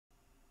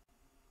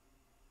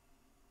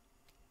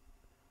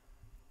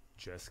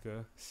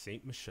Jessica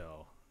St.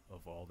 Michelle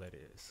of all that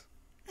is.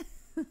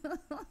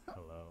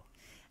 Hello.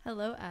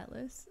 Hello,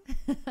 Atlas.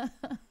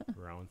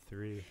 Round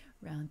three.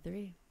 Round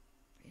three.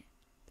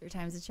 Third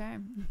time's a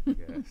charm.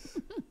 Yes.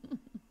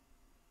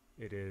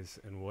 It is.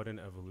 And what an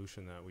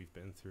evolution that we've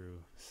been through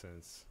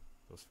since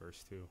those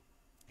first two.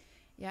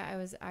 Yeah, I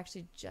was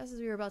actually, just as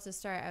we were about to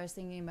start, I was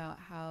thinking about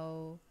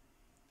how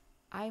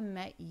I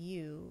met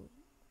you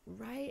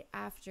right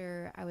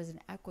after I was in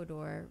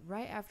Ecuador,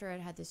 right after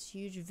I'd had this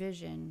huge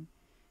vision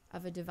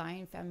of a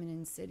divine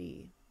feminine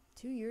city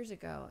 2 years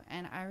ago.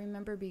 And I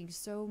remember being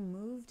so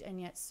moved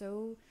and yet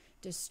so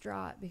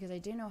distraught because I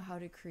didn't know how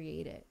to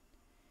create it.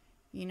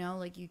 You know,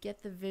 like you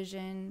get the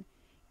vision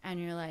and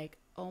you're like,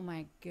 oh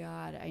my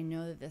God, I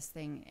know that this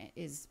thing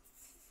is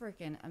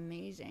freaking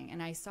amazing.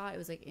 And I saw it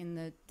was like in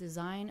the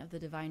design of the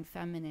divine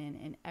feminine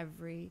in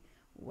every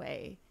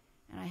way.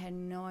 And I had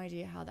no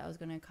idea how that was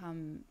going to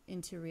come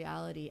into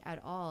reality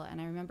at all.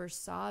 And I remember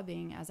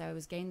sobbing as I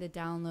was getting the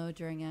download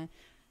during a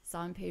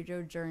San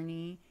Pedro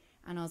journey.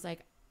 And I was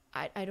like,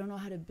 I don't know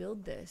how to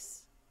build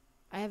this.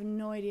 I have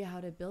no idea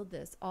how to build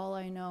this. All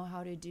I know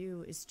how to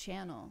do is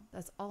channel.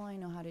 That's all I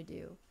know how to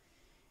do.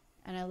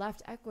 And I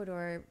left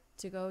Ecuador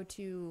to go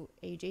to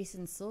a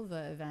Jason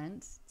Silva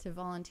event to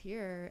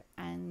volunteer,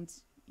 and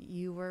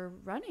you were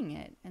running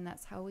it, and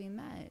that's how we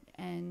met.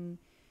 And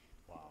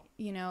Wow.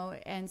 you know,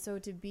 and so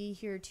to be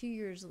here 2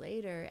 years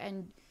later,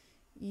 and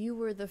you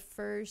were the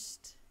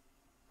first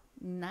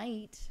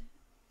knight,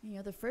 you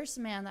know, the first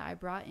man that I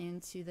brought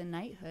into the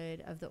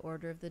knighthood of the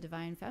Order of the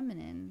Divine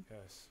Feminine,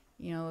 Yes.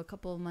 you know, a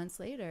couple of months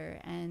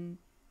later. And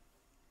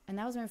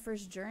that was my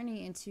first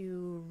journey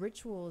into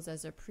rituals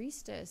as a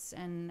priestess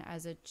and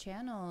as a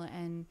channel.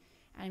 And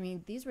I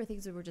mean, these were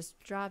things that were just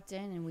dropped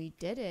in and we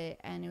did it.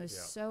 And it was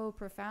so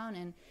profound.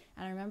 And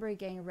I remember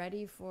getting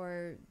ready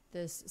for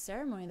this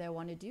ceremony that I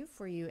wanted to do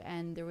for you.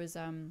 And there was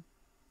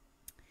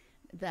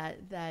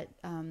that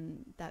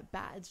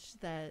badge,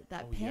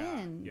 that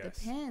pin, Yes. the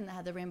pin that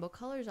had the rainbow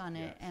colors on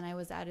it. Yes. And I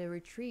was at a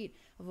retreat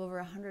of over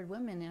 100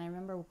 women. And I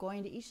remember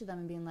going to each of them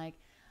and being like,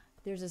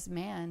 there's this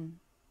man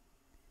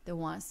that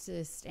wants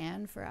to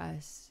stand for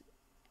us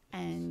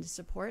and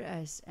support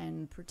us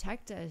and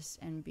protect us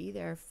and be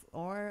there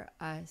for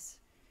us,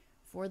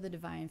 for the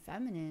divine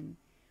feminine.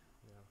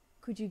 Yeah.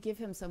 Could you give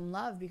him some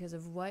love because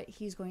of what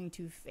he's going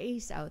to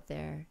face out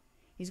there?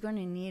 He's going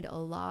to need a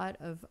lot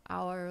of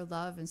our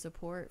love and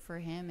support for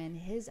him and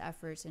his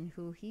efforts and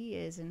who he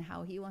is and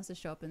how he wants to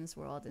show up in this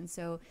world. And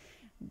so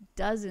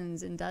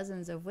dozens and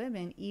dozens of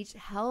women each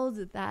held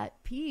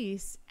that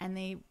piece, and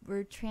they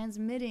were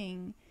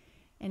transmitting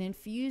and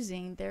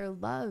infusing their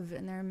love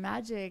and their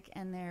magic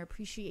and their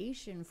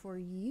appreciation for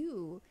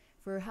you,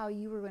 for how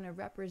you were going to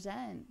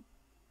represent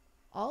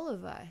all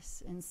of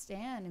us and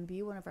stand and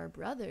be one of our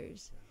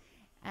brothers.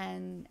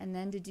 And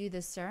then to do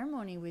this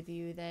ceremony with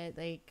you, that,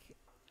 like,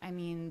 I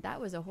mean, that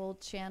was a whole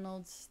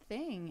channeled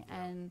thing.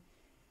 Yeah. And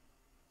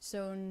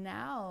so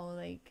now,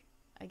 like,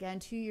 again,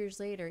 2 years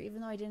later,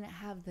 even though I didn't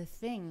have the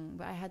thing,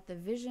 but I had the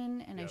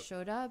vision, and I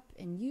showed up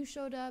and you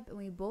showed up and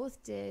we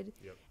both did.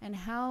 And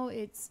how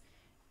it's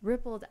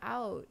rippled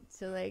out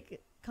to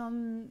like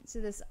come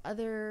to this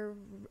other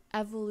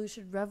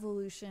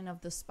revolution of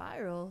the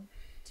spiral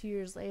 2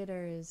 years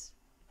later is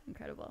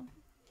incredible.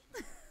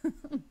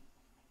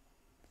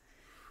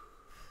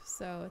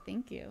 So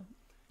thank you.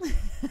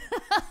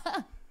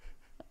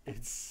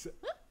 It's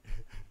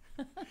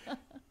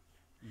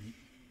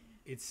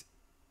it's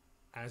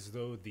as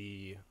though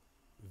the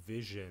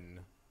vision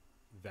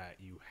that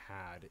you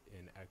had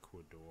in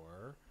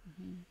Ecuador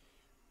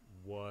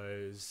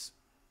was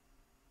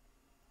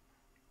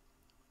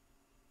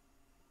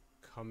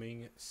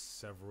coming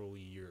several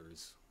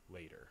years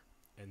later,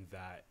 and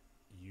that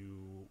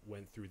you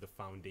went through the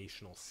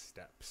foundational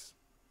steps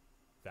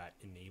that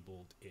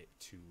enabled it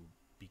to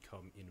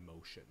become in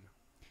motion.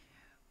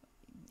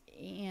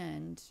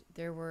 And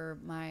there were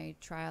my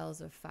trials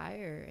of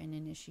fire and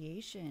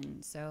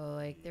initiation. So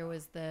like there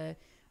was the,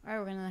 all right,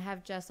 we're going to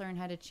have Jess learn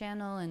how to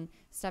channel and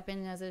step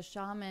in as a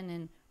shaman,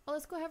 and oh,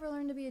 let's go have her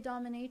learn to be a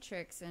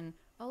dominatrix, and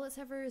oh, let's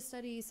have her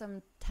study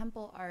some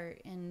temple art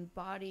and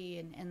body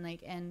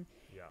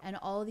and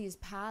all these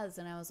paths.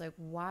 And I was like,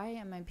 why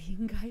am I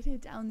being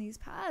guided down these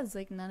paths?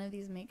 Like none of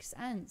these make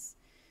sense.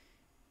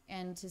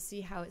 And to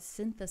see how it's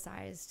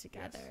synthesized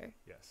together.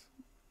 Yes.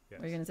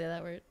 Are you going to say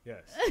that word?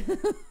 Yes.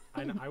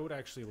 And I would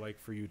actually like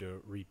for you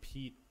to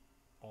repeat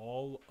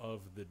all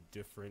of the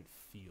different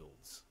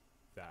fields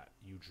that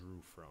you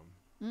drew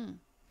from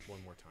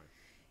one more time.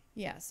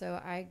 Yeah. So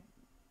I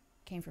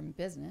came from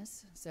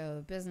business.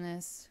 So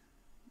business,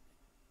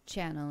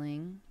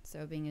 channeling,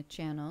 so being a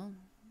channel.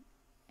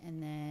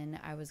 And then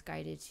I was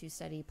guided to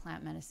study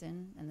plant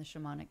medicine and the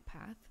shamanic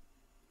path.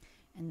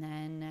 And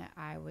then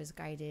I was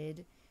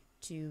guided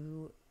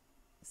to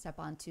step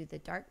onto the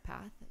dark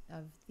path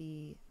of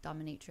the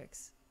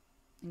dominatrix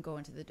and go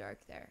into the dark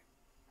there.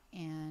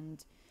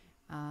 And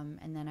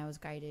then I was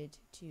guided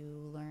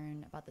to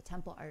learn about the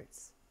temple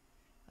arts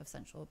of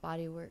sensual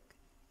body work,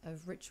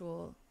 of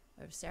ritual,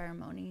 of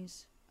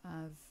ceremonies,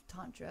 of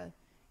tantra,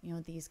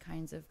 these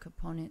kinds of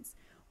components,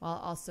 while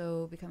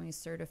also becoming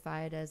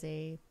certified as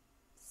a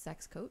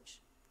sex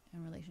coach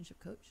and relationship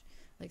coach.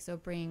 Like, so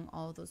bringing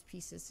all of those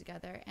pieces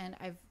together. And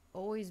I've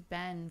always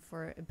been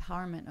for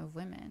empowerment of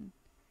women,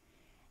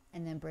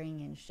 and then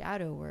bringing in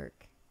shadow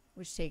work,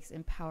 which takes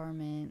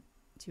empowerment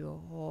to a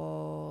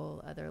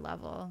whole other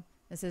level.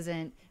 This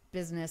isn't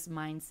business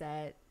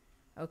mindset.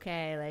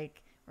 Okay,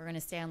 like, we're going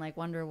to stand like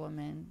Wonder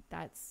Woman.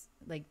 That's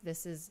like,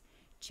 this is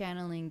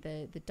channeling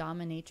the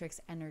dominatrix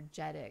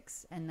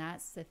energetics. And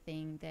that's the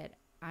thing that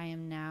I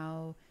am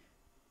now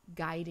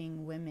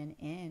guiding women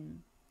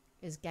in,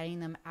 is getting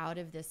them out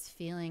of this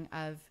feeling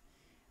of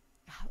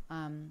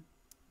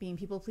being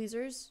people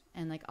pleasers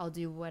and like, I'll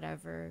do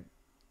whatever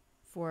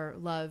for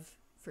love,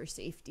 for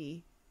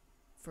safety,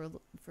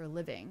 for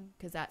living,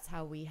 because that's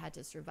how we had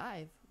to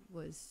survive,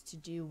 was to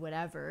do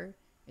whatever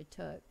it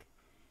took,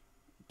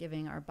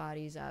 giving our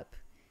bodies up,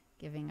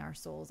 giving our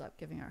souls up,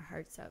 giving our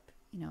hearts up,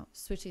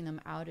 switching them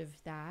out of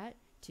that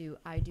to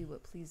I do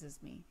what pleases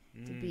me,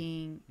 to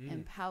being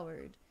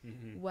empowered.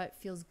 What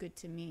feels good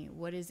to me?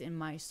 What is in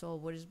my soul?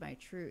 What is my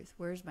truth?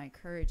 Where's my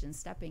courage? And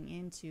stepping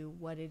into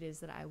what it is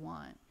that I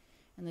want.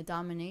 And the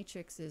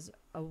dominatrix is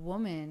a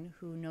woman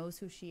who knows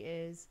who she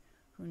is,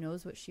 who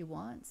knows what she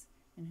wants,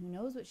 and who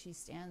knows what she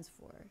stands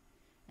for.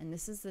 And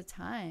this is the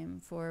time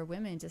for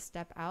women to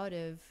step out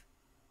of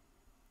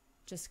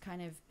just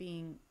kind of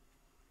being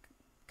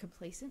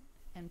complacent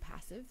and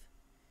passive.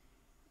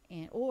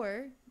 And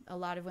or a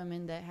lot of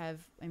women that have,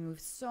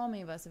 so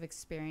many of us have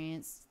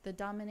experienced the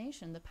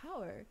domination, the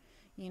power,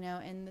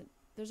 and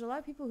there's a lot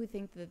of people who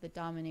think that the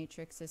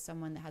dominatrix is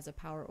someone that has a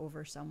power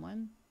over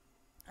someone.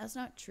 That's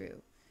not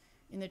true.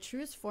 In the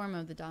truest form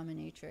of the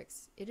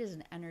dominatrix, it is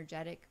an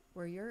energetic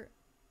where you're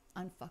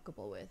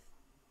unfuckable with.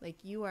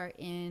 Like, you are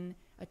in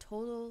a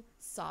total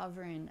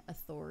sovereign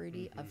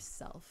authority of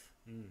self,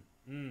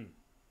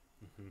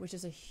 which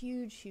is a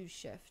huge, huge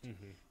shift.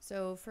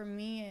 So for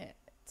me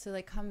to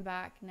like come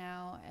back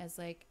now as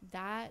like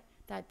that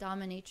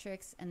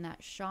dominatrix and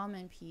that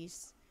shaman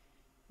piece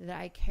that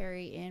I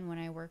carry in when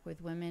I work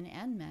with women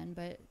and men,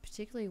 but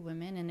particularly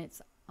women, and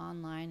it's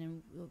online,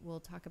 and we'll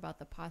talk about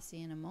the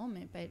posse in a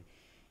moment, but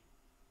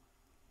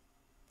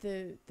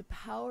the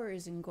power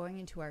is in going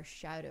into our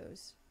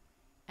shadows.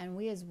 And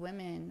we as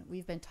women,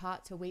 we've been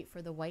taught to wait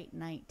for the white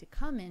knight to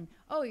come in.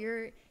 Oh,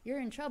 you're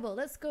in trouble.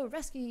 Let's go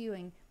rescue you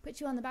and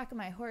put you on the back of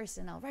my horse,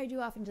 and I'll ride you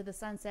off into the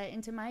sunset,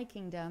 into my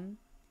kingdom.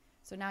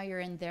 So now you're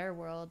in their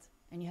world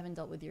and you haven't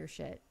dealt with your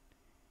shit.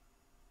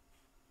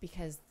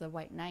 Because the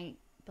white knight,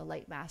 the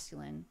light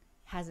masculine,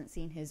 hasn't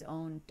seen his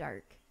own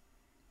dark.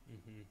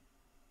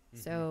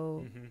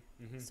 So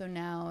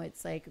now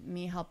it's like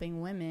me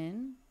helping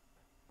women,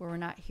 where we're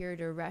not here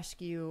to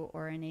rescue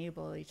or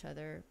enable each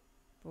other,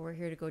 but we're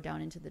here to go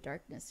down into the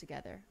darkness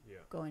together,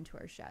 go into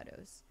our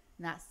shadows.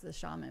 And that's the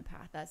shaman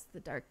path. That's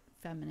the dark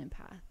feminine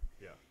path.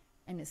 Yeah.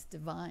 And it's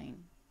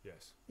divine.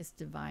 Yes. It's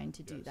divine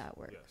to do that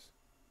work. Yes.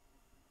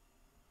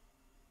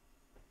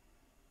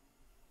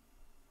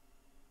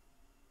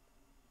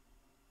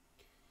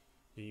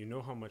 You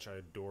know how much I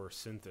adore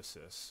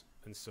synthesis.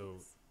 And so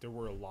there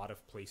were a lot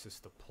of places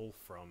to pull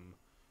from,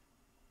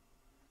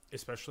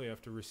 especially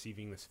after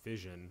receiving this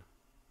vision,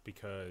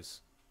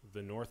 because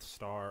the North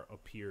Star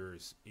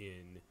appears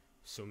in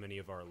so many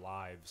of our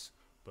lives,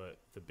 but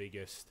the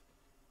biggest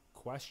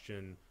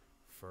question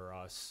for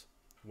us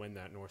when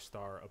that North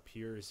Star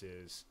appears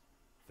is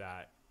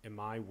that, am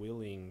I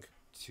willing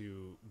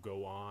to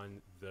go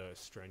on the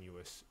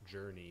strenuous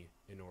journey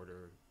in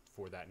order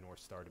for that North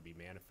Star to be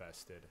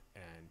manifested?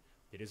 And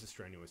it is a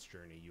strenuous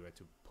journey. You had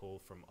to pull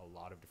from a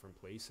lot of different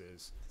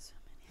places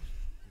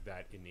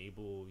that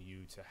enable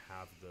you to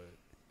have the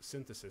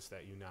synthesis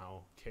that you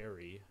now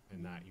carry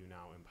and that you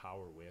now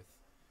empower with.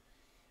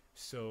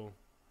 So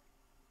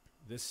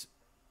this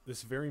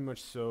very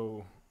much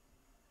so,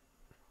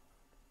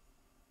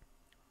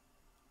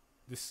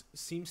 this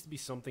seems to be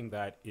something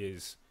that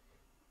is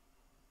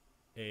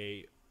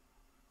in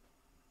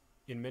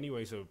many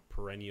ways a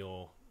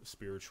perennial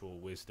spiritual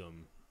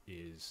wisdom,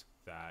 is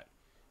that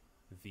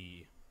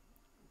the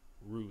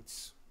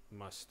roots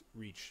must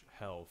reach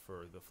hell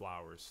for the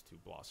flowers to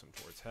blossom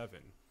towards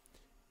heaven,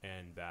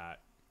 and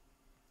that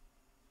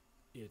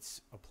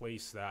it's a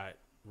place that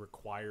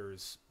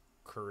requires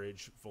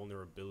courage,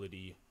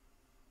 vulnerability,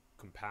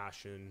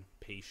 compassion,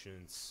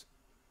 patience,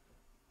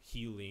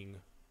 healing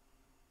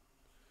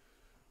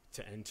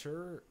to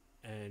enter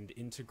and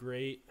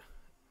integrate,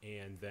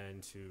 and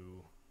then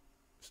to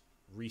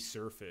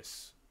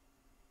resurface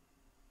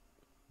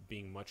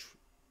being much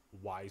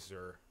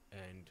wiser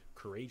and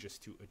courageous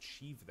to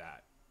achieve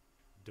that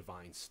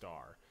divine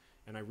star.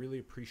 And I really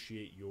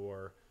appreciate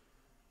your,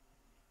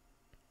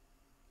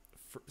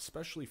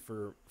 especially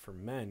for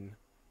men,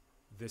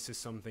 this is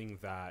something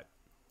that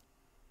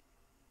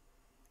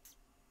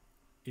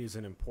is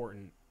an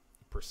important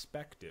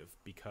perspective,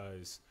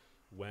 because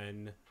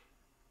when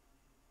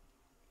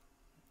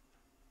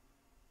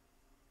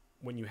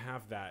you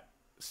have that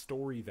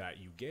story that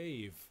you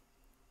gave,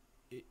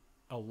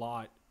 a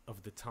lot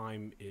of the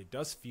time, it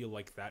does feel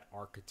like that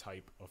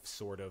archetype of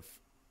sort of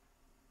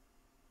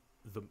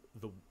the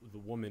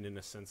woman, in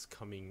a sense,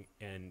 coming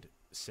and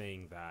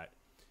saying that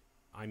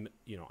I'm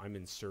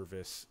in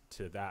service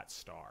to that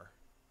star,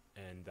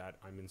 and that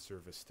I'm in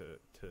service to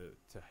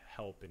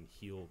help and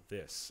heal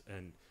this,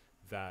 and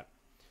that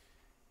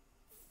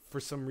for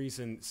some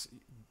reason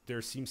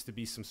there seems to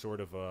be some sort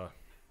of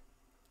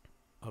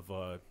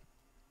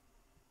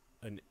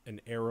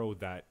an arrow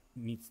that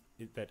needs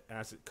it, that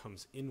as it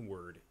comes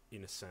inward,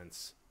 in a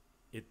sense,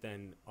 it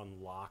then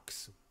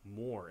unlocks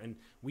more. And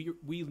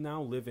we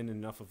now live in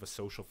enough of a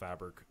social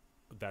fabric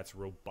that's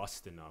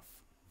robust enough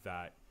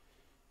that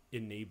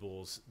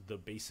enables the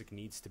basic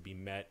needs to be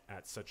met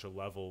at such a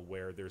level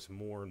where there's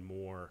more and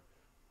more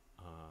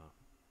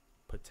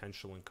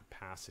potential and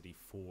capacity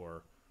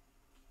for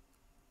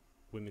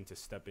women to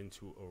step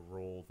into a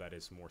role that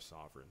is more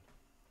sovereign,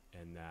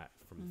 and that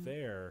from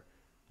there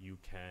you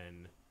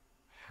can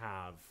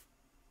have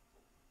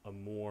a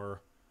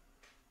more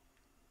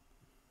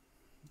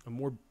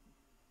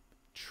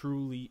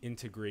truly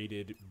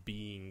integrated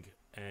being,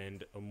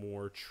 and a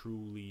more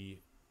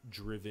truly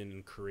driven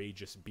and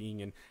courageous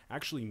being. And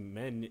actually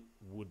men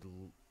would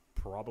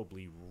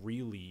probably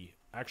really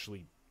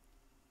actually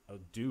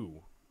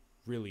do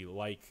really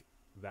like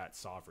that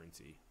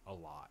sovereignty a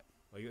lot.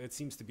 Like, it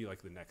seems to be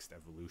like the next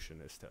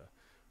evolution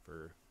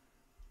for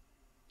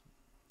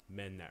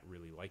men that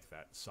really like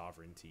that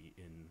sovereignty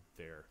in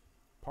their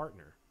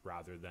partner,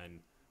 rather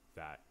than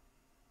that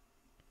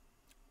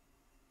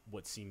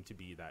what seemed to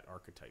be that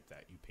archetype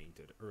that you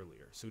painted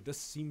earlier. So it does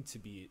seem to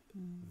be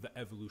the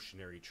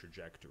evolutionary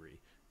trajectory,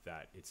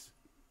 that it's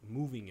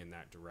moving in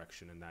that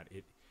direction, and that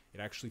it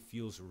actually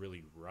feels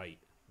really right.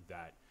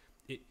 That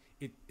it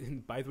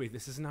and by the way,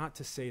 this is not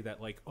to say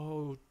that, like,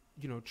 oh,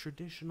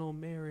 traditional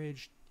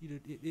marriage,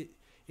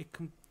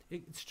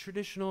 it's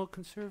traditional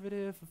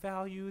conservative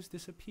values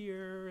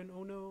disappear, and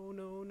oh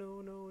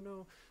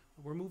no,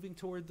 we're moving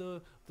toward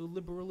the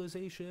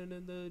liberalization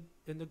and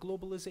the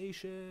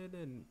globalization,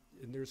 and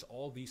there's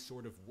all these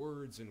sort of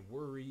words and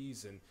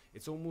worries, and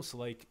it's almost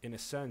like, in a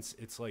sense,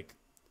 it's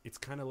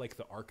kind of like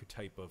the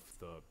archetype of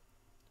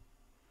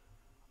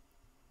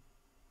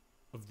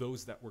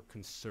those that were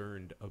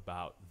concerned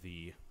about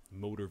the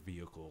motor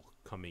vehicle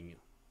coming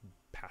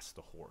past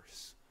the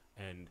horse,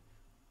 and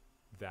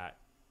that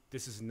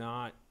this is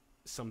not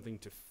something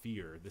to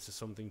fear, this is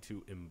something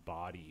to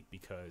embody,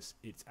 because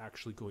it's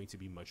actually going to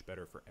be much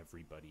better for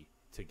everybody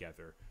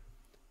together.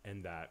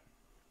 And that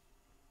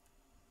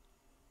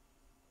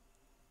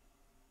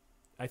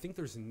I think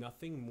there's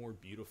nothing more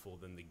beautiful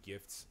than the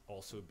gifts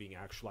also being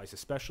actualized.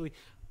 Especially,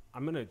 I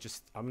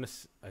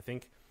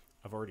think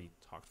I've already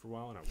talked for a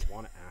while, and I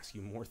want to ask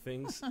you more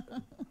things,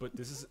 but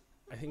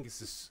I think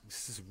this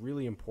is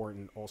really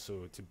important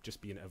also to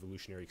just be an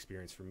evolutionary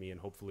experience for me, and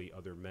hopefully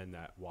other men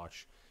that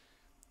watch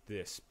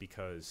this,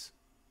 because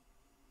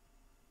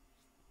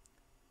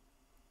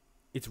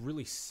it's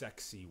really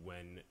sexy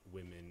when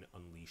women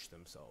unleash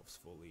themselves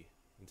fully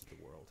into the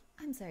world.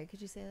 I'm sorry,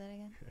 could you say that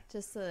again?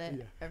 Just so that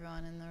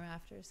everyone in the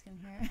rafters can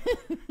hear.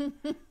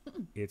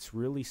 It's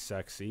really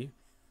sexy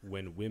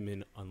when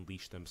women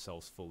unleash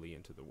themselves fully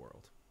into the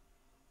world.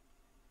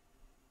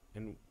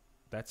 And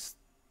that's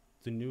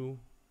the new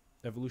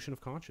evolution of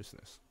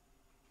consciousness.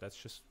 That's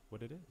just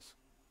what it is.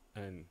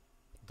 And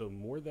the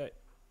more that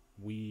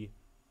we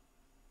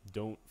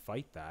don't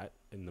fight that,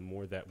 and the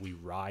more that we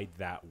ride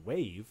that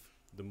wave,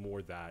 the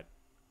more that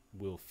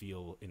we'll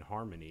feel in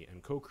harmony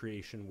and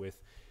co-creation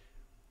with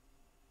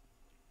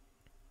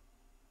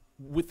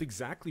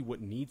exactly what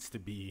needs to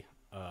be.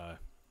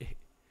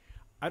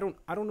 I don't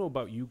know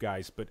about you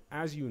guys, but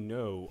as you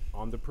know,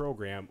 on the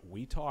program,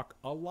 we talk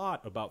a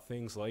lot about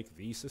things like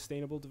the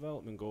Sustainable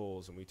Development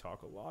Goals, and we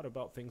talk a lot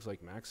about things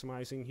like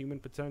maximizing human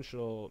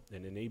potential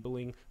and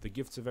enabling the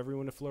gifts of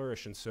everyone to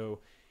flourish. And so,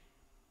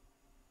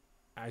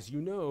 as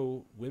you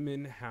know,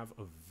 women have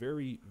a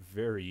very,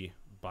 very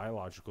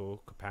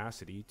biological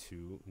capacity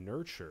to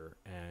nurture,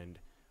 and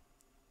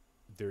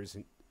there's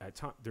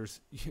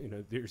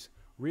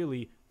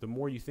really, the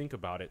more you think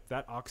about it,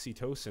 that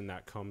oxytocin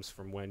that comes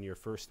from when you're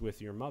first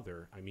with your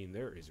mother, I mean,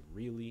 there is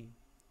really,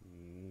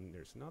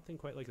 there's nothing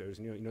quite like that.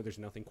 There's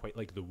nothing quite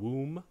like the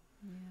womb.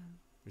 Yeah.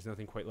 There's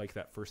nothing quite like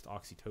that first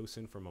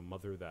oxytocin from a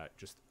mother that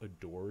just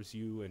adores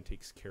you and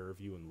takes care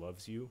of you and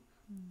loves you.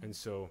 And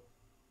so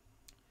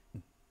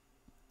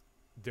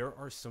there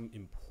are some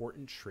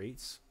important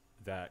traits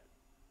that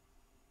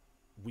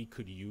we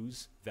could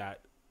use,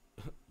 that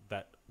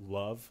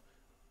love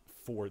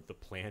for the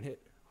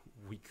planet.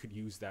 We could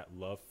use that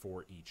love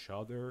for each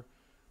other.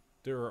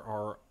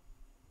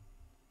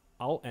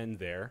 I'll end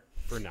there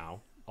for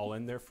now.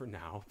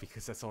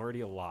 Because that's already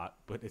a lot,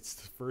 but it's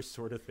the first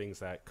sort of things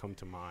that come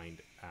to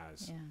mind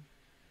as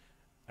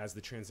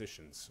the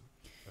transitions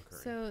occur.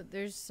 So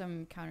there's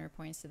some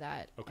counterpoints to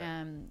that. Okay.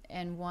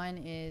 And one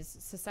is,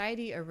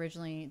 society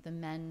originally, the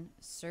men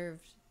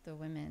served the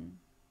women.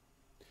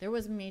 There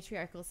was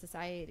matriarchal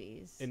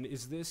societies. And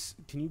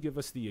can you give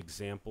us the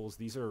examples?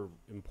 These are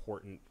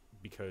important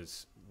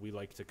because we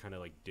like to kind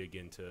of like dig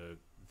into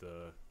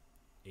the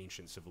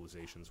ancient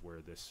civilizations where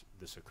this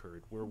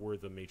occurred? Where were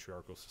the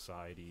matriarchal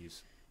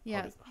societies?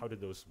 Yeah. How did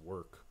those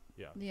work?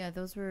 Yeah. Yeah,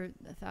 those were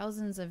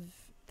thousands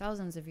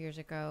of years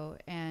ago,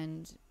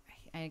 and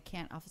I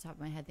can't off the top of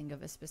my head think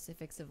of a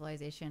specific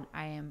civilization.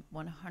 I am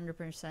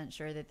 100%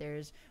 sure that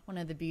there's one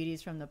of the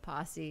beauties from the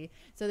posse.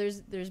 So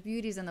there's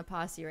beauties in the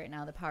posse right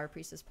now, the Power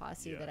Priestess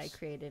posse that I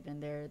created,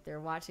 and they're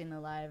watching the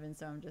live, and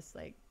so I'm just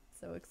like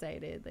so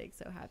excited, like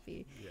so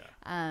happy.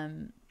 Yeah.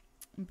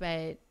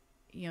 But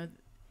you know,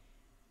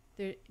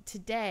 there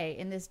today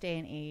in this day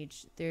and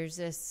age, there's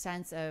this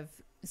sense of,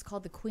 it's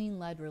called the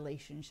queen-led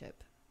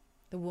relationship,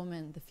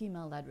 the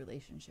female-led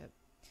relationship,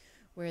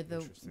 where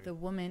the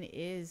woman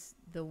is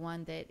the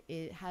one that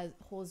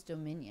holds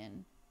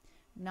dominion,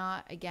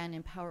 not again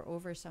in power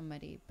over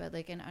somebody, but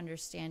like in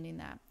understanding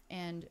that.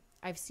 And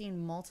I've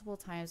seen multiple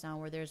times now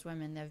where there's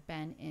women that have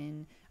been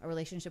in a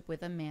relationship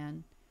with a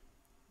man,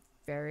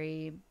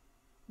 very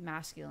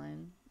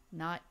masculine,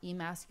 not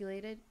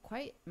emasculated,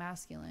 quite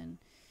masculine,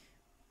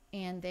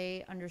 and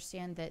they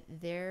understand that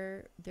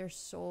their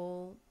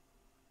sole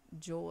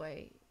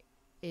joy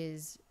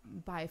is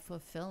by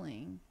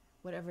fulfilling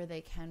whatever they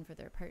can for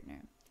their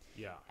partner.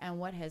 Yeah. And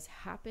what has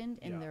happened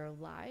in their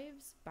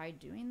lives by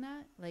doing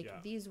that,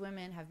 like these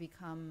women have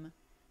become,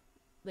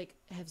 like,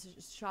 have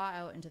shot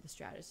out into the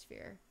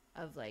stratosphere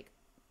of, like,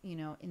 you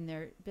know, in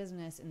their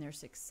business, in their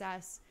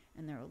success,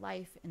 in their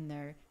life, in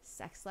their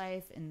sex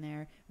life, in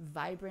their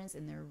vibrance,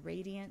 in their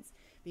radiance,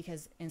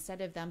 because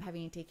instead of them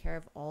having to take care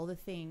of all the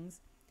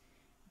things,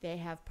 they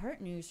have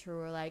partners who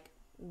are like,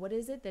 what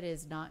is it that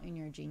is not in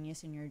your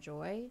genius and your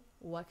joy?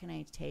 What can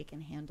I take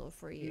and handle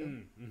for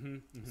you?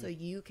 So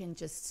you can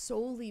just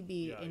solely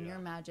be in your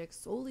magic,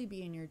 solely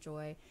be in your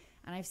joy.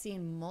 And I've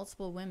seen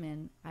multiple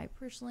women I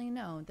personally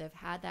know that have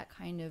had that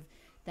kind of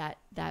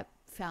that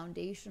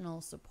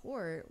foundational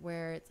support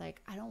where it's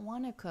like, I don't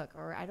want to cook,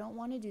 or I don't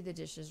want to do the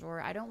dishes,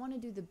 or I don't want to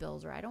do the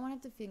bills, or I don't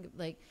want to have to think,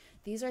 like,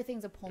 these are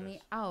things that pull me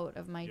out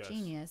of my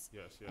genius.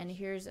 And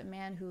here's a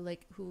man who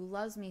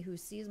loves me, who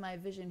sees my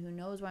vision, who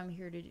knows what I'm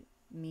here to do.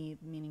 Me,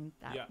 meaning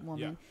that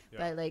woman,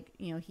 but like,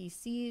 you know, he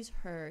sees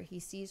her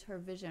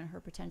vision, her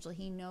potential.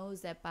 He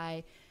knows that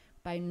by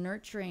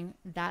nurturing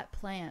that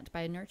plant,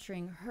 by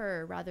nurturing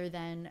her rather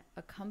than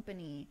a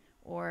company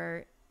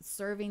or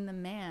serving the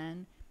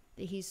man,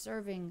 that he's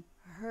serving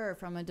her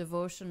from a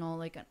devotional,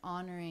 like an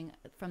honoring,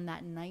 from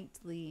that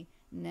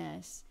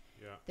knightliness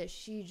that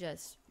she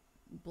just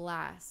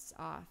blasts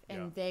off,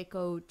 and they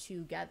go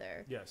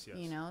together. Yes.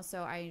 You know,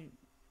 so I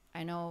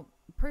know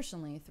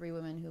personally 3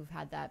 women who've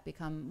had that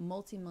become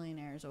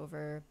multimillionaires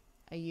over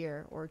a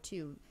year or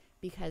 2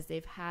 because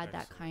they've had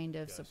that kind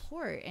of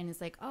support. And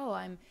it's like,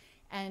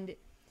 and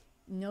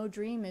no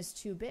dream is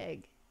too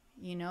big,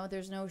 you know,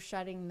 there's no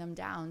shutting them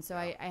down. So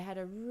I had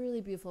a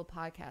really beautiful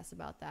podcast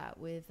about that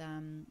with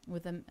a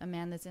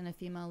man that's in a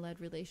female-led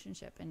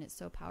relationship, and it's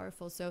so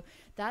powerful. So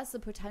that's the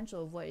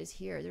potential of what is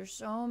here. There's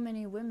so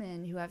many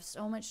women who have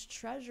so much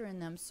treasure in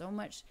them, so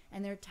much,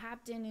 and they're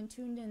tapped in and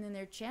tuned in and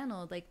they're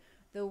channeled. Like,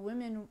 the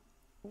women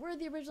were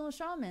the original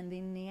shaman,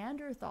 the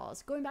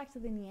Neanderthals. Going back to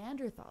the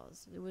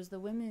Neanderthals, it was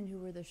the women who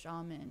were the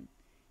shaman.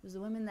 It was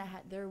the women that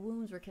had their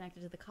wombs were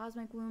connected to the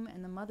cosmic womb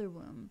and the mother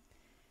womb.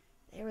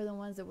 They were the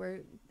ones that were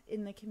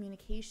in the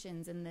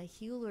communications and the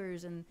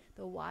healers and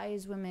the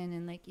wise women,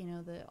 and, like, you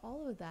know,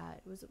 all of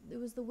that. It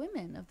was the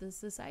women of the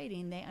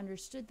society, and they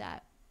understood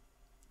that.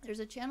 There's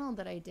a channel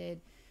that I did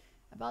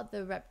about the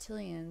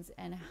reptilians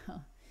and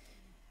how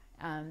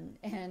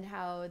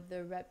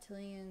the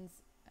reptilians,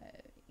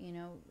 you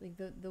know, like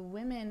the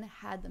women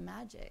had the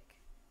magic,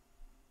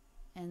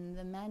 and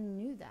the men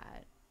knew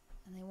that,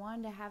 and they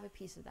wanted to have a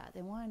piece of that.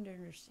 They wanted to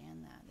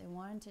understand that. They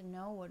wanted to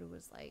know what it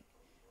was like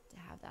to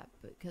have that,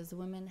 because the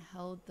women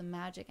held the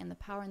magic and the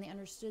power, and they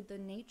understood the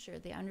nature.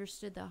 They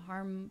understood the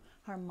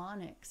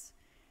harmonics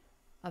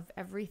of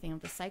everything,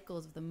 of the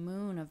cycles of the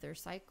moon, of their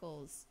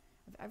cycles,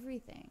 of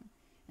everything.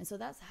 And so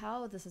that's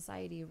how the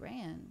society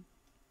ran.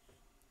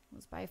 It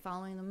was by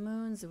following the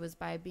moons. It was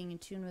by being in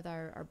tune with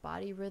our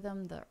body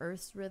rhythm, the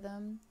earth's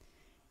rhythm.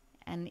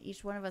 And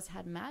each one of us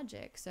had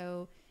magic.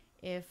 So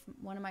if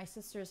one of my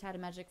sisters had a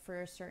magic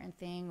for a certain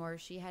thing, or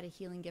she had a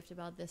healing gift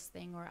about this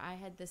thing, or I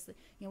had this,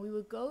 you know, we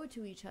would go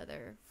to each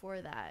other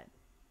for that,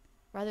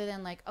 rather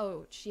than like,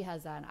 oh, she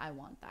has that and I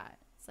want that.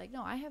 It's like,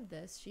 no, I have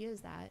this, she has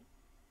that,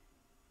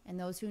 and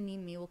those who need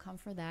me will come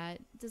for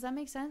that. Does that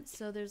make sense?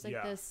 So there's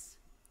like this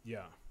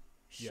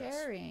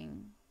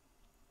sharing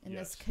and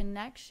this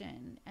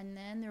connection. And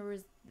then there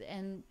was,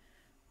 and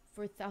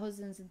for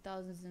thousands and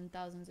thousands and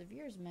thousands of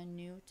years, men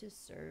knew to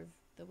serve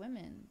the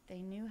women.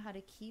 They knew how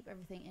to keep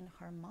everything in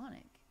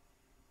harmonic.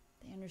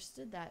 They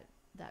understood that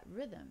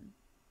rhythm.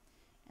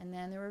 And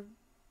then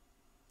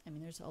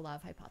there's a lot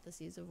of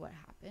hypotheses of what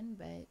happened,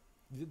 but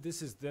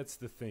that's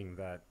the thing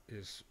that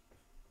is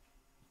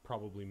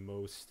probably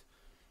most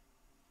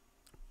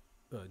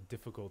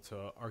difficult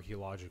to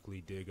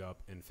archaeologically dig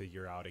up and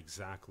figure out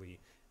exactly.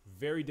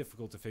 Very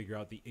difficult to figure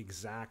out the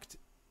exact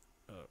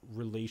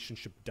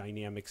relationship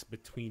dynamics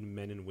between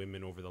men and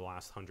women over the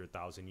last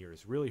 100,000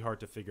 years. Really hard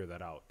to figure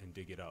that out and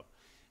dig it up.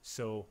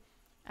 So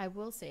I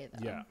will say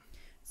though. yeah.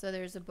 So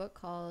there's a book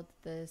called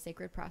The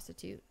Sacred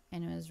Prostitute,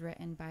 and it was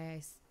written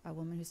by a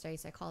woman who studied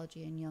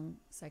psychology and Jung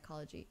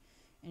psychology.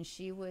 And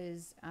she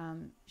was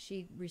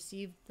she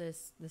received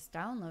this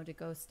download to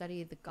go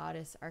study the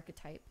goddess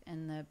archetype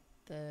and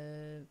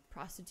the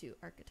prostitute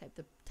archetype,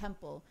 the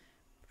temple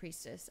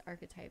priestess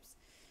archetypes.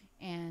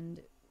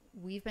 And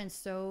we've been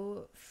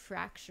so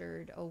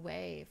fractured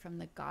away from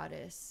the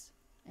goddess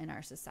in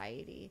our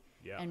society,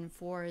 Yeah. and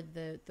for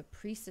the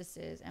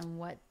priestesses and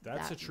what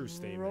That's that a true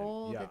statement.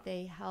 role Yeah. that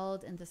they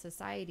held in the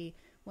society.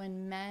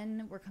 When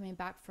men were coming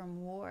back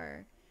from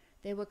war,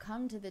 they would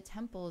come to the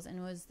temples, and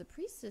it was the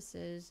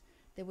priestesses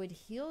that would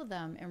heal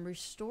them and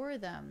restore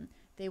them.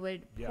 They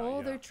would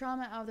pull their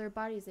trauma out of their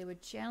bodies. They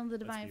would channel the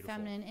divine beautiful.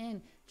 feminine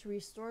in to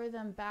restore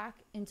them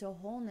back into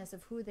wholeness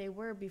of who they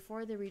were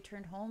before they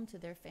returned home to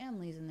their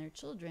families and their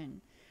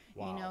children.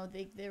 Wow. You know,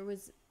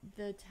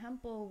 the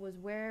temple was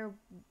where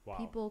Wow.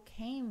 people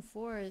came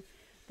for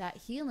that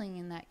healing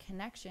and that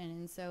connection.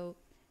 And so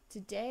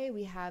today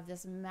we have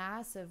this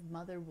massive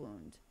mother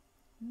wound.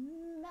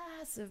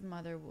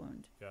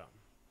 Yeah.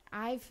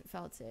 I've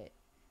felt it.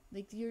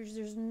 Like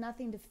there's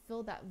nothing to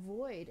fill that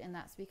void, and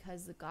that's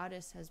because the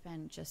goddess has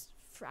been just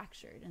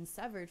fractured and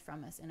severed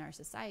from us in our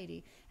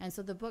society. And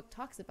so the book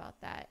talks about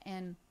that.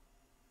 And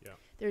Yeah.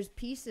 there's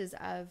pieces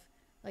of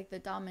like the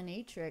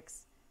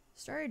dominatrix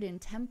started in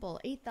temple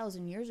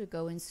 8,000 years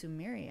ago in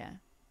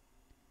Sumeria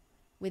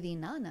with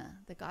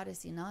Inanna, the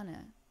goddess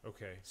Inanna.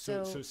 Okay.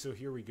 So So-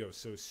 here we go.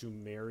 So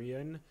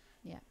Sumerian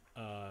Yeah.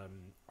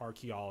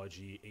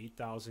 archaeology,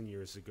 8,000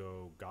 years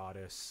ago,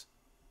 goddess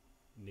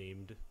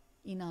named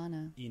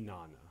Inanna.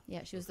 Inanna.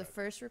 Yeah, she was the Okay.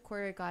 first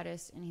recorded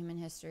goddess in human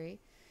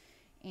history.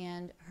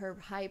 And her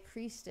high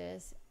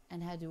priestess,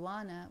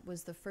 Enheduanna,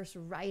 was the first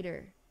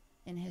writer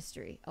in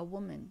history, a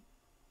woman.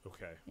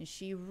 Okay. And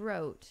she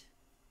wrote,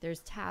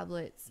 there's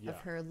tablets of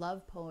Yeah. her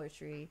love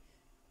poetry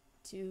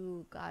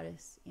to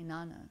goddess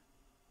Inanna.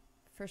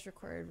 First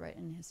recorded right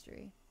in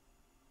history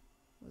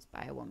was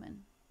by a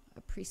woman,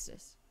 a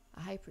priestess,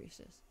 a high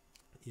priestess,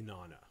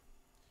 Inanna.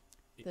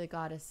 the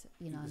goddess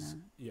It was-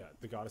 Inanna. Yeah,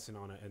 the goddess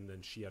Inanna, and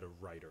then she had a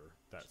writer.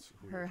 That's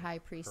who Her high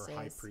priestess, her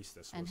high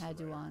priestess was the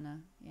writer.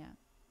 Enheduanna. Yeah,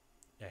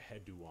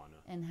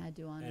 Enheduanna.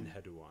 Enheduanna.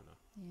 Enheduanna.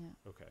 Yeah.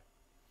 Okay.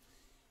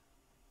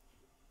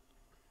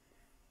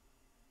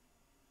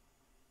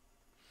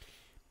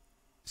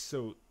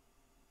 So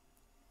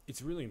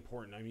it's really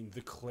important. I mean,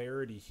 the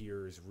clarity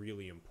here is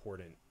really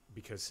important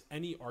because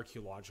any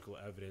archaeological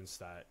evidence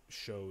that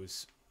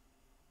shows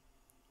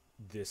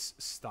this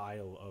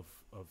style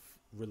of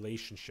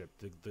relationship,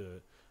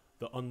 the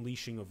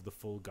unleashing of the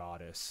full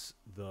goddess,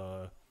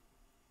 the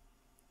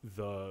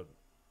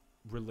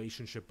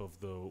relationship of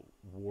the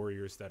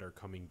warriors that are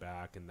coming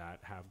back and that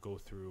have go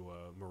through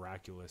a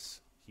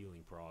miraculous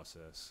healing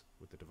process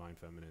with the divine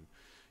feminine.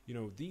 You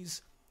know,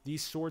 these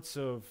sorts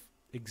of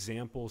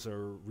examples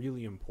are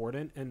really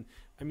important. And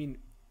I mean,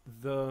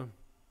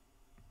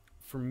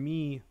 for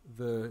me,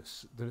 the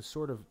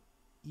sort of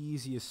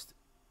easiest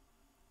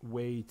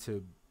way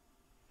to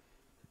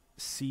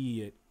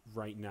see it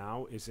right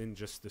now is in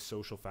just the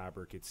social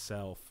fabric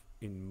itself,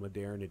 in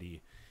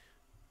modernity,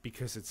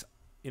 because it's,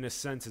 in a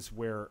sense, it's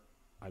where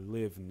I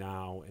live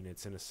now, and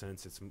it's, in a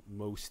sense, it's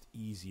most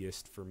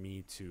easiest for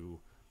me to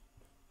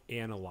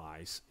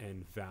analyze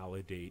and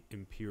validate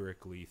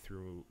empirically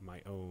through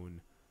my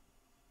own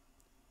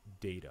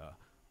data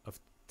of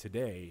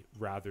today,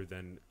 rather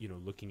than, you know,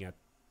 looking at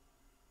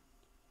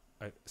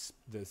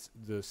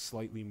the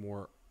slightly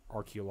more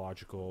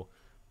archaeological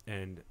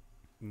and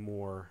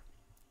more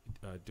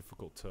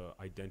difficult to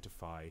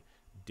identify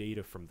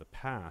data from the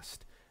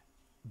past.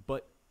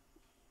 But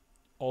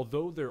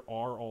although there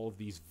are all of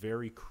these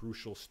very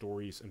crucial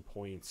stories and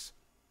points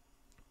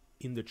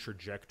in the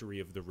trajectory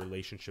of the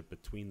relationship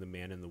between the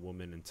man and the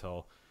woman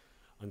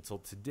until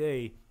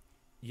today,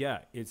 yeah,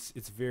 it's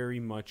very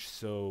much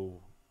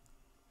so,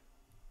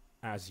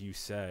 as you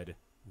said,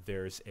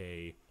 there's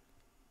a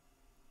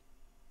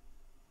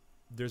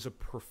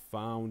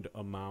profound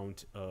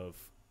amount of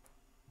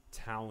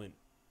talent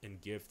and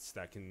gifts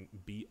that can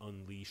be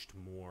unleashed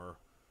more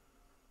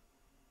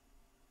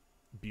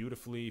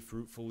beautifully,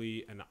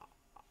 fruitfully, and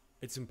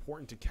it's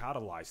important to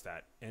catalyze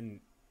that. And,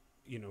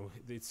 you know,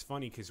 it's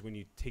funny because when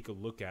you take a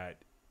look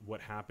at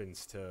what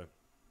happens to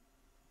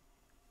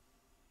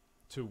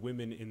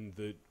women in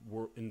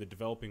the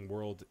developing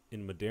world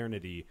in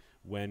modernity,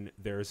 when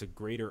there's a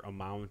greater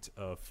amount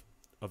of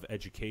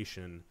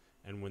education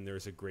and when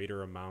there's a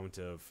greater amount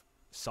of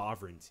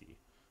sovereignty,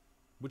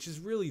 which is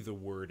really the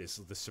word, is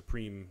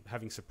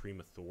having supreme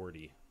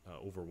authority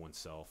over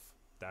oneself.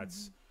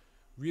 That's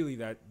really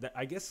that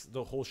I guess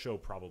the whole show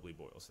probably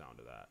boils down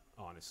to that,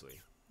 honestly.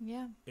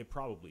 Yeah. It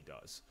probably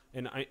does.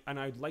 And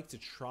I'd like to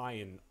try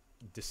and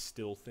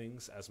distill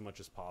things as much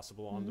as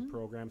possible on the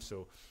program.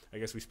 So I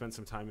guess we spent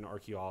some time in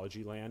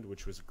archaeology land,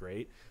 which was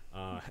great.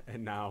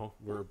 And now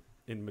we're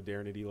in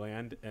modernity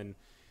land. And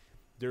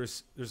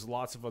there's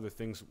lots of other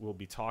things we'll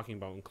be talking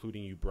about,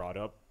 including, you brought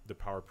up the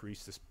Power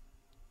Priestess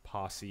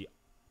posse.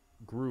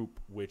 group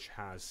which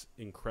has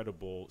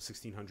incredible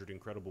 1,600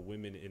 incredible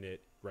women in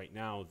it right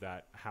now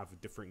that have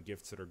different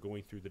gifts that are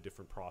going through the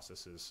different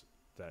processes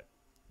that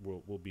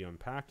we'll be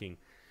unpacking.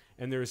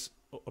 And there's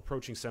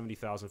approaching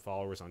 70,000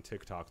 followers on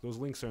TikTok. Those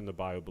links are in the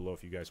bio below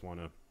if you guys want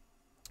to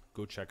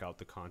go check out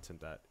the content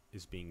that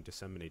is being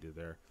disseminated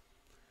there.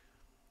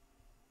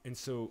 And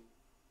so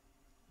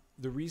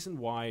the reason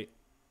why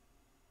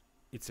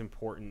it's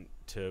important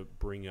to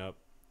bring up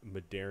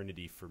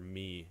modernity for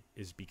me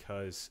is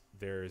because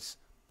there's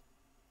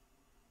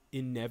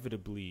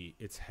inevitably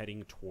it's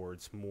heading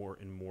towards more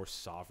and more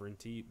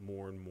sovereignty,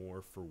 more and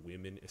more for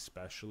women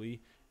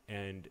especially,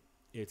 and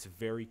it's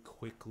very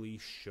quickly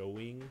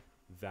showing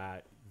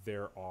that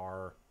there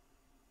are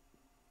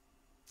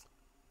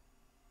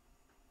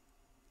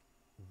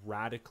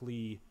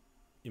radically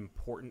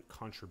important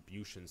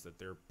contributions that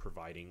they're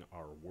providing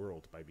our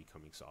world by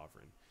becoming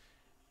sovereign.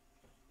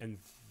 And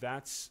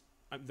that's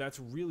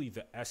really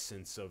the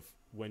essence of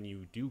when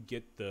you do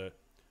get the,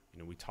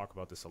 we talk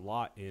about this a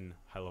lot in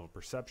high level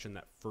perception,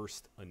 that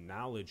first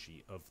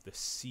analogy of the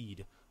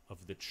seed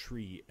of the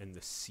tree and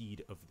the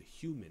seed of the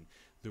human.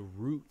 The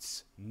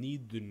roots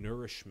need the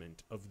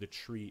nourishment of the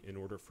tree in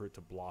order for it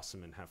to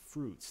blossom and have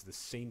fruits. The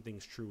same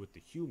thing's true with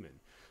the human.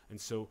 And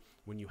so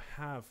when you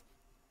have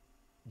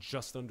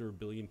just under 1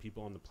 billion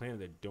people on the planet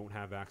that don't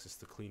have access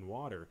to clean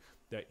water,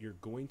 that you're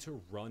going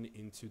to run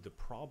into the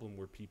problem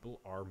where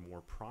people are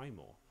more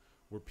primal,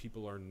 where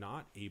people are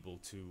not able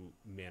to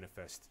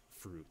manifest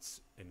fruits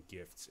and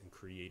gifts and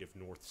creative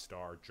North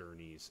Star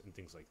journeys and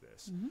things like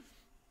this. Mm-hmm.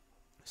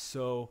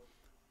 So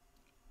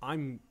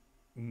I'm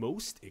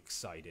most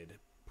excited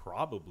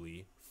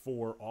probably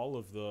for all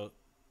of the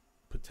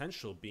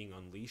potential being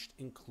unleashed,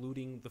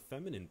 including the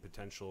feminine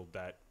potential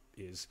that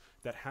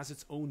has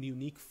its own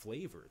unique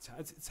flavor. It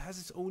has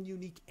its own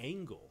unique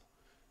angle.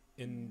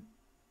 And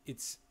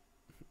it's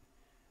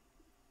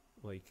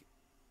like,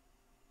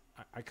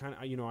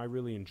 I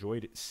really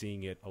enjoyed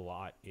seeing it a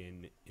lot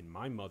in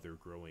my mother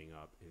growing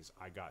up. Is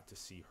I got to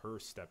see her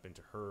step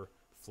into her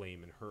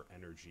flame and her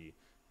energy,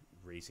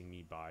 raising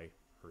me by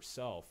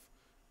herself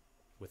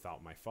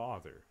without my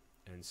father.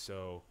 And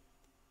so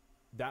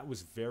that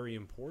was very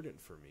important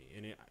for me.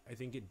 And I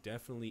think it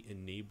definitely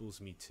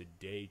enables me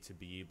today to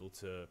be able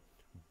to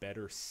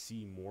better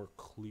see more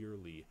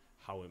clearly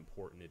how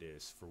important it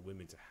is for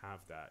women to have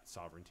that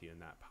sovereignty and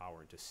that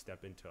power, and to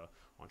step into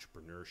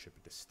entrepreneurship,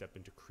 and to step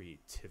into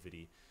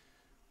creativity,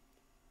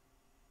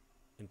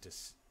 and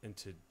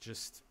to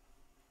just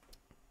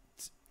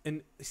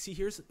and see,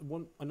 here's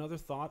another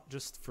thought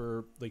just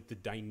for like the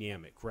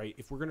dynamic, right?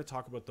 If we're going to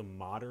talk about the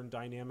modern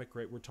dynamic,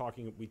 right, we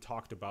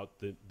talked about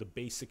the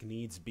basic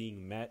needs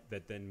being met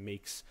that then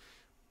makes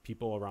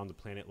people around the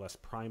planet less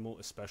primal,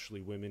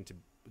 especially women.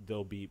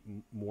 They'll be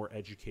more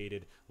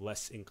educated,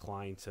 less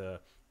inclined to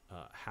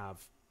have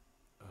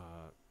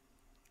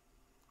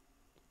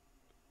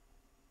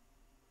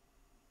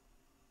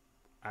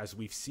as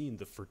we've seen,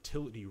 the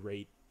fertility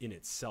rate in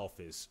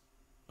itself is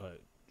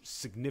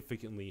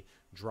significantly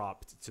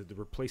dropped to the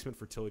replacement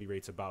fertility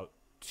rate's about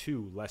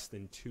less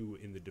than 2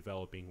 in the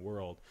developing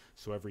world.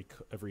 So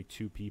every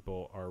 2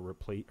 people are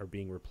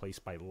being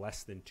replaced by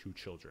less than 2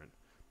 children.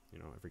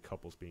 Every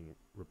couple's being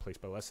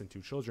replaced by less than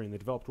 2 children in the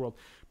developed world.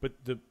 But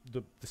the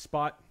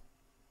spot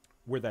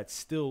where that's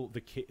still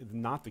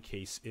not the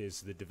case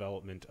is the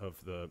development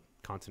of the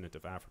continent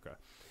of Africa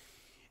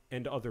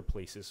and other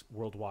places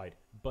worldwide.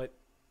 But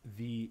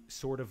the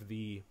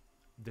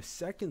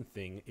second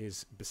thing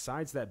is,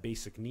 besides that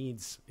basic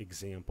needs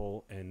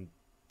example and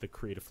the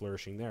creative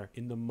flourishing there,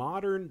 in the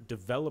modern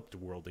developed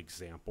world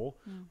example,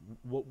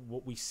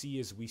 what we see,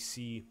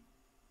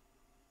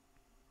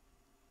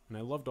 and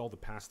I loved all the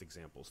past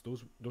examples.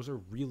 Those are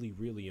really,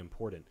 really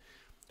important.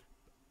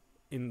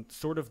 In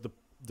sort of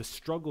the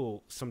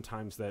struggle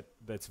sometimes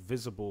that's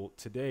visible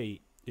today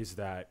is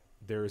that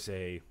there's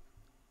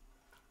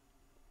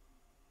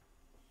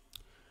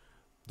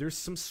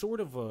some sort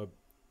of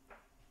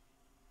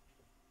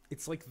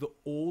it's like the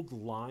old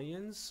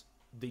lions,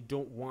 they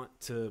don't want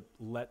to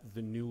let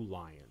the new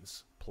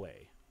lions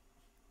play.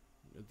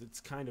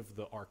 It's kind of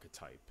the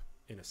archetype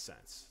in a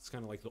sense. It's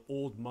kind of like the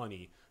old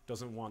money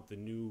doesn't want the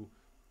new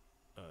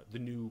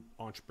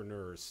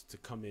entrepreneurs to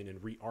come in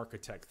and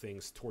re-architect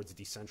things towards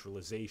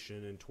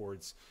decentralization and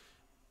towards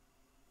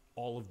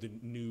all of the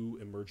new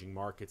emerging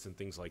markets and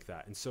things like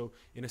that. And so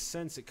in a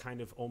sense, it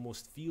kind of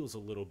almost feels a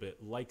little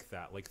bit like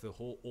that, like the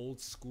whole old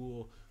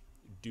school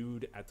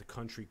dude at the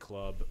country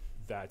club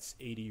that's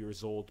 80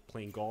 years old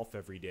playing golf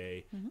every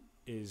day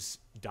is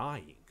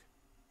dying.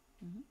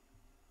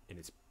 And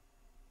it's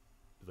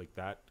like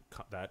that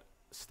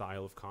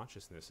style of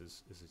consciousness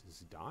is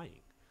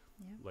dying.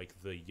 Yeah. Like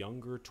the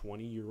younger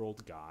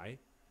 20-year-old guy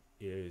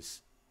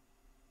is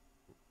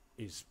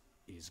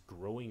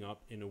growing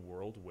up in a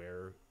world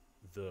where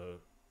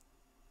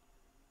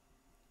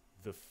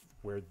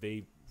where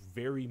they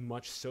very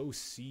much so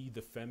see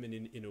the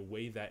feminine in a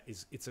way that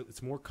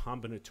it's more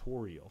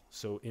combinatorial.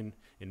 So in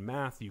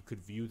math, you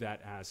could view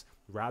that as,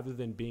 rather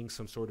than being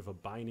some sort of a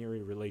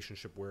binary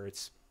relationship where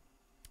it's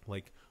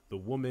like the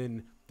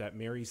woman that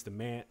marries the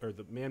man, or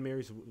the man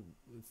marries,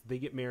 they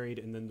get married,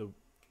 and then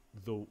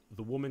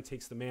the woman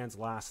takes the man's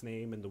last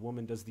name, and the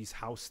woman does these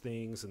house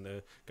things, and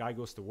the guy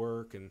goes to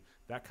work, and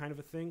that kind of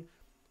a thing.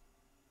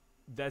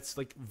 That's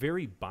like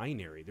very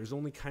binary. There's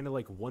only kind of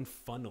like one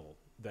funnel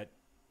that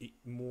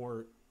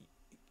more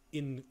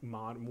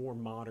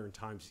modern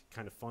times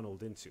kind of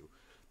funneled into.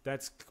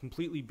 That's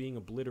completely being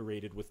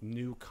obliterated with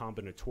new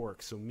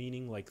combinatorics. So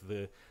meaning like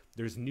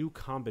there's new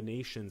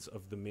combinations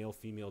of the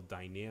male-female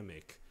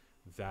dynamic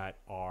that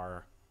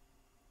are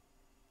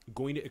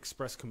going to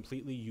express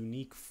completely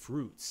unique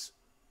fruits,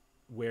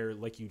 where,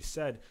 like you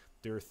said,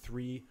 there are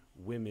 3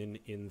 women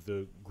in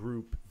the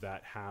group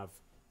that have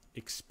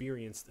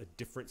experienced a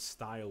different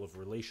style of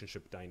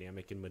relationship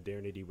dynamic in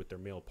modernity with their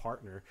male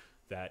partner,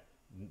 that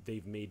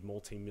they've made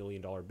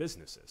multi-million-dollar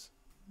businesses.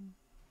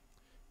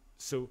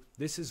 So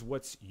this is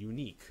what's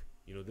unique.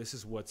 You know, this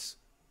is what's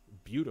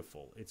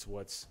beautiful. It's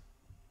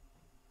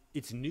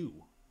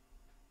new.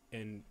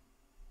 And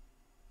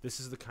this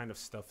is the kind of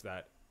stuff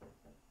that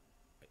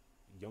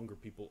younger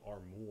people are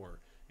more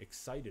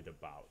excited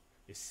about,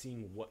 is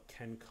seeing what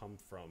can come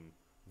from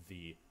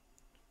the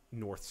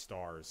North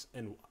Stars,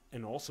 and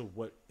also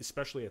what,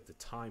 especially at the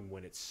time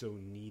when it's so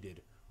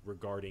needed,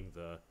 regarding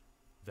the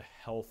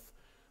health,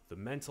 the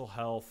mental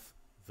health,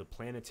 the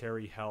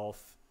planetary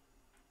health.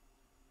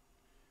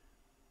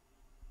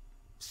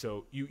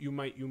 So you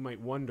might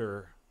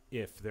wonder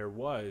if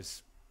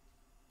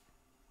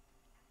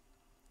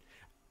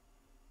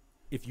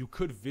you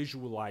could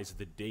visualize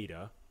the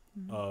data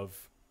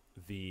of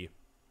the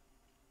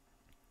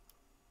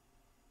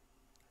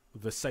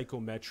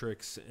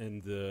psychometrics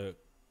and the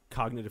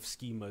cognitive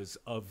schemas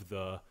of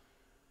the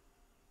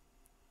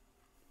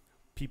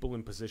people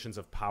in positions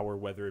of power,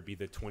 whether it be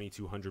the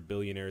 2,200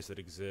 billionaires that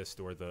exist,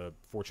 or the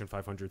Fortune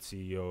 500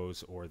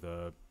 CEOs, or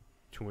the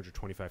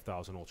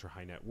 225,000 ultra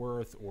high net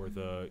worth, or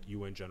the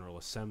UN General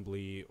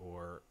Assembly,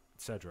 or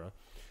etc.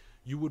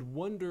 You would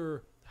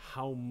wonder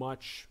how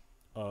much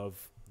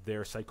of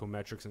their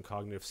psychometrics and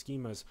cognitive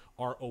schemas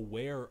are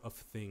aware of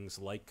things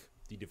like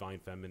the divine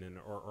feminine,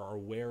 or are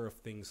aware of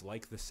things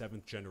like the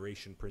 7th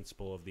generation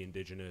principle of the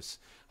indigenous.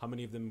 How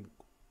many of them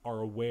are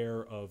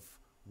aware of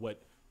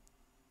what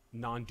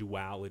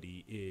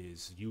non-duality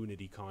is,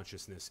 unity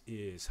consciousness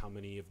is? How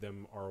many of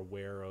them are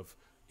aware of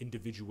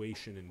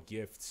individuation and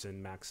gifts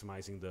and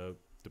maximizing the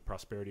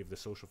prosperity of the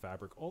social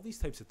fabric? All these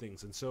types of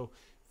things. And so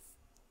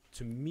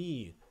to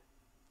me,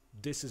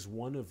 this is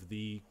one of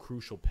the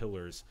crucial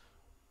pillars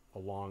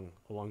along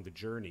the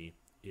journey,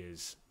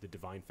 is the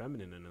divine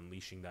feminine, and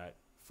unleashing that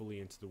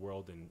fully into the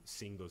world and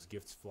seeing those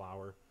gifts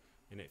flower.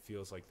 And it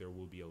feels like there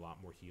will be a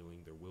lot more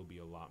healing. There will be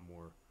a lot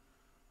more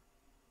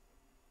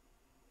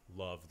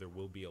love. There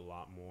will be a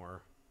lot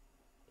more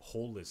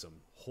holism.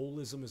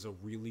 Holism is a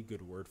really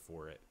good word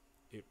for it.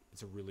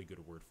 It's a really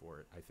good word for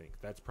it. I think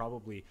that's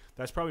probably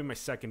my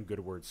second good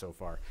word so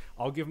far.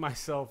 I'll give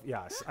myself,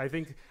 yes. I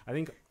think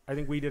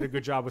we did a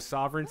good job with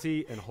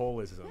sovereignty and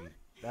holism.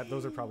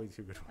 Those are probably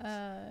 2 good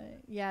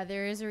ones. Yeah,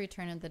 there is a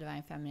return of the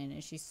divine feminine,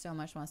 and she so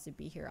much wants to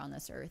be here on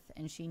this earth,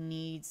 and she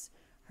needs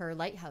her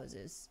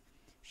lighthouses.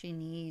 She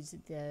needs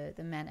the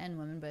men and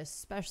women, but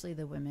especially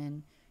the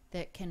women,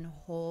 that can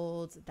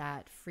hold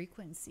that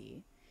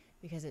frequency,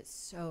 because it's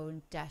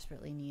so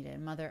desperately needed.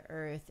 Mother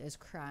Earth is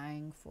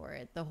crying for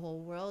it. The whole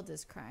world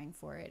is crying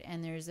for it.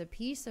 And there's a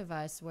piece of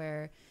us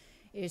where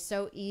it is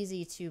so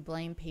easy to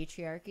blame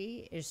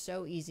patriarchy. It's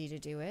so easy to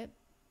do it.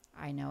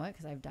 I know it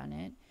because I've done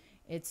it.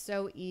 It's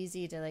so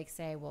easy to like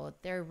say, well,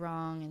 they're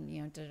wrong, and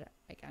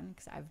again,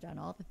 because I've done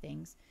all the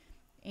things,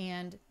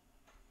 and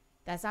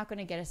that's not going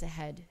to get us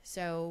ahead.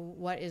 So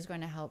what is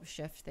going to help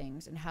shift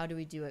things, and how do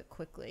we do it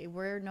quickly?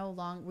 We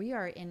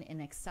are in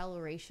an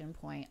acceleration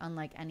point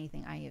unlike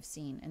anything I have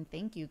seen. And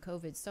thank you,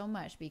 COVID, so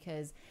much,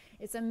 because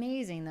it's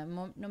amazing that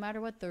no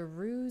matter what the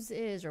ruse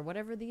is or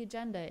whatever the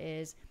agenda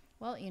is,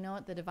 well, you know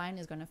what? The divine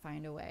is going to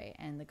find a way.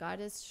 And the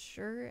goddess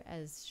sure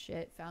as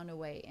shit found a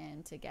way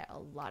in to get a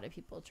lot of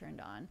people turned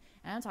on.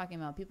 And I'm talking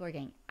about people are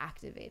getting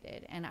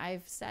activated. And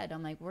I've said,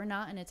 I'm like, we're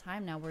not in a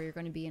time now where you're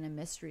going to be in a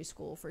mystery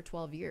school for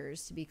 12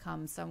 years to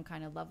become some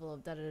kind of level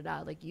of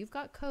da-da-da-da. Like, you've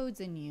got codes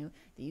in you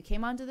that you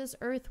came onto this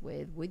earth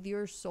with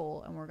your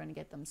soul. And we're going to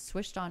get them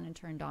switched on and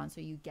turned on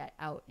so you get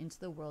out into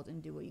the world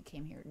and do what you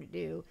came here to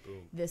do.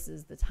 Boom. This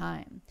is the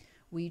time.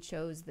 We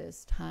chose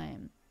this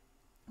time.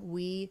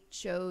 We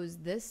chose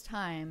this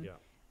time,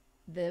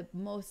 the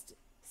most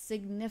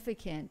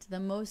significant, the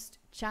most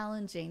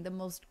challenging, the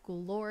most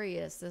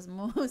glorious, the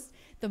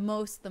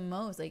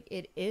most, like,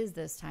 it is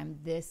this time.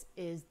 This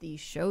is the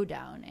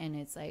showdown. And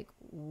it's like,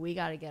 we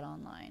got to get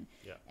online.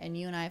 Yeah. And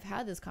you and I have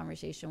had this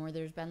conversation where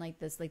there's been like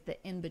this, like the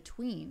in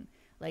between.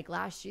 Like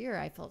last year,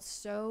 I felt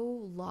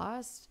so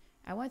lost.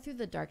 I went through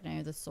the dark night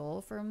of the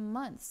soul for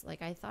months.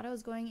 Like, I thought I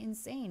was going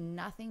insane.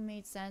 Nothing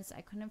made sense.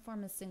 I couldn't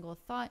form a single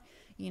thought.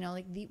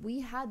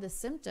 We had the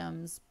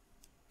symptoms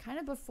kind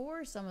of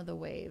before some of the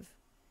wave.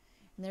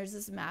 And there's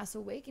this mass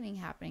awakening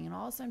happening. And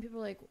all of a sudden people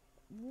are like,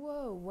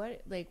 whoa,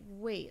 what? Like,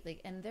 wait. Like,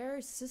 and their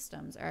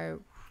systems are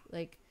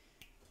like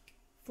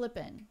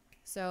flipping.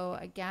 So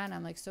again,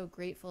 I'm like so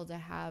grateful to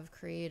have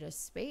create a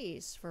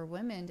space for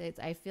women to,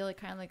 I feel like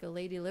kind of like a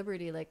Lady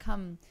Liberty, like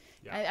come,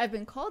 I've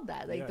been called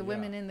that, like the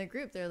women in the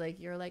group, they're like,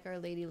 you're like our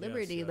Lady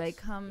Liberty, like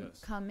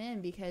come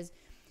in, because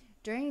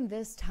during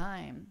this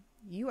time,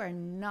 you are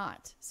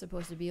not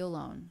supposed to be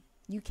alone.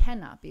 You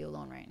cannot be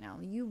alone right now.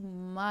 You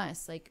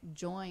must like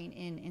join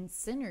in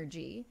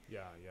synergy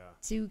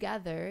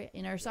together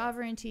in our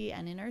sovereignty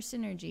and in our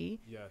synergy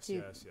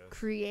to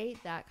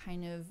create that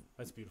kind of.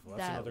 That's beautiful.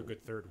 That's another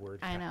good third word.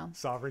 I know.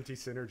 Sovereignty,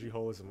 synergy,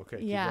 holism.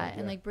 Okay.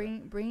 And like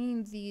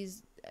bringing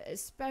these,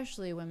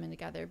 especially women,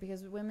 together,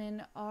 because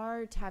women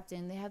are tapped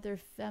in. They have their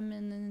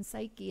feminine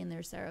psyche and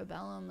their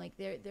cerebellum. Like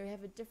they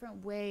have a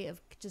different way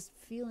of just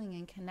feeling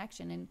and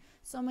connection. And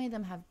so many of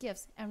them have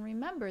gifts. And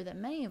remember that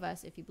many of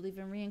us, if you believe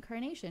in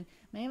reincarnation,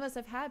 many of us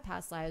have had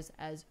past lives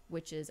as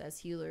witches, as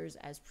healers,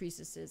 as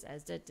priestesses,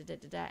 as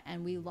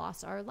and we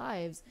lost our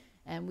lives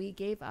and we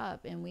gave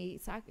up and we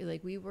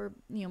were,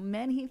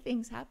 many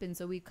things happened.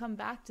 So we come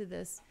back to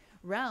this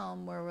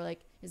realm where we're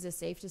like, is it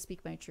safe to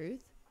speak my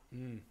truth?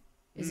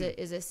 Is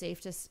it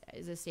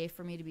safe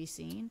for me to be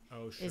seen?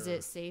 Oh, sure. Is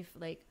it safe?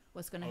 Like,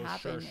 what's going to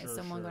happen? Is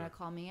someone going to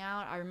call me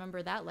out? I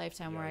remember that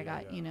lifetime where I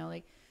got,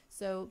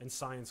 so. And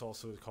science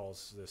also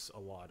calls this, a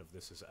lot of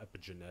this is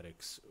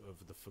epigenetics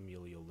of the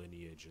familial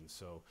lineage. And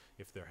so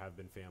if there have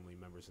been family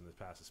members in the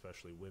past,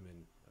 especially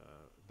women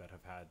that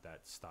have had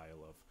that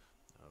style of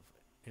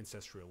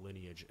ancestral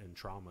lineage and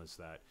traumas,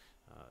 that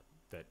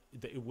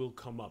it will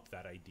come up,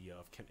 that idea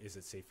of, is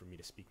it safe for me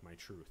to speak my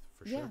truth?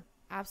 For sure. Yeah,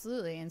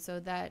 absolutely. And so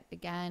that,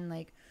 again,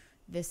 like,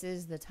 this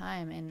is the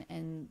time,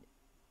 and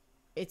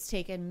it's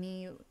taken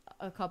me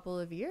a couple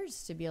of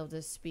years to be able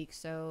to speak.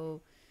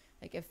 So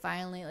like it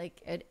finally,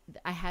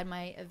 I had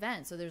my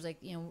event. So there's like,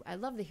 I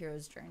love the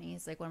hero's journey.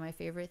 It's like one of my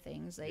favorite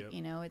things. Like,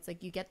 it's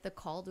like you get the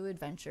call to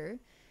adventure.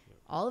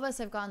 All of us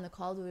have gotten the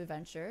call to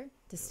adventure,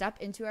 to step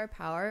into our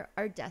power,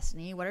 our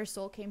destiny, what our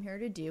soul came here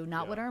to do,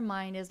 not what our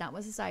mind is, not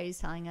what society's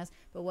telling us,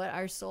 but what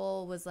our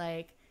soul was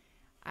like,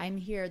 I'm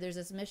here, there's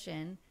this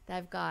mission that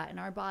I've got, and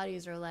our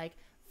bodies are like,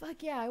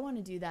 fuck yeah, I want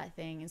to do that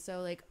thing. And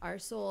so like our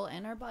soul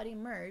and our body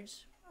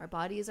merge. Our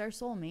body is our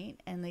soulmate,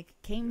 and like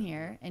came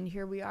here, and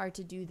here we are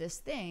to do this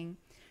thing,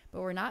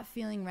 but we're not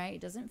feeling right. It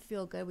doesn't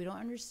feel good. We don't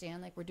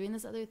understand. Like, we're doing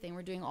this other thing.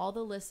 We're doing all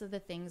the lists of the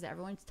things that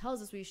everyone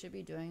tells us we should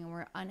be doing, and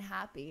we're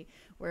unhappy.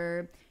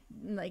 We're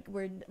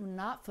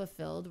not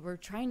fulfilled. We're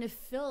trying to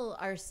fill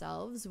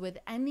ourselves with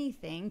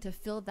anything to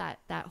fill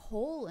that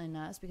hole in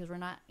us, because we're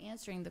not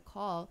answering the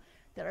call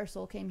that our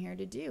soul came here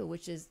to do,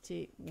 which is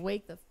to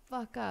wake the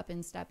fuck up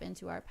and step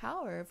into our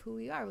power of who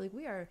we are. Like,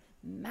 we are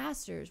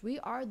masters. We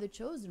are the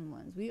chosen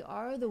ones. We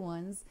are the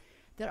ones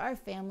that our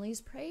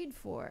families prayed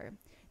for.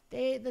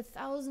 The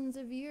thousands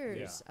of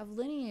years of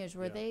lineage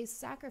where they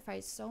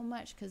sacrificed so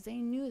much because they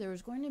knew there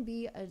was going to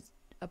be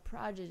a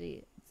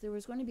progeny. There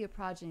was going to be a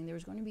progeny. There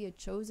was going to be a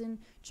chosen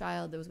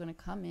child that was going to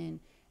come in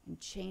and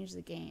change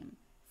the game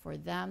for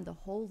them, the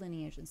whole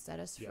lineage, and set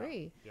us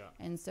free.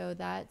 And so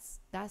that's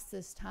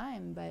this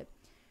time. But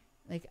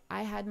like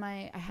I had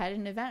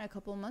an event a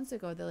couple of months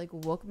ago that like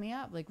woke me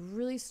up like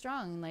really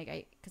strong.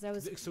 Like because I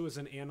was. So is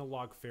an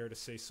analog fair to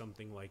say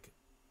something like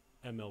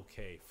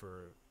MLK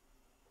for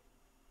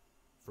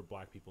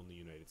Black people in the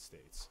United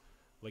States?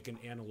 Like an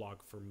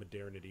analog for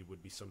modernity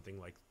would be something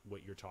like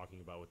what you're talking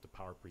about with the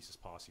Power Priestess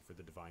Posse for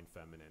the Divine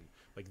Feminine.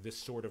 Like this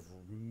sort of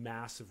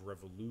massive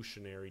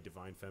revolutionary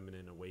Divine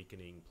Feminine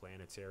awakening,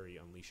 planetary,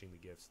 unleashing the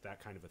gifts,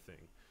 that kind of a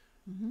thing.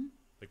 Mm-hmm.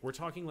 Like we're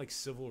talking like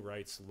civil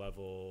rights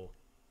level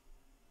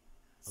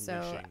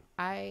unleashing. So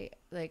I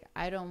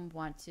don't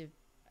want to,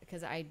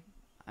 because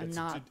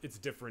it's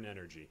different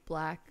energy.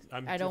 Black.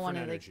 I don't want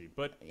to energy,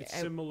 but it's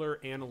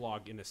similar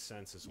analog in a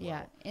sense as well.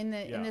 Yeah, in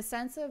the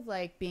sense of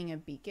like being a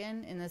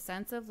beacon, in the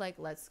sense of like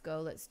let's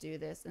go, let's do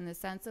this, in the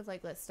sense of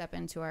like let's step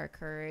into our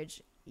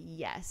courage.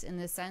 Yes, in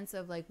the sense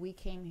of like we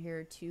came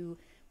here to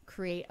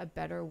create a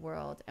better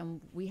world, and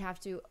we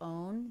have to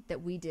own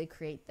that we did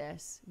create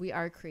this. We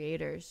are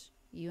creators.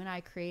 You and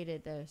I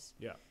created this.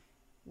 Yeah.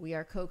 We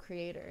are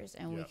co-creators,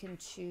 and we can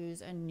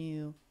choose a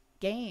new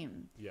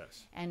game.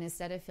 Yes. And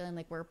instead of feeling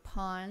like we're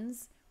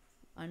pawns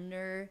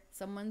under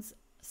someone's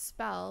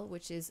spell,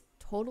 which is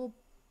total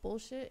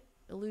bullshit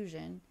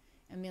illusion,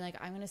 and be like,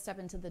 I'm going to step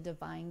into the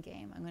divine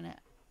game. I'm going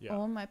to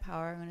own my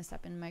power. I'm going to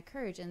step into my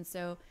courage. And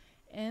so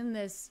in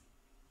this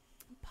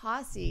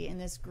posse, in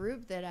this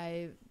group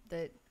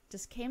that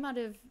just came out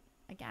of,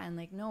 again,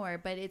 like nowhere,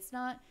 but it's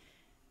not.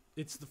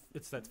 It's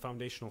that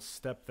foundational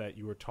step that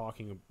we were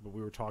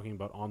talking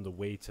about on the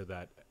way to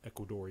that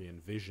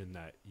Ecuadorian vision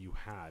that you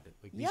had.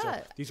 Like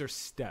these are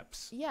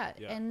steps. Yeah.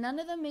 And none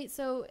of them made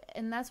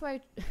and that's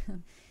why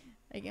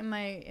like in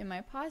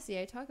my posse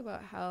I talk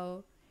about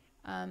how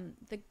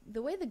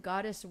the way the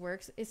goddess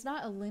works, it's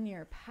not a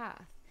linear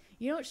path.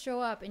 You don't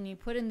show up and you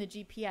put in the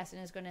GPS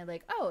and it's going to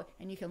like, oh,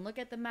 and you can look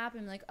at the map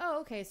and be like, oh,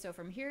 okay, so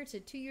from here to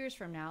 2 years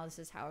from now, this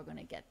is how we're going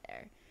to get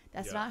there.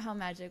 That's not how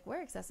magic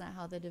works. That's not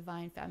how the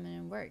Divine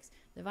Feminine works.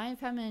 Divine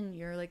Feminine,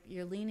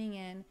 you're leaning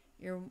in,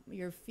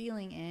 you're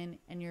feeling in,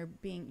 and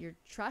you're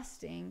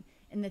trusting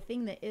and the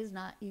thing that is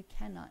not, you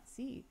cannot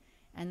see.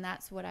 And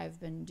that's what I've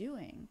been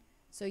doing.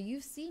 So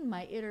you've seen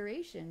my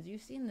iterations,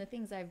 you've seen the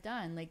things I've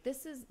done. Like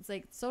this is, it's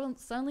like, so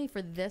suddenly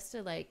for this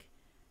to like,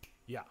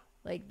 Yeah.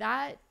 like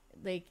that,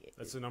 like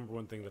That's the number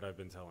one thing that I've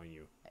been telling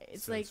you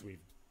it's since like, we've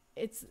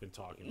it's, been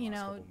talking you the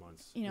last know, couple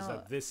months. you Is know,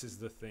 that this is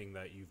the thing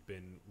that you've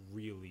been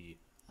really.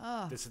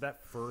 oh, This is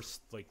that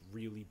first like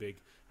really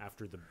big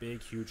after the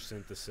big huge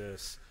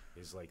synthesis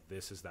is like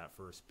this is that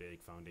first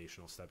big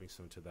foundational stepping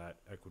stone to that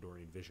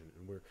Ecuadorian vision,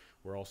 and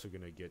we're also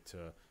gonna get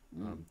to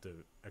the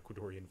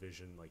Ecuadorian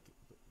vision like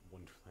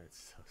Wonderland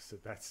stuff. So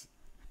that's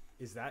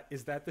is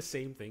that the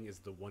same thing as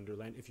the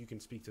Wonderland? If you can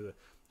speak to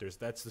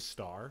that's the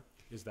star.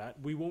 Is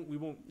that we won't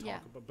talk Yeah.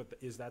 about, but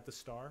is that the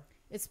star?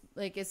 it's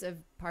like, it's a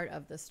part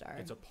of the star.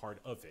 It's a part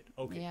of it.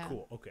 Okay, Yeah.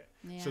 cool. Okay,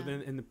 Yeah. so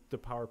then in the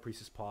Power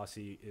Priestess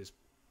Posse is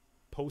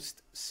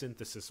post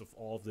synthesis of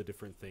all of the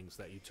different things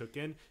that you took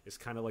in is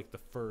kind of like the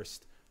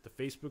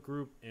Facebook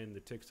group and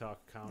the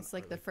TikTok account. It's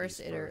like are the first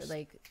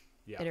these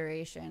yeah.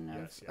 iteration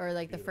of, Yes, yeah. or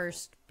like the Beautiful.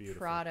 first Beautiful.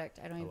 product.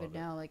 I don't I even love it.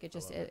 know. Like it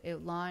just, love it. it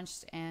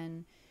launched,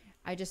 and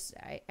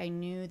I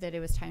knew that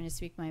it was time to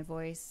speak my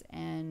voice,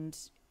 and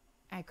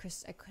I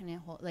couldn't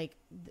hold, like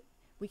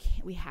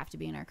we have to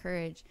be in our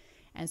courage.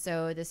 And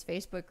so this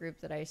Facebook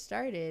group that I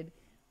started,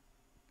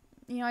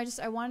 you know,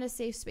 I wanted a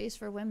safe space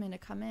for women to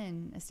come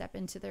in and step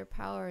into their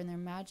power and their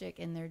magic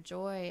and their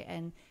joy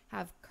and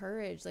have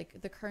courage.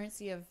 Like the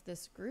currency of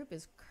this group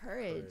is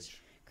courage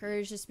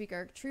to speak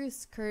our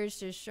truths, courage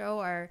to show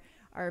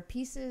our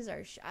pieces,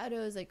 our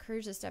shadows, like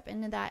courage to step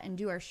into that and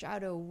do our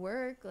shadow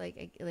work. Like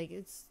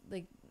it's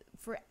like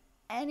for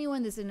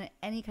anyone that's in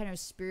any kind of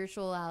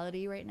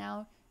spirituality right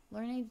now,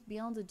 learning to be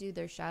able to do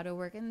their shadow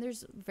work. And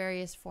there's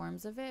various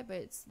forms of it, but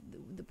it's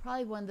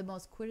probably one of the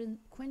most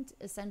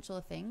quintessential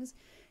things.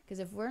 Because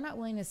if we're not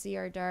willing to see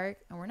our dark,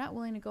 and we're not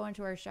willing to go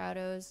into our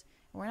shadows,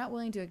 and we're not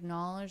willing to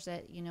acknowledge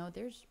that, you know,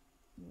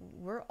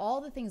 we're all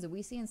the things that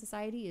we see in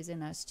society is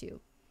in us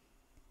too.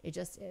 It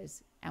just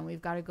is. And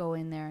we've got to go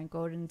in there and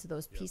go into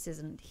those pieces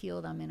and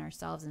heal them in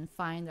ourselves and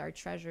find our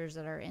treasures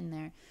that are in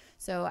there.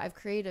 So I've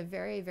created a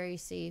very, very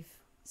safe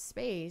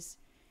space.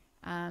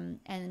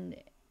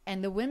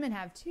 And the women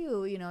have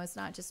too, you know, it's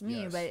not just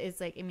me, Yes. but it's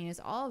like, I mean,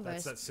 it's all of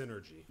us. That's that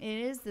synergy. It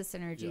is the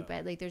synergy, Yeah.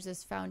 but like there's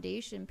this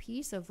foundation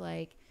piece of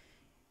like,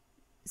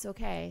 it's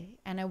okay.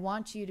 And I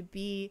want you to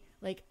be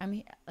like,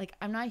 I'm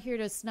not here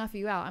to snuff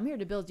you out. I'm here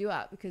to build you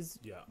up, because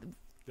Yeah.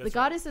 the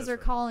goddesses are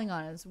calling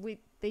on us.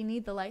 They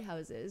need the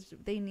lighthouses.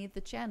 They need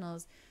the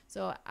channels.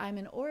 So I'm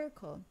an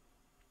oracle.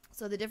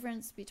 So the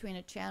difference between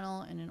a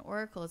channel and an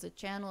oracle is a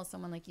channel is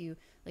someone like you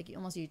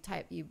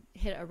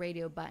hit a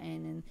radio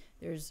button and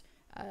there's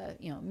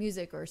you know,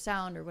 music or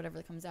sound or whatever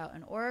that comes out.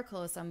 An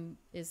oracle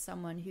is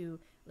someone who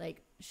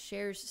like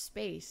shares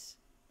space,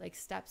 like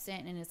steps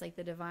in, and it's like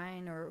the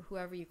divine or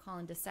whoever you call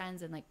and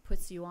descends and like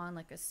puts you on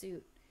like a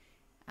suit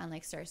and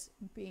like starts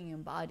being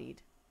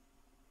embodied.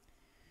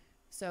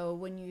 So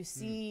when you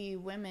see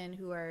women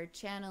who are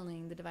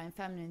channeling the divine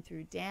feminine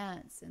through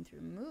dance and through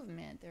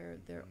movement,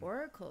 they're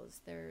oracles.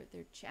 They're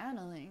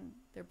channeling.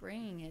 They're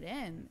bringing it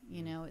in.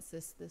 You know, it's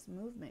this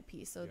movement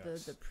piece. So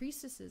the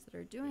priestesses that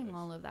are doing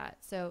all of that.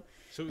 So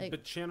like,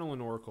 but channel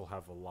and oracle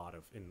have a lot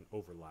of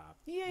overlap.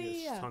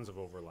 Yeah. Tons of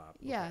overlap.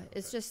 Yeah, Okay,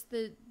 it's just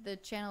the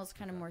channel is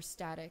kind of more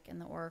static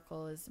and the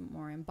oracle is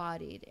more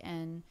embodied.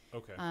 And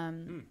okay.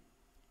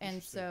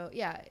 and so,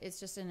 yeah, it's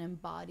just an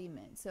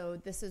embodiment. So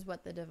this is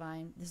what the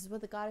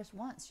goddess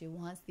wants. She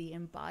wants the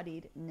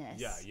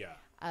embodiedness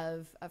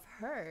of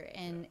her.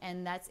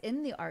 And that's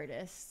in the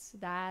artists.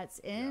 That's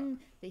in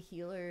the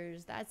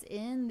healers. That's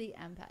in the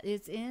empath.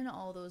 It's in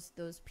all those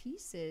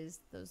pieces,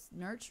 those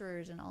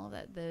nurturers and all of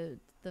that. The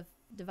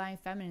divine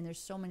feminine, there's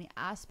so many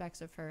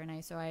aspects of her. And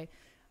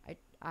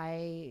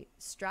I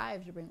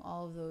strive to bring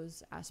all of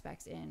those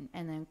aspects in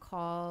and then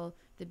call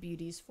the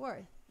beauties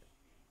forth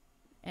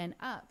and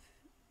up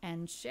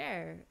and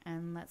share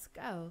and let's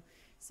go.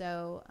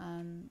 So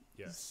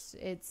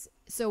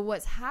so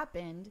what's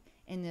happened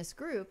in this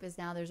group is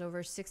now there's over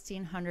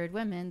 1,600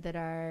 women that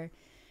are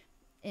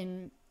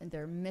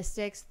they're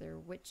mystics, they're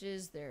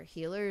witches, they're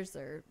healers,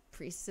 they're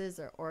priestesses,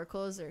 they're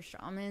oracles, they're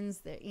shamans,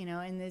 that, you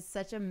know, and it's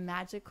such a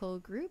magical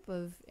group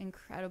of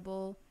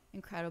incredible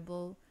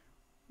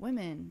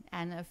women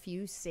and a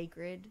few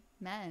sacred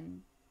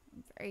men.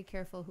 I'm very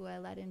careful who I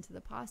let into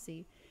the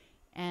posse,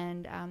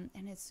 and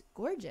it's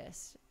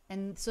gorgeous.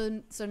 And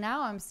so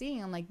now I'm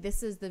like,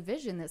 this is the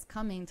vision that's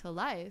coming to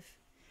life.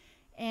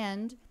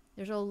 And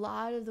there's a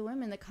lot of the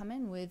women that come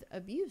in with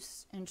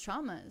abuse and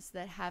traumas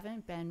that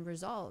haven't been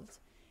resolved.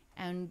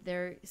 And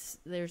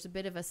there's a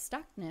bit of a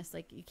stuckness.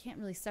 Like you can't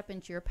really step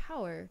into your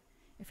power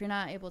if you're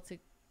not able to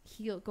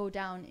go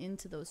down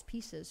into those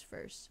pieces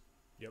first.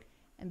 Yep.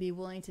 And be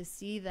willing to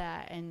see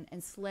that and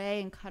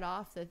slay and cut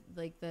off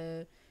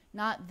the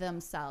not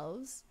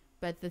themselves,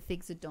 but the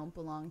things that don't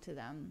belong to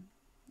them,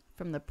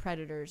 from the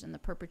predators and the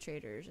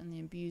perpetrators and the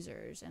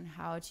abusers, and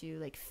how to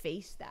like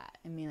face that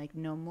and be like,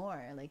 no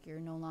more, like you're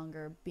no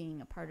longer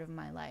being a part of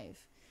my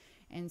life.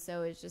 And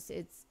so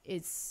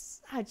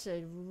it's such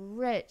a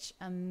rich,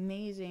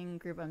 amazing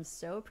group. I'm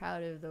so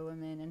proud of the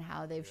women and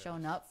how they've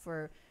shown up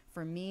for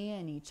me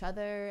and each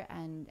other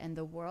and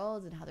the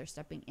world, and how they're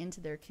stepping into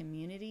their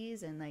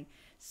communities and like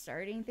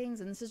starting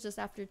things. And this is just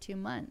after 2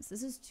 months.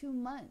 This is 2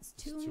 months.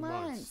 It's 2 2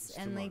 months. It's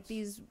And 2 like months.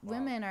 these Wow.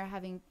 women are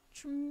having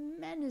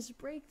tremendous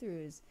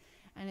breakthroughs.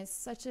 And it's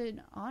such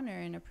an honor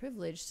and a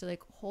privilege to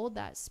like hold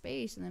that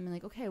space and then be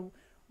like, okay,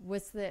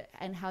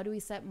 and how do we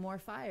set more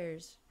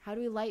fires? How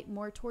do we light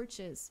more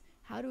torches?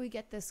 How do we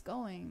get this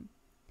going?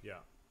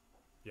 Yeah.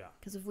 Yeah.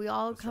 Because if we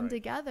all That's come right.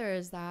 together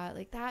as that,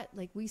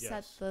 like we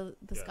set Yes. the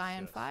Yes, sky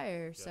on yes,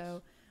 fire. yes.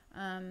 So,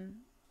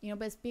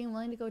 but it's being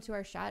willing to go to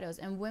our shadows.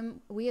 And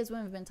when we as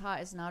women have been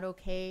taught it's not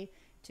okay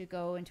to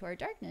go into our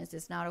darkness.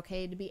 It's not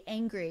okay to be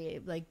angry.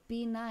 Like,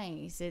 be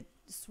nice.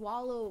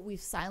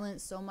 We've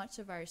silenced so much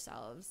of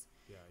ourselves.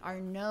 Yeah. Our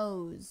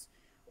no's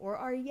or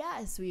our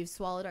yes. We've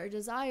swallowed our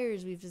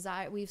desires.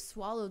 We've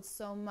swallowed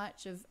so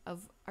much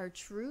of our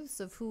truths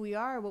of who we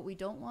are, what we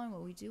don't want,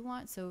 what we do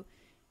want. So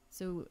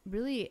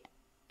really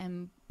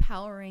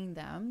empowering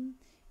them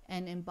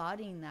and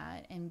embodying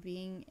that and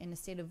being in a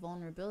state of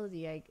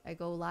vulnerability. I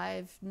go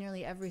live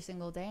nearly every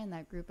single day in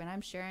that group, and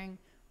I'm sharing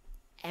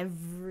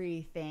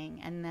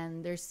everything, and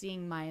then they're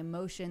seeing my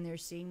emotion, they're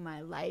seeing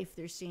my life,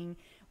 they're seeing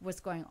what's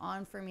going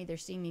on for me, they're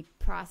seeing me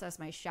process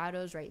my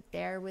shadows right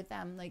there with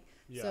them, like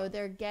so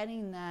they're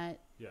getting that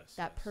Yes.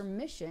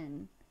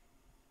 permission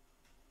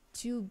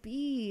to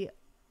be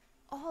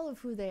all of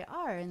who they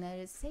are, and that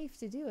it's safe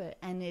to do it,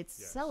 and it's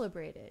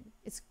celebrated.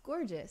 It's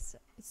gorgeous.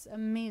 It's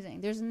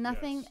amazing. There's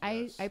nothing.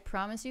 Yes. I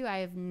promise you, I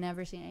have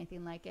never seen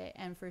anything like it.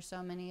 And for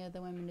so many of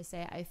the women to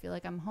say, I feel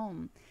like I'm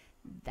home,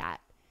 that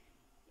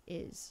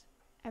is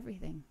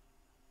everything.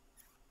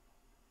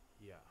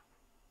 Yeah.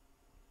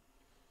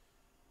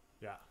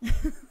 Yeah.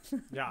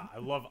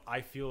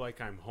 I feel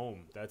like I'm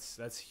home.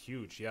 That's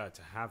huge. Yeah,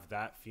 to have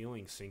that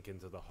feeling sink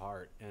into the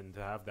heart and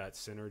to have that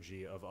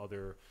synergy of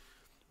other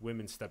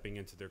women stepping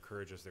into their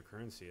courage as their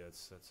currency.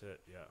 That's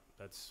it. Yeah.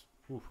 That's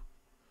whew.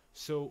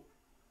 So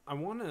I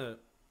want to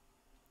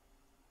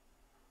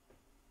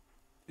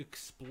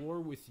explore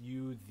with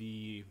you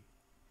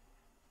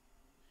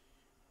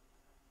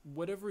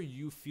whatever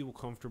you feel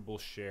comfortable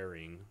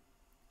sharing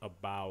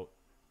about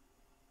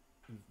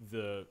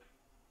the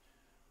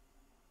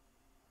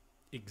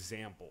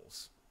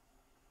examples,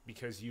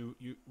 because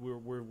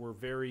we're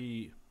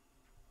very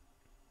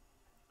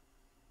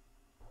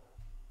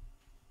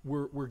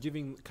we're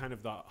giving kind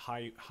of the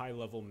high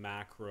level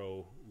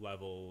macro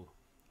level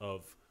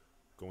of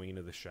going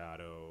into the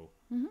shadow,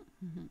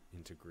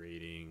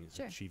 integrating,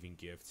 Sure. achieving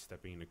gifts,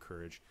 stepping into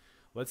courage.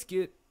 Let's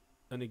get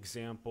an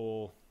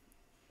example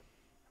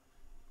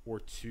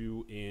or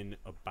two in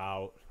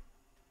about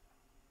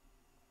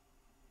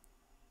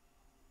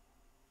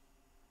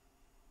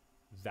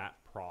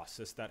that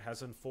process that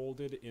has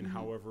unfolded in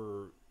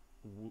however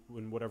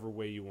in whatever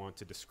way you want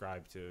to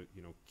describe, to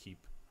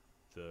keep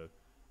the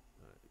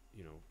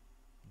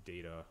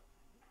data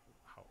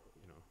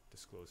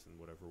disclosed in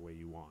whatever way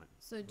you want.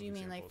 So do you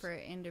mean like for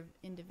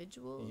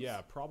individuals?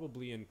 Yeah,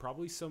 probably. And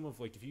probably some of,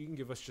 like, if you can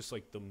give us just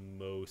like the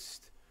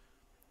most,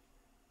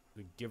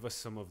 give us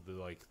some of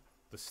the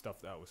the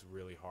stuff that was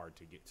really hard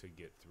to get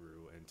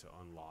through and to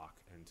unlock,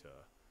 and to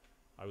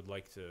I'd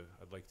like to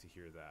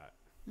hear that.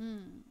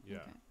 Yeah.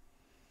 Okay.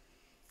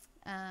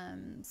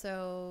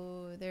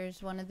 So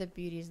there's one of the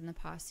beauties in the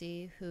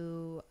posse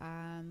who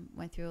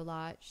went through a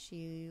lot.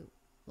 She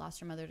lost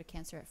her mother to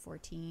cancer at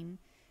 14,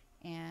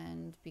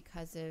 and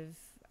because of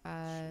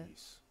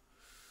Jeez.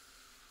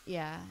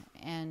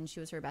 and she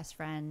was her best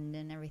friend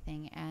and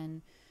everything,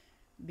 and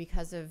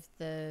because of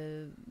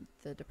the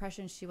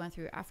depression she went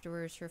through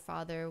afterwards, her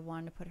father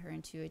wanted to put her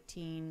into a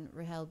teen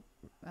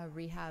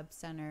rehab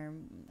center,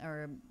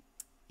 or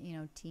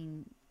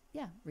teen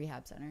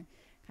rehab center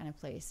kind of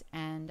place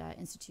and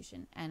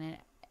institution, and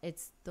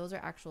those are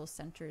actual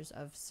centers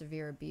of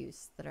severe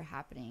abuse that are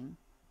happening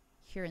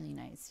here in the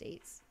United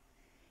States.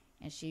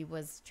 And she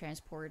was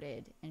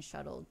transported and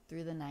shuttled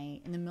through the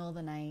night, in the middle of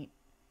the night,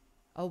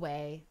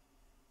 away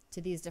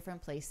to these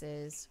different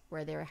places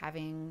where they were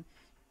having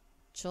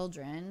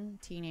children,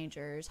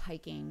 teenagers,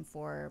 hiking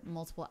for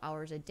multiple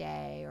hours a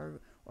day,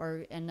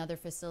 or another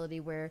facility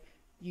where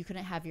you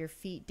couldn't have your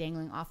feet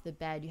dangling off the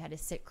bed. You had to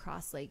sit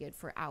cross-legged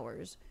for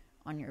hours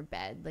on your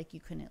bed, like you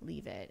couldn't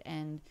leave it.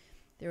 And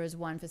there was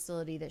one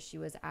facility that she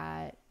was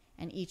at,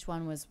 and each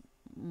one was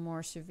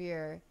more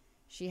severe.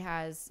 She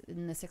has,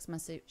 in the 6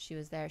 months that she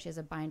was there, she has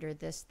a binder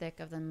this thick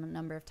of the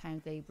number of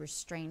times they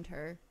restrained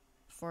her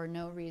for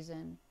no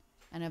reason,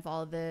 and of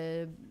all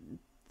the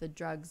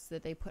drugs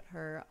that they put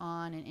her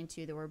on and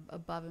into that were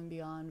above and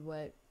beyond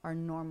what are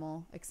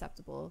normal,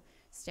 acceptable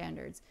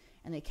standards.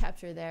 And they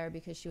kept her there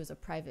because she was a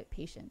private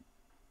patient.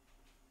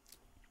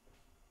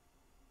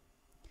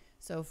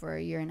 So for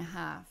a year and a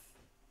half,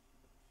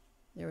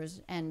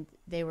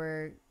 they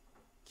were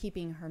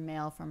keeping her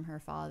mail from her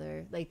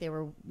father. Like, they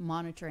were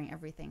monitoring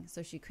everything,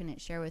 so she couldn't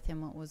share with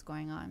him what was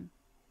going on.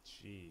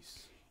 Jeez.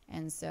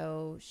 And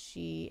so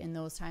she, in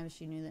those times,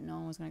 she knew that no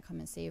one was going to come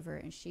and save her,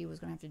 and she was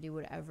going to have to do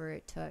whatever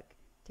it took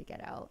to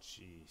get out.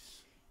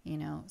 Jeez. You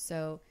know,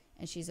 so,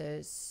 and she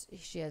has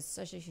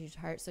such a huge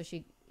heart. So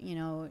she, you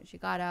know, she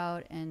got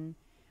out, and,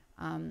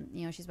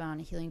 you know, she's been on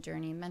a healing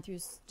journey, been through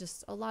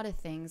just a lot of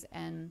things.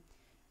 And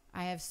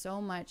I have so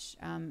much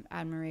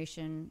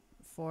admiration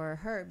for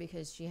her,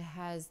 because she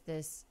has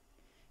this,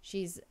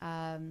 she's,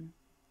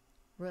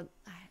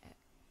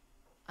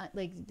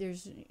 like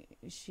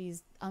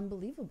she's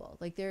unbelievable.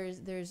 Like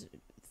there's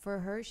for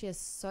her, she has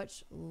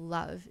such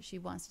love. She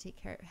wants to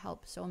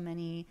help so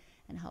many,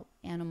 and help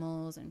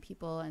animals and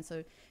people. And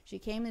so she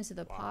came into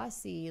the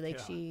posse. Like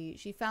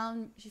she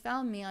found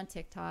me on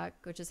TikTok,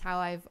 which is how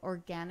I've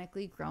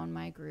organically grown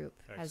my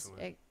group.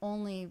 Excellent. Has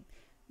only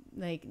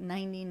like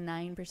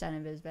 99%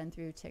 of it has been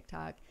through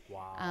TikTok.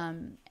 Wow.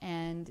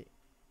 And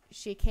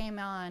she came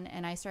on,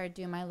 and I started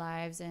doing my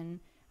lives,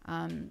 and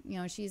you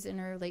know, she's in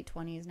her late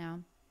 20s now.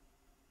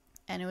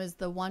 And it was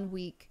the 1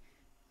 week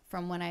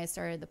from when I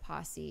started the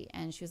posse,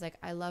 and she was like,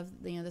 I love,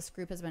 you know, this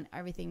group has been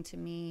everything to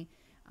me.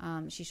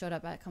 She showed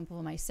up at a couple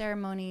of my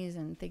ceremonies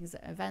and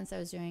events I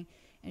was doing,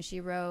 and she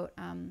wrote,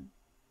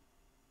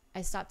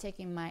 I stopped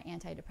taking my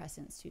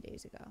antidepressants 2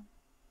 days ago.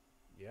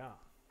 Yeah.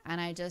 And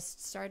I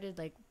just started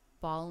like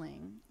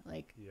bawling,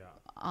 like Yeah.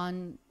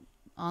 on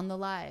the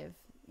live,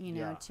 you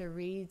know, to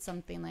read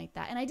something like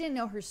that. And I didn't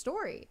know her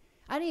story.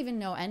 I didn't even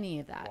know any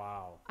of that.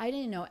 Wow. I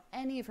didn't know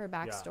any of her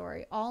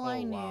backstory. All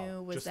I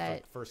knew was just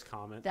that the first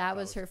comment. that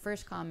was her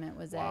first comment,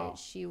 was that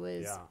she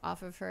was Yeah.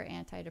 off of her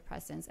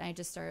antidepressants. And I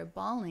just started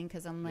bawling,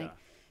 because I'm like,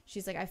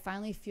 she's like, I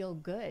finally feel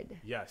good.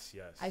 Yes,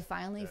 yes. I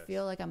finally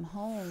feel like I'm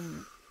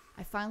home.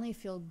 I finally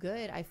feel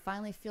good. I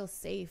finally feel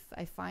safe.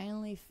 I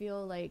finally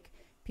feel like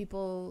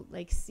people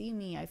like see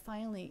me. I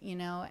finally, you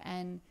know,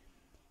 and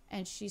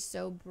she's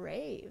so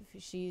brave.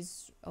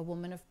 She's a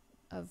woman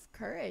of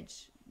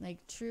courage,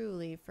 like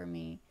truly, for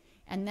me.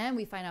 And then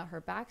we find out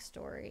her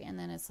backstory, and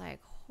then it's like,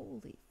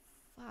 holy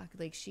fuck,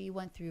 like she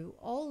went through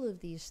all of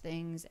these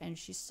things, and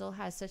she still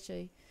has such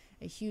a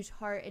huge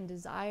heart and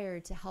desire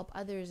to help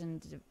others,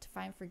 and to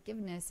find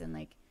forgiveness. And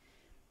like,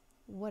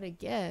 what a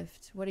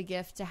gift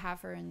to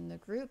have her in the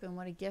group, and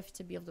what a gift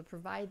to be able to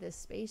provide this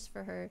space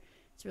for her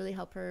to really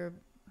help her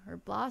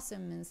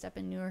blossom and step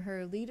into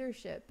her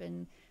leadership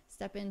and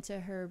step into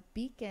her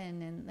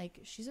beacon. And like,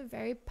 she's a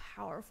very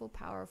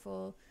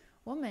powerful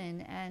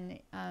woman, and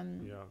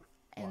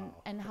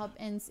and help,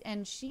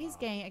 and she's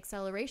getting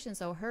acceleration.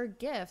 So her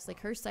gifts, like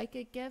her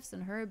psychic gifts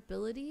and her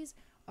abilities,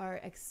 are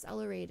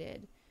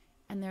accelerated,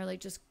 and they're like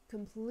just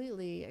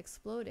completely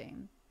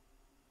exploding.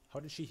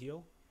 How did she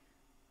heal?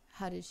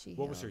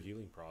 What was her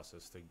healing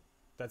process?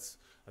 That's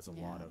a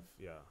lot of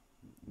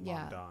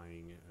mom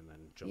dying, and then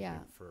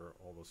jumping for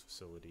all those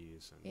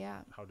facilities.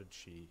 And how did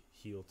she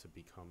heal to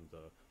become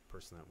the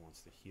person that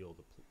wants to heal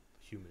the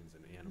humans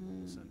and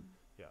animals?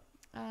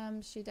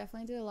 And she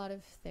definitely did a lot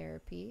of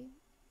therapy,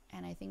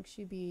 and I think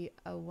she'd be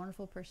a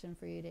wonderful person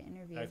for you to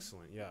interview.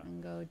 Excellent. Yeah.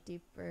 And go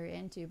deeper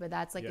into. But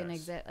that's like an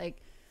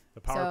like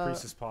the Power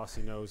Priestess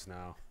Posse knows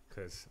now,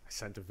 because I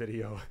sent a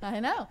video. I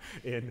know.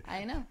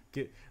 I know.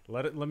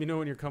 Let me know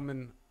when you're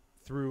coming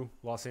through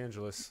Los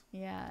Angeles.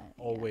 Yeah.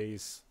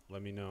 Always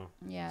let me know.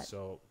 Yeah.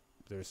 So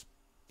there's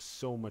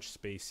so much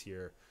space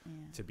here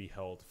to be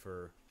held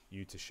for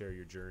you to share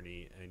your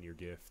journey and your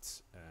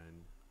gifts,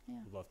 and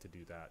love to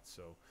do that.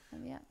 So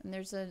and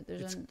there's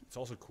it's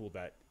also cool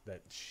that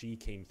she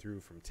came through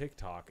from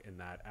TikTok, and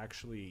that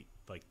actually,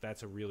 like,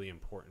 that's a really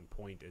important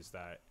point, is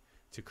that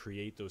to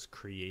create those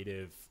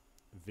creative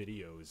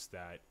videos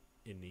that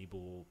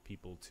enable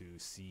people to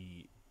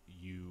see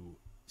you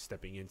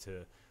stepping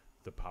into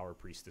the Power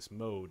Priestess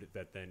mode,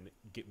 that then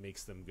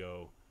makes them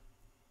go,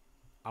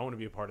 I want to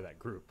be a part of that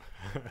group.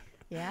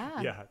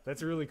 Yeah,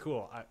 that's really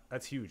cool.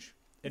 That's huge.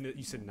 And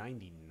you said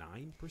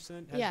 99% has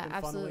been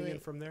funneling in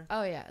from there?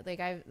 Oh yeah, like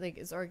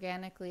it's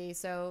organically.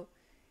 So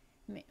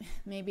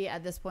maybe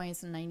at this point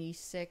it's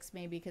 96,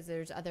 maybe, because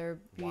there's other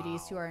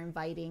beauties who are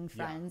inviting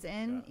friends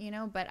in, you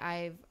know. But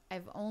I've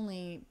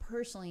only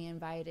personally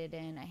invited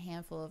in a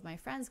handful of my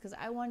friends, because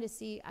I wanted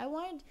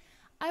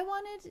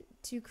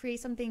to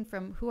create something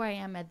from who I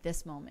am at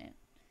this moment,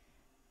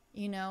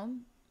 you know.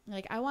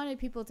 Like, I wanted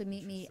people to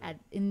meet me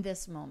in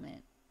this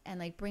moment, and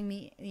like bring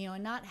me, you know,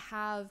 and not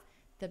have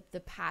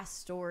the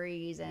past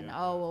stories and you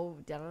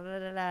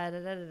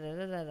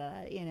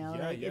know,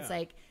 it's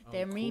like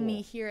they meet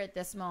me here at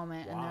this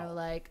moment, and they're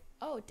like,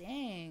 oh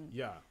dang,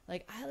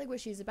 like I like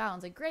what she's about. And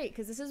it's like, great,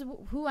 because this is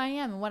who I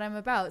am and what I'm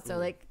about. So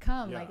like,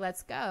 come, like,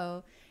 let's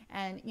go.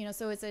 And you know,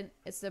 so it's an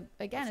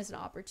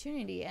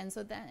opportunity. And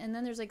so then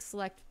there's like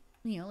select,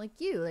 you know,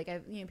 like you, like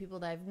I've, you know, people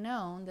that I've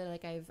known that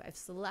like I've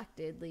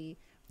selectedly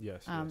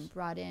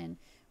brought in.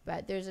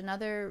 But there's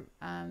another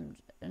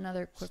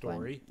quick story.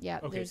 One. Yeah.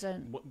 Okay. There's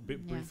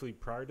briefly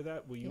prior to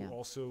that, will you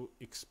also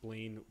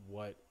explain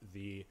what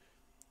the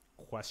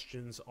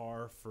questions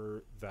are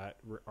for that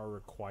are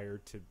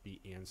required to be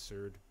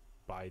answered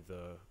by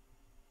the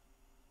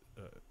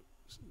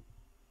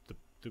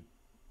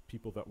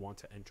people that want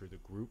to enter the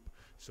group.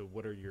 So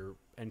what are your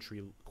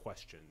entry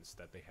questions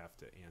that they have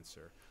to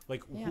answer?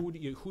 Like,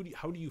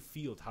 how do you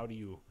field? How do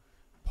you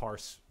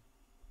parse,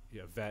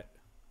 vet?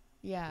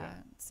 Yeah.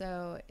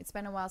 So it's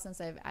been a while since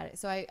I've added.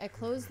 So I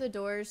closed the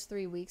doors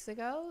 3 weeks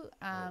ago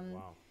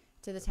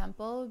to the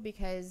temple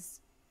because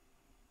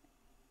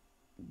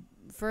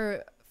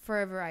for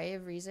a variety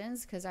of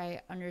reasons, because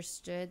I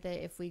understood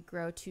that if we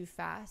grow too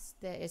fast,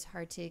 that it's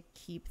hard to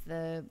keep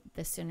the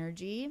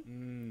synergy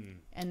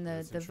and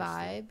the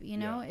vibe,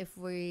 if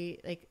we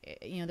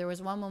there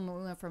was one moment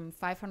we went from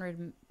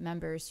 500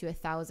 members to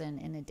 1,000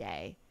 in a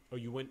day. Oh,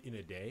 you went in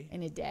a day?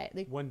 In a day.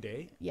 Like, one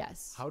day?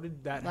 Yes. How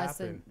did that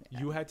happen?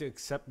 You had to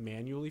accept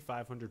manually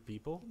 500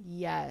 people?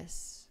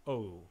 Yes.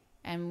 Oh.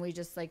 And we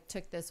just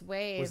took this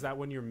wave. Was that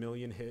when your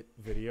million hit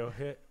video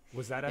hit?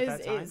 Was that at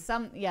that time?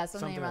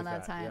 Something around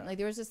that time. Yeah.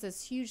 There was just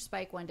this huge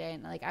spike one day,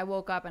 and I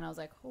woke up and I was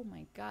like, oh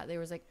my God, there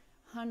was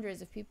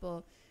hundreds of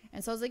people.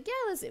 And so I was like, yeah,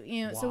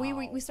 let's, so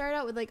we started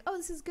out with oh,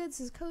 this is good,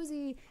 this is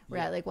cozy. We're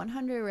at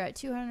 100, we're at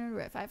 200, we're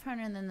at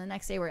 500, and then the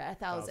next day we're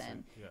at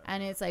 1,000. Yeah.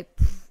 And it's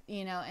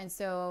and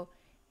so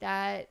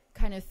that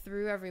kind of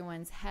threw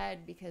everyone's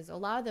head because a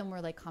lot of them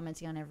were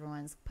commenting on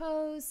everyone's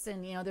posts,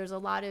 and there's a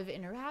lot of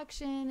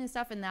interaction and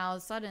stuff, and now all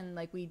of a sudden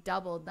we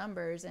doubled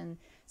numbers. And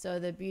so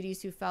the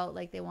beauties who felt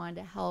like they wanted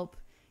to help,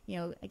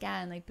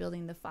 again,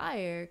 building the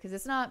fire, because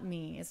it's not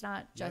me, it's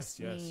not just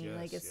me,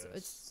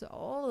 it's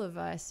all of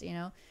us,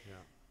 Yeah.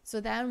 So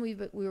then we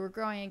were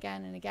growing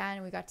again and again,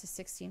 and we got to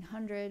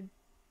 1,600,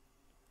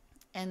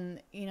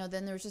 and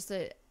then there was just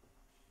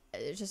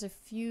a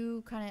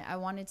few I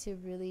wanted to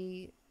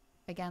really,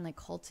 again,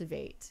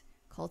 cultivate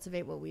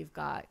what we've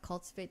got,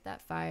 cultivate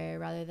that fire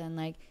rather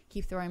than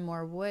keep throwing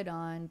more wood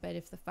on, but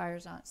if the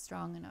fire's not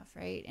strong enough,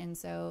 right? And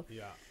so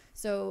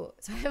so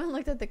I haven't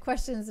looked at the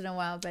questions in a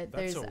while, but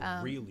that's there's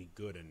a really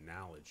good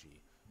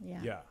analogy.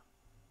 Yeah.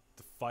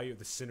 The fire,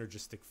 the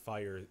synergistic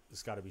fire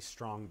has got to be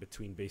strong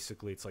between,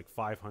 basically it's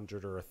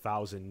 500 or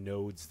 1,000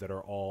 nodes that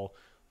are all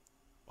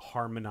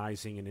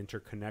harmonizing and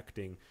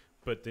interconnecting.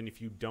 But then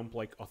if you dump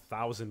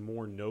 1,000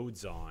 more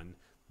nodes on,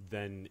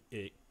 then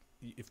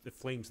if the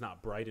flame's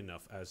not bright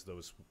enough as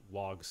those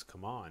logs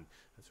come on,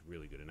 that's a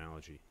really good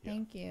analogy.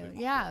 Thank you.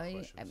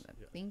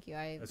 Thank you.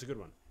 That's a good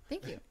one.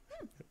 Thank you.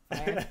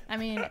 Fire. I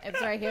mean,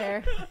 it's right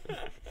here.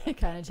 It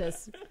kind of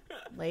just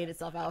laid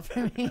itself out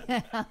for me.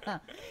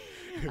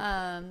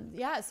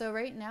 So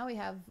right now we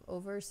have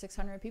over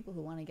 600 people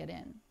who want to get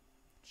in.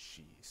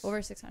 Jeez.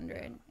 Over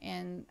 600.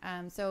 And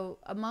so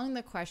among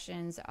the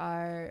questions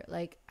are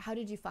how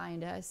did you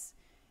find us?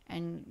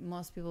 And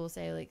most people will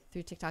say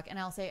through TikTok. And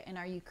I'll say, and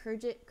are you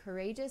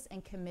courageous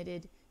and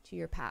committed to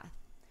your path?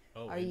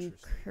 Oh, are you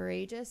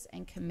courageous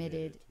and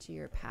committed to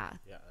your path?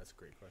 Yeah, that's a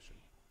great question.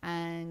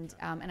 And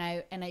and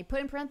I put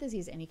in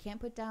parentheses, and you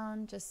can't put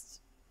down just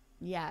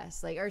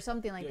yes, or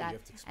something like that. You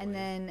have to explain. And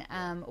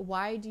then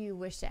why do you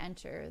wish to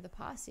enter the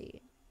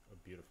posse? Oh,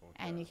 beautiful.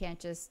 And you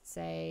can't just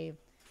say,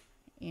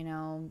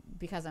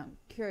 because I'm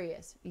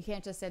curious. You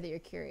can't just say that you're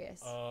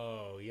curious.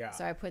 Oh, yeah.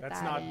 So I put that's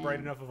that not in. Bright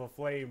enough of a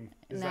flame.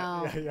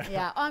 No.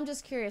 Yeah. Oh, I'm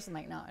just curious. I'm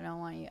no, I don't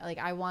want you.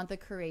 I want the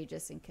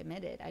courageous and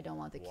committed. I don't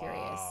want the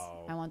curious.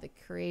 I want the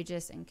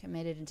courageous and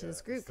committed into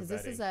this group, because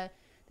this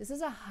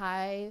is a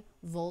high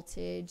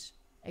voltage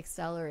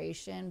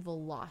acceleration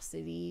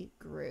velocity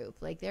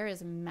group. There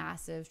is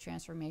massive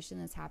transformation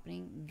that's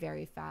happening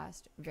very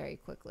fast, very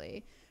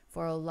quickly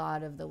for a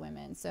lot of the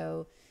women.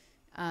 So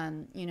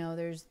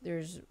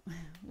there's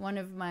one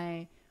of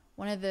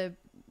the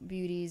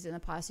beauties in the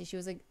posse. She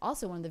was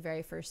also one of the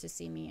very first to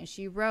see me, and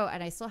she wrote,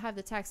 and I still have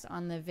the text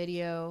on the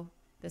video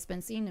that's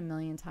been seen 1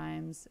 million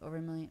times, over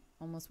 1 million,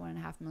 almost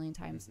 1.5 million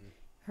times. Mm-hmm.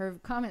 Her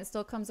comment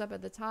still comes up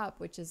at the top,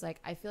 which is I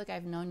feel like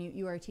I've known you.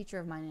 You are a teacher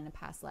of mine in a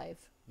past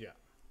life. Yeah.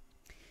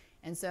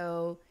 And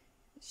so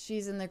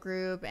she's in the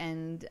group,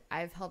 and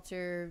I've helped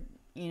her,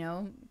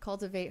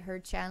 cultivate her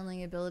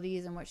channeling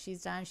abilities and what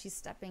she's done. She's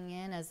stepping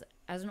in as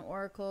an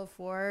oracle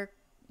for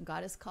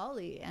Goddess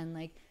Kali, and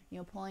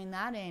pulling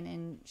that in.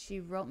 And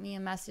she wrote me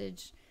a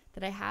message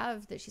that I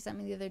have that she sent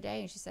me the other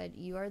day, and she said,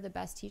 "You are the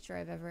best teacher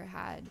I've ever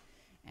had."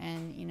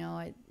 And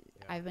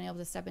I've been able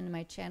to step into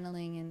my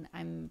channeling, and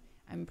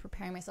I'm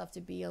preparing myself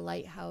to be a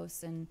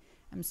lighthouse, and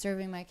I'm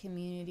serving my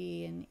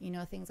community, and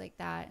things like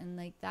that. And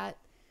that,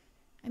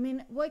 I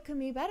mean, what could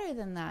be better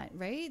than that,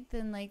 right?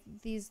 Than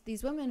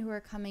these women who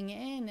are coming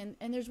in,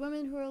 and there's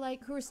women who are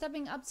who are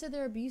stepping up to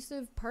their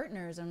abusive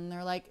partners, and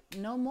they're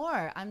no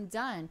more, I'm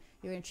done.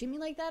 You're gonna treat me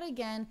like that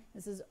again.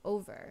 This is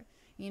over.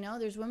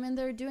 There's women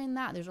that are doing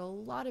that. There's a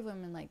lot of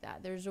women like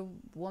that. There's a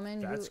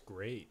woman That's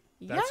great.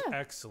 That's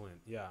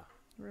excellent. Yeah.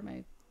 Where'd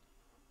my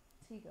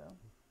tea go?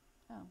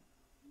 Oh,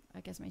 I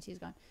guess my tea's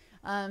gone.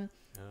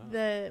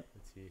 The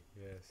tea,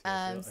 yes.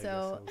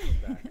 So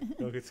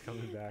look, it's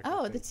coming back.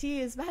 Oh, the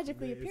tea is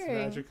magically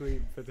appearing. It's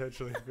magically,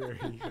 potentially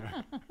appearing.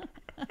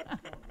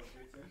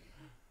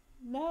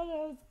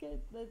 No, it's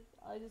good.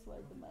 I just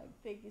wanted the mug.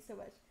 Thank you so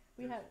much.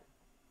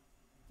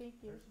 Thank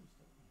you.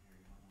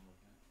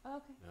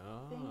 Okay.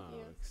 Oh, Thank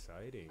you.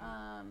 exciting.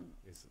 I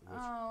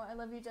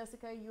love you,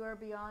 Jessica. You are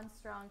beyond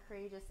strong,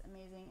 courageous,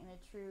 amazing, and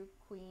a true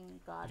queen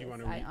goddess. Do you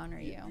want to I honor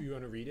you. You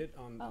want to read it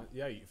on? Oh.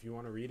 Yeah, if you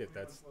want to read it,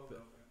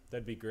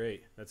 that'd be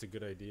great. That's a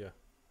good idea.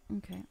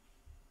 Okay.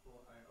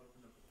 Well, I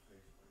opened up a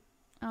space for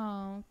you.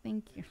 Oh,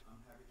 thank you.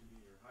 I'm happy to be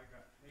here. Hi,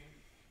 guys. Hey,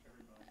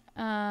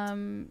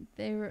 everybody.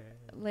 They were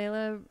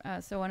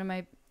Layla. So one of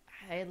my,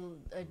 I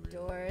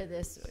adore Really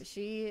this. is.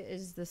 She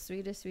is the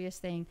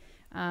sweetest thing.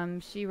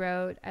 She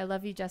wrote, "I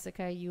love you,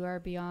 Jessica. You are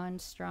beyond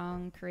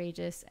strong,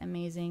 courageous,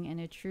 amazing, and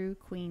a true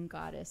queen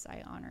goddess.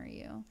 I honor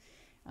you."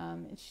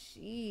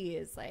 She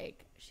is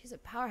like, she's a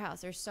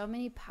powerhouse. There's so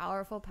many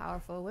powerful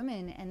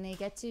women, and they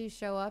get to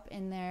show up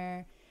in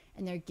their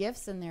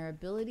gifts and their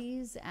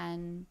abilities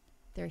and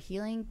their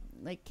healing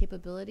like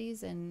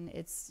capabilities, and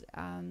it's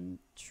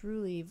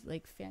truly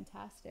like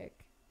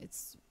fantastic.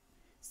 It's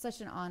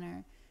such an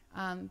honor.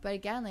 But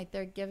again, like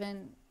they're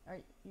given.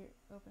 You're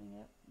opening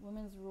it.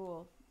 Women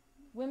rule.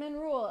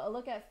 A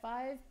look at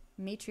 5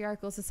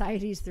 matriarchal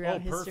societies throughout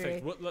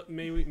history. Perfect. Well,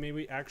 may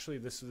we actually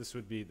this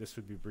would be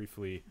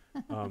briefly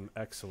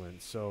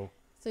excellent. So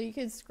you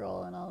can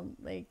scroll and I'll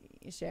like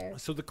share.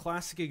 So the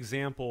classic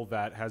example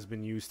that has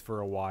been used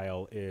for a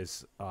while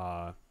is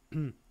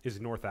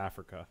North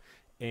Africa,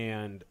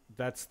 and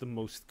that's the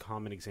most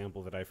common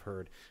example that I've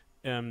heard.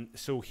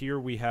 So here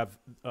we have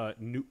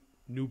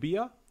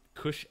Nubia,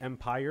 Kush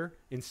Empire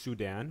in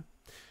Sudan.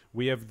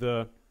 We have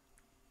the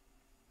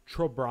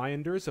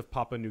Trobrianders of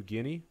Papua New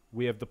Guinea.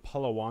 We have the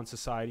Palawan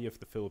Society of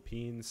the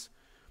Philippines.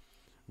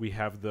 We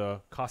have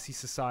the Khasi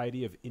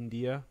Society of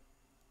India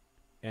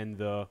and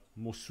the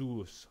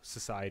Mosul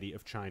Society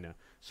of China.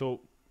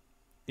 So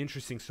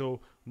interesting.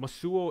 So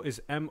Mosuo is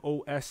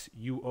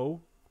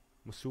Mosuo,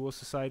 Mosuo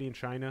Society in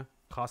China.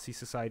 Khasi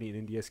Society in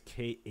India is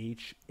Khasi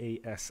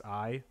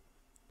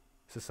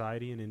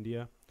Society in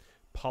India.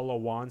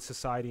 Palawan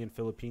Society in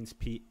Philippines,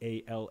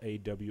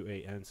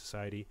 Palawan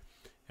Society,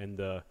 and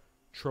the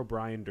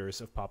Trobrianders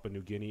of Papua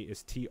New Guinea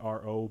is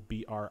Trobrianders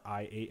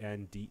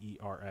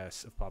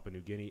of Papua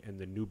New Guinea, and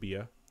the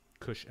Nubia,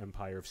 Kush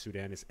Empire of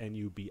Sudan is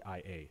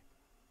Nubia.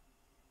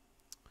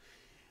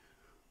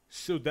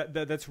 So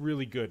that's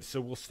really good. So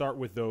we'll start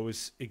with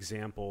those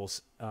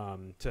examples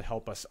to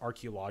help us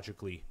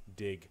archaeologically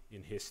dig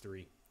in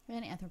history.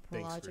 And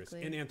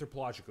anthropologically.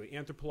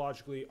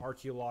 Anthropologically,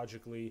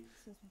 archaeologically,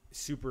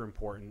 super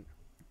important.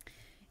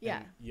 Yeah.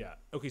 And yeah.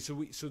 Okay.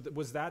 So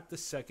was that the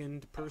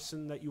second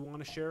person that you want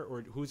to share,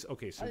 or who's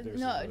okay? So there's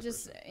no,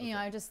 just person. you know,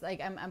 I just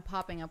like I'm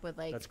popping up with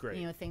like That's great.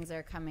 You know, things that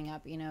are coming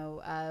up. You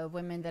know,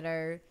 women that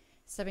are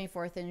stepping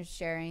forth and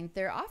sharing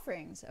their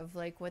offerings of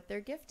like what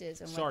their gift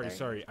is. And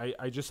Sorry.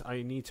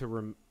 I need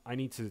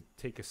to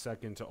take a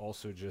second to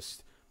also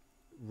just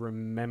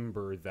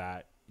remember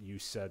that you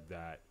said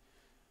that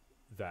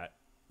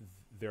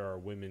there are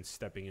women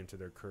stepping into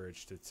their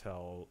courage to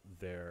tell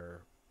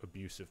their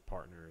abusive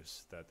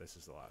partners that this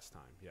is the last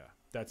time. Yeah,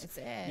 that's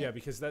it. Yeah,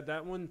 because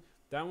that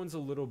one's a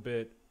little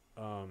bit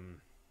that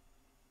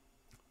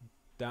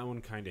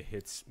one kind of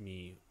hits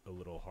me a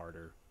little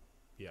harder.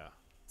 Yeah.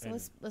 So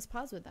let's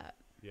pause with that.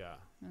 Yeah.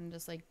 And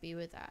just like be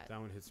with that.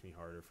 That one hits me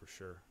harder for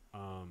sure.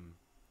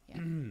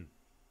 Yeah.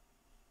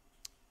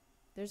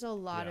 There's a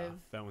lot of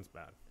that one's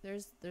bad.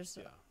 There's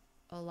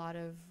a lot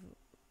of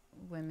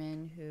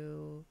women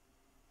who,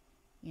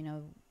 you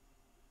know,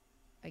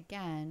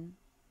 again,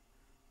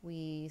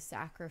 we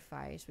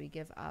sacrifice, we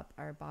give up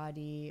our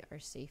body, our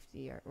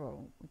safety,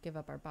 we give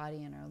up our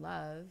body and our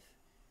love,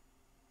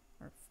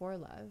 or for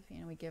love,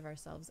 you know, we give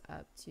ourselves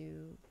up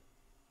to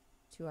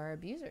our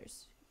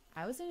abusers.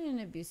 I was in an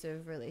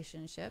abusive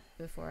relationship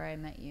before I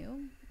met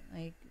you,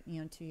 like,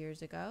 you know, 2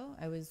 years ago.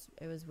 I was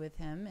with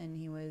him, and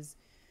he was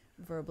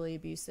verbally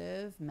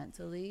abusive,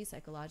 mentally,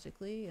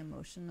 psychologically,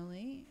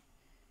 emotionally,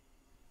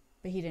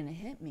 but he didn't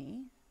hit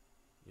me.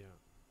 Yeah.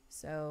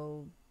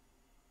 So,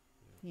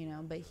 you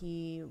know, but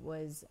he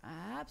was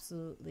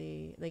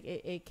absolutely like,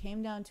 it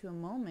came down to a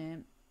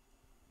moment.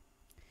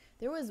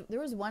 There was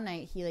one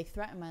night he like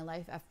threatened my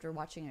life after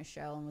watching a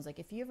show and was like,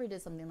 if you ever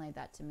did something like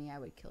that to me, I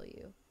would kill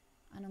you.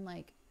 And I'm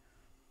like,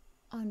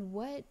 on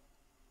what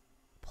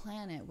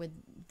planet would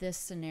this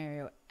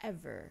scenario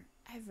ever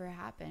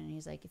happen? And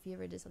he's like, if you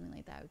ever did something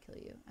like that, I would kill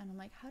you. And I'm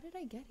like, how did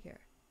I get here?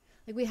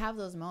 Like, we have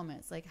those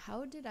moments, like,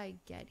 how did I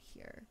get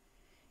here?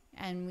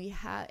 And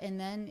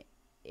then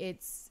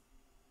it's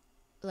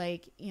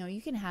like, you know,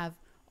 you can have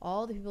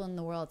all the people in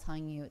the world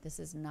telling you this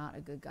is not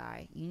a good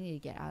guy, you need to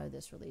get out of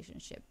this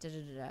relationship,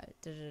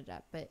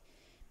 but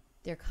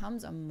there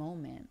comes a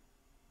moment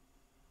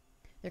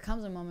where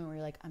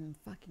you're like, I'm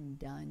fucking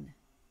done.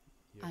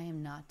 Yeah. I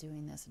am not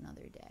doing this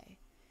another day.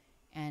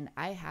 And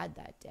I had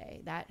that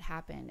day. That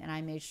happened. And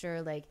I made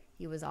sure, like,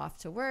 he was off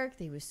to work.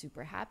 He was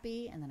super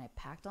happy. And then I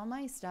packed all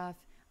my stuff,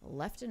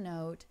 left a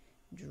note,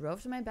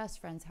 drove to my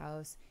best friend's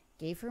house,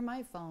 gave her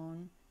my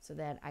phone so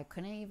that I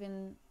couldn't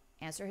even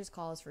answer his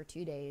calls for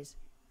 2 days,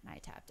 and I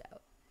tapped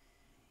out.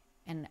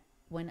 And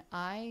when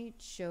I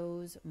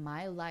chose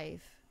my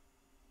life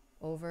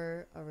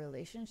over a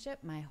relationship,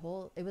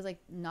 it was like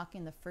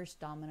knocking the first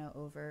domino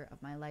over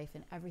of my life,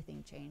 and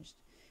everything changed.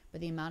 But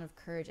the amount of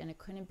courage, and it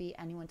couldn't be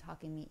anyone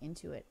talking me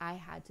into it. I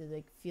had to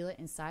like feel it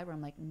inside where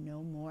I'm like,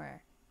 no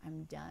more,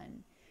 I'm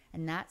done.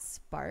 And that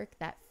spark,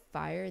 that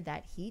fire,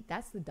 that heat,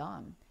 that's the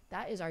dom.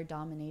 That is our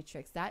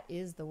dominatrix. That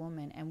is the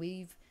woman. And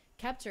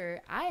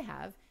I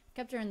have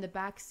kept her in the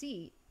back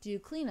seat, do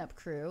cleanup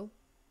crew.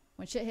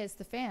 When shit hits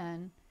the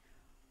fan,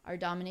 our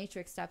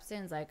dominatrix steps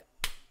in, is like,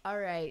 all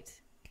right,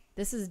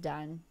 this is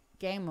done.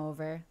 Game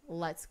over.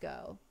 Let's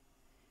go.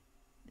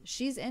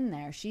 She's in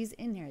there. She's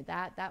in here.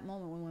 That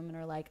moment when women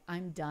are like,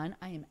 I'm done.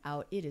 I am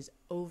out. It is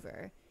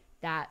over.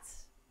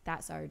 That's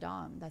our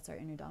dom. That's our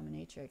inner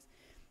dominatrix.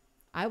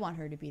 I want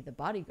her to be the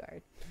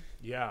bodyguard.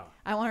 Yeah.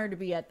 I want her to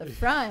be at the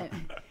front,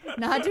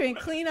 not doing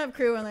cleanup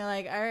crew. And they're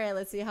like, all right,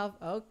 let's see how,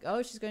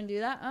 oh, she's going to do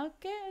that.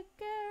 Okay.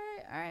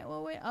 All right.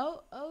 Well, wait.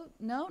 Oh,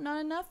 no,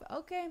 not enough.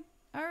 Okay.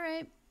 All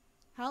right.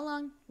 How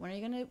long? When are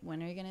you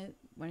going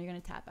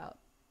to tap out?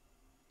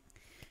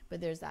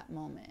 But there's that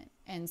moment.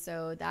 And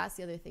so that's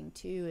the other thing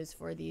too, is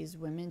for these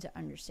women to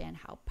understand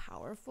how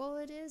powerful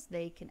it is.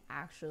 They can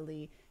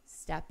actually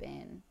step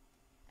in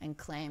and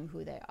claim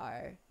who they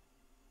are,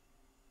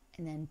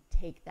 and then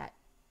take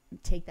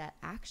that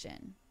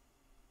action.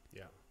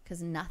 Yeah.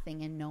 Because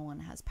nothing and no one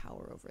has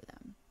power over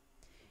them.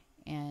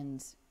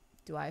 And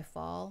do I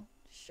fall?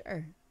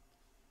 Sure.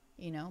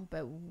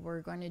 But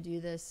we're going to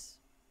do this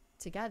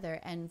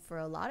together. And for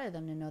a lot of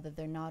them to know that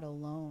they're not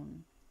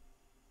alone.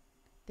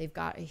 They've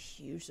got a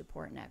huge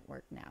support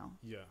network now.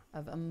 Yeah.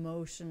 Of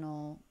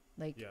emotional,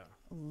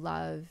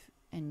 love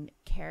and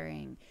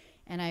caring.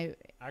 And I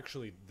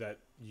actually, that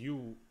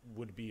you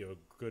would be a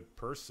good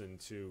person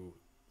to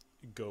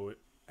go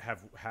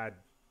have had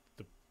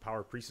the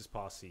Power Priestess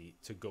Posse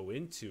to go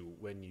into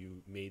when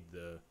you made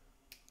the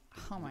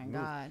oh my move.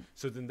 God.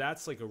 So then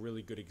that's like a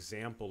really good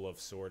example of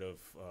sort of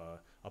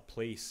a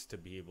place to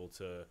be able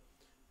to,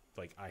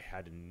 like, I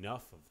had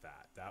enough of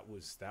that. That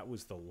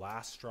was the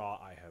last straw.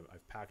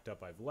 I've packed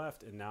up, I've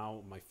left, and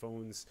now my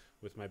phone's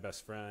with my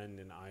best friend,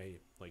 and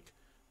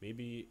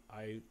maybe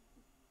I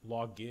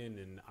log in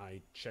and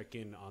I check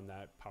in on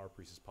that Power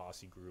Priestess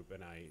Posse group,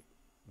 and I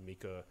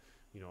make a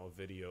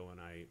video, and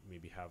I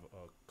maybe have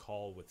a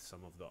call with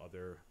some of the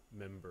other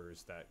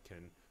members that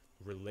can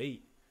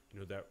relate,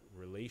 that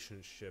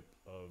relationship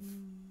of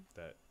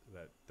that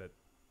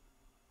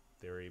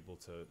they're able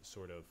to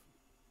sort of,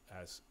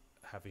 as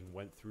having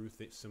went through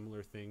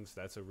similar things.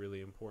 That's a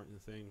really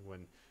important thing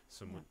when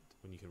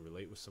you can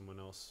relate with someone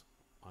else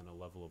on a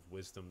level of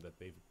wisdom that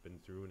they've been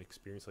through an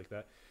experience like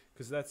that.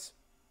 Because that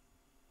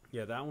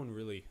one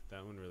really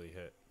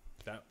hit.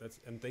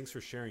 And thanks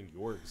for sharing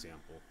your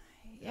example.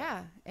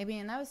 Yeah. I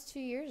mean, that was 2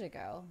 years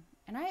ago,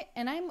 and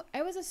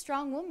I was a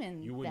strong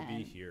woman. You wouldn't then.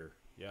 be here.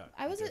 Yeah.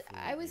 I was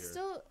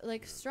still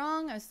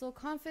strong. I was still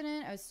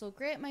confident. I was still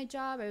great at my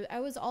job. I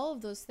was all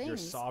of those things. Your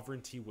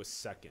sovereignty was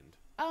second.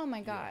 Oh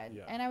my God.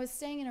 Yeah. And I was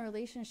staying in a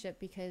relationship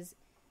because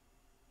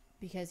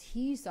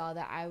he saw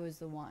that I was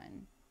the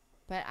one.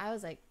 But I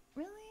was like,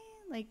 really?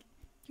 Like,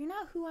 you're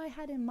not who I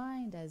had in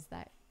mind as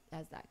that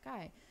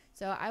guy.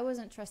 So I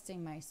wasn't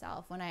trusting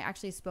myself. When I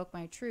actually spoke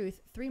my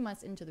truth 3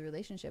 months into the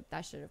relationship,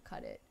 that should have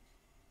cut it.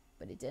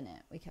 But it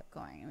didn't. We kept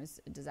going. It was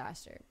a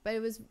disaster. But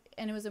it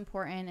was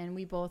important, and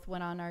we both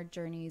went on our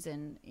journeys,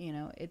 and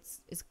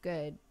it's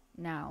good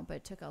now, but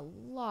it took a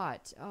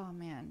lot. Oh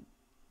man.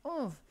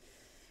 Oh.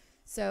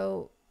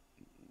 So,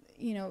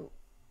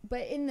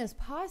 but in this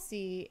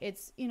posse,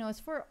 it's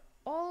for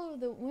all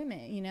of the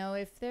women,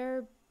 if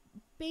they're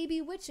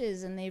baby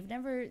witches and they've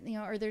never,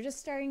 or they're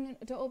just starting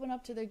to open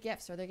up to their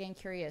gifts, or they're getting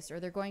curious, or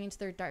they're going into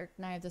their dark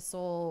night of the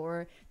soul,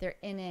 or they're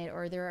in it,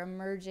 or they're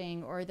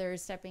emerging, or they're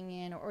stepping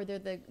in, or they're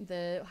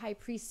the high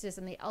priestess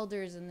and the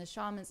elders and the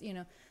shamans,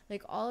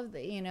 like all of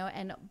the,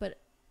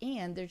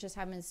 and there just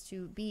happens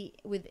to be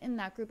within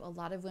that group a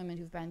lot of women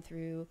who've been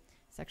through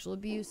sexual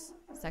abuse,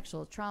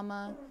 sexual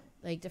trauma,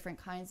 like different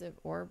kinds of,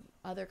 or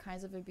other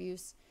kinds of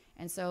abuse.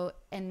 And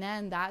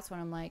then that's when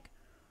I'm like,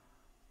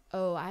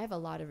 oh, I have a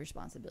lot of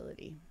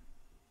responsibility.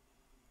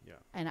 Yeah.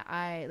 And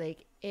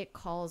it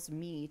calls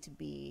me to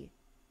be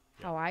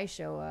how I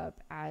show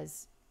up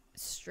as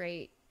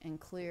straight and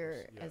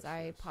clear as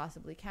I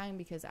possibly can,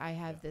 because I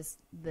have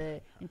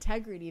the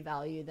integrity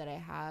value that I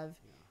have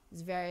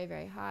is very,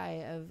 very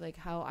high, of like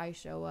how I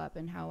show up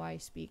and how I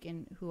speak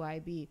and who I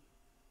be.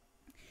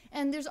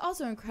 And there's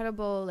also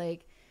incredible,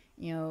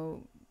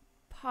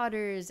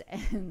 potters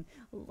and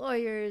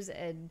lawyers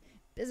and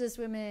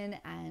businesswomen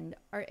and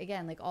art,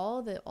 again, like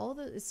all the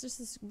it's just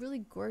this really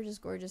gorgeous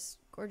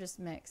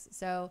mix.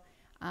 So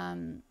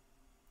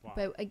wow.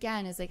 But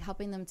again, it's like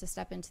helping them to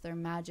step into their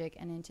magic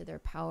and into their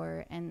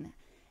power, and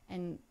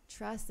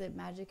trust that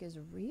magic is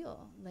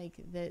real. Like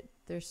that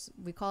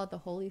we call it the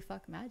holy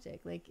fuck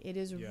magic. Like it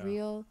is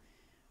real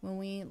when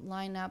we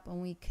line up, when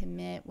we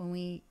commit, when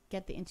we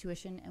get the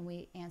intuition and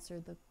we answer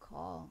the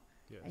call.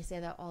 Yes. I say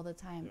that all the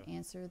time. Yeah.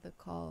 Answer the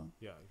call.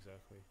 Yeah,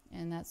 exactly.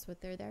 And that's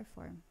what they're there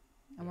for.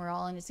 And we're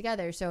all in it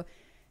together. So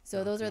So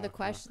Knock, those are the knock, knock.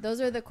 questions.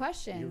 Those are the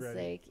questions.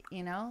 ready? Like,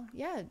 you know,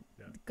 yeah,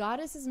 Yeah.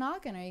 Goddess is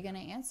knocking. Are you going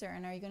to answer?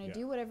 And are you going to Yeah.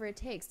 do whatever it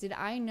takes? Did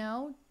I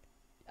know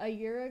a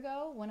year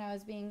ago when I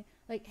was being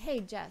like,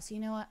 hey, Jess, you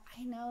know what?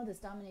 I know this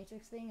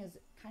dominatrix thing is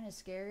kind of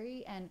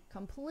scary and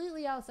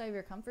completely outside of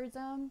your comfort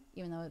zone,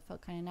 even though it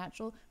felt kind of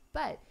natural.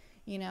 But,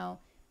 you know,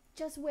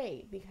 just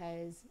wait,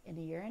 because in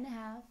a year and a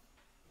half,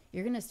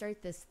 you're going to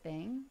start this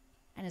thing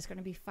and it's going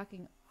to be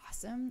fucking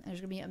awesome. And there's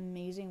going to be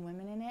amazing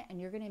women in it. And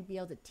you're going to be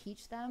able to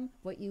teach them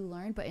what you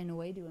learned, but in a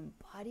way to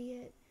embody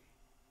it.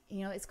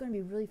 You know, it's going to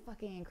be really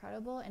fucking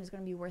incredible and it's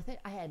going to be worth it.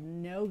 I had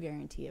no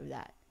guarantee of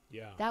that.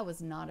 Yeah. That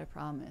was not a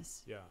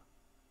promise. Yeah.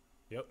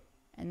 Yep.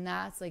 And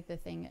that's like the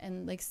thing.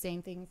 And like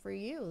same thing for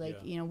you. Like,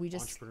 Yeah. you know, we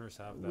just, Entrepreneurs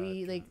have that.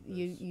 we like,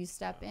 there's- you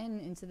step yeah.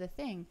 into the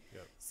thing.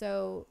 Yep.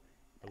 So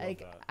I love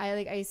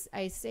that.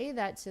 I say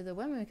that to the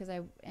women because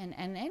and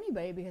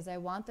anybody, because I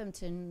want them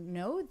to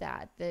know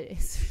that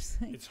it's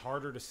just like, It's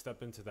harder to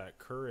step into that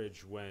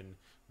courage when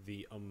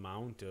the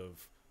amount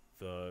of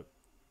the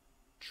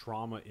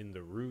trauma in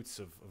the roots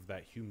of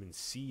that human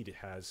seed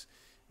has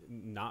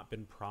not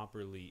been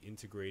properly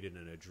integrated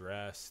and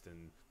addressed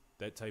and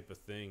that type of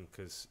thing.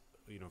 Because,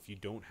 you know, if you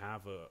don't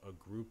have a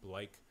group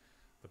like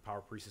the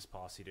Power Priestess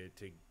Posse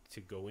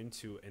to go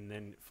into, and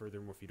then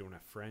furthermore, if you don't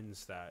have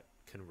friends that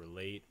can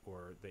relate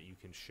or that you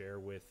can share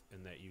with,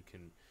 and that you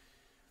can,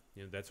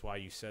 you know, that's why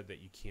you said that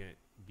you can't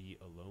be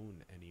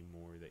alone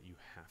anymore, that you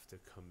have to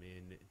come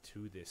in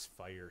to this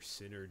fire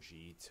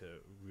synergy to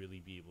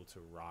really be able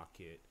to rock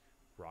it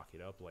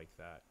up like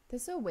that.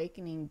 this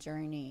awakening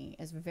journey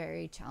is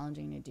very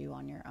challenging to do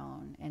on your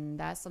own. And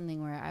that's something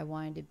where I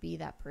wanted to be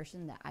that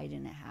person that I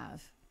didn't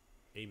have.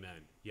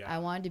 Amen. Yeah. I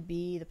wanted to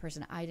be the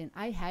person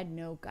I had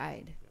no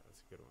guide. Yeah,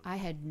 that's a good one. I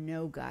had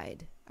no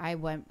guide.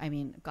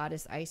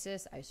 Goddess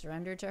Isis, I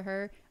surrendered to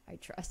her. I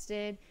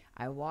trusted.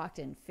 I walked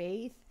in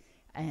faith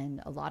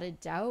and a lot of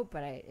doubt,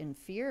 in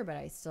fear, but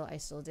I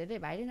still did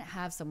it. But I didn't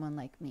have someone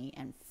like me,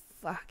 and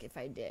fuck if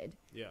I did.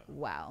 Yeah.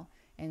 Wow.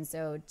 And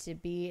so to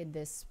be in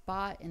this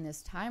spot in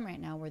this time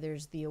right now where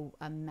there's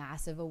a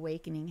massive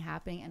awakening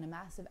happening and a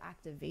massive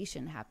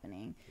activation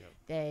happening, Yep.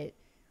 that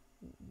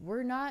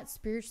we're not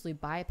spiritually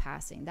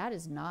bypassing. That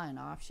is not an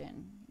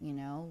option. You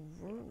know,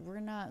 we're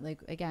not,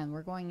 like, again,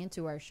 we're going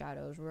into our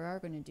shadows. We are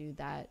going to do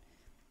that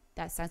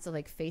sense of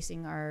like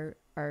facing our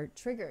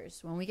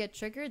triggers. When we get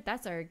triggered,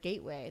 that's our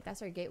gateway.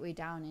 That's our gateway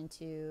down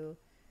into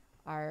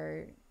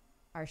our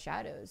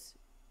shadows,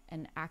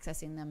 and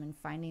accessing them and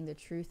finding the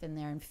truth in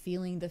there and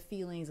feeling the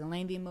feelings and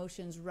letting the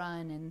emotions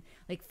run and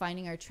like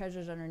finding our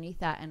treasures underneath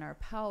that and our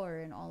power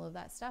and all of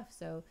that stuff.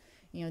 So,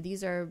 you know,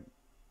 these are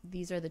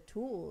the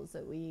tools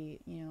that we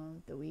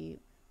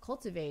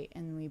cultivate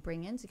and we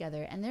bring in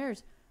together. And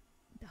there's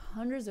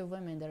hundreds of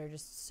women that are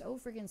just so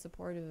freaking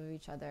supportive of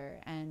each other.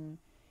 And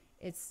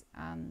it's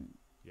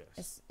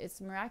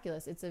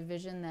miraculous. It's a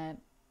vision that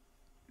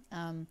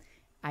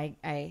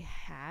I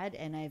had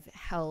and I've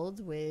held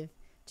with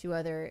two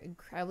other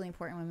incredibly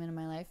important women in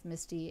my life,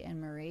 Misty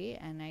and Marie,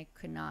 and I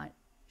could not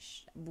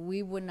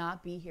we would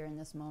not be here in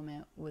this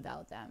moment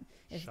without them.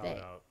 Shout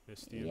out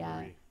Misty and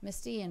Marie.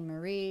 Misty and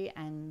Marie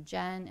and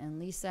Jen and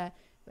Lisa,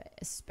 but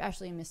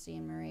especially Misty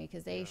and Marie,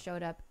 because they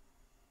showed up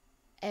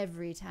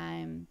every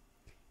time.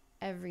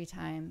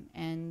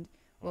 And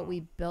what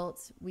we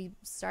built, we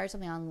started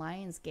something on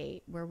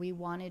Lionsgate where we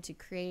wanted to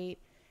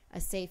create a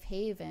safe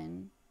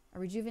haven, a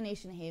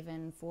rejuvenation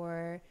haven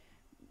for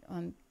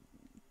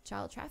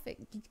child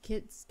trafficked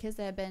kids that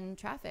have been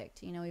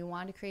trafficked. You know, we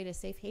wanted to create a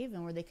safe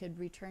haven where they could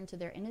return to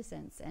their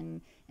innocence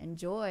and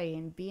joy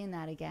and be in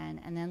that again.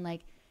 And then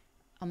like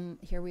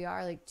here we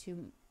are like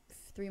 2-3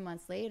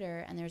 months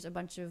later, and there's a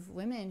bunch of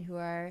women who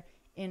are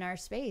in our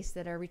space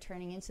that are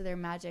returning into their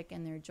magic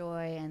and their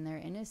joy and their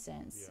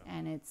innocence.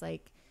 And it's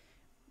like,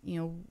 you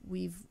know,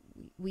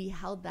 we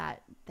held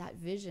that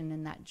vision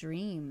and that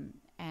dream,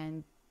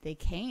 and they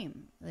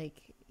came,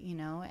 like, you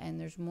know, and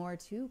there's more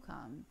to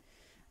come.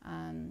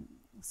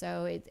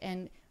 So it,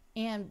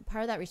 and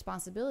part of that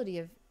responsibility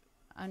of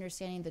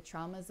understanding the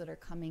traumas that are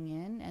coming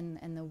in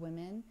and the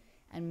women,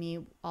 and me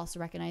also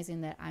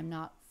recognizing that I'm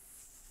not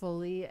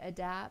fully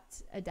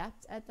adept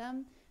at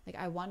them. Like,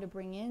 I want to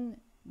bring in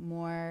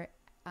more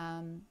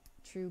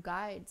true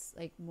guides,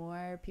 like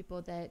more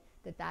people that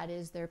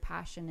is their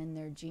passion and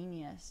their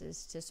genius,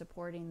 is to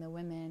supporting the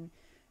women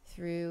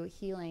through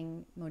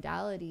healing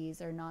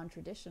modalities or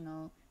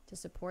non-traditional, to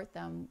support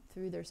them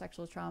through their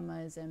sexual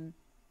traumas and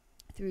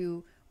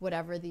through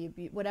whatever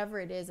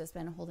it is that's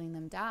been holding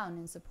them down,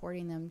 and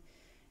supporting them,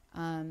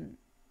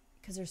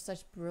 because there's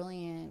such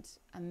brilliant,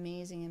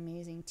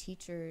 amazing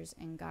teachers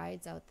and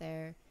guides out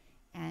there,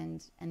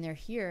 and they're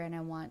here, and I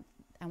want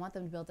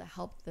them to be able to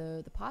help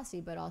the posse,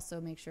 but also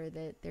make sure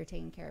that they're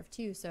taken care of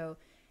too. So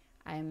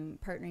I'm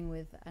partnering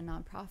with a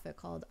nonprofit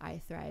called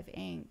I Thrive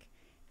Inc.,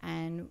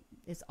 and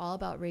it's all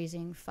about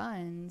raising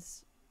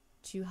funds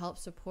to help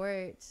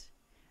support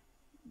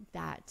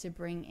that, to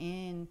bring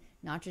in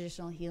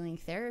non-traditional healing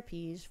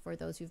therapies for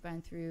those who've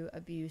been through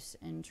abuse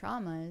and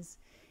traumas,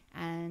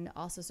 and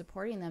also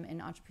supporting them in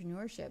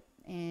entrepreneurship,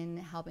 in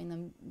helping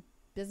them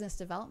business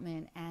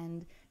development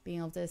and being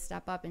able to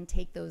step up and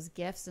take those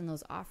gifts and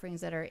those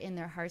offerings that are in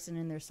their hearts and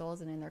in their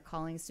souls and in their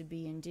callings to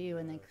be and do,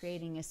 and then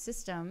creating a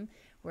system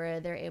where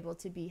they're able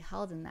to be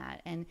held in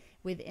that. And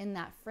within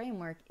that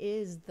framework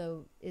is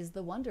the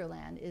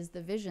Wonderland, is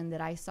the vision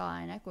that I saw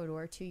in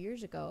Ecuador 2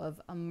 years ago of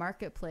a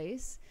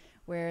marketplace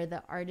where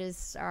the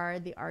artists are,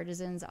 the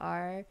artisans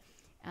are,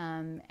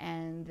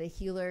 and the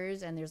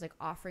healers, and there's like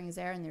offerings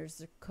there, and there's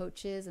the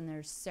coaches, and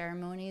there's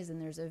ceremonies,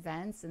 and there's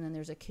events, and then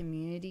there's a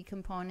community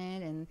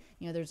component, and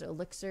there's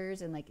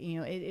elixirs, and it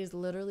is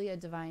literally a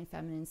divine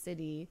feminine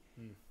city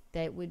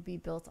that would be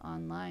built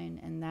online,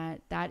 and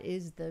that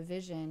is the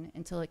vision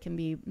until it can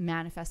be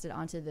manifested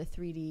onto the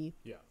 3D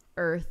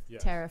earth,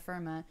 terra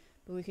firma.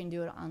 But we can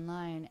do it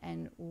online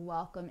and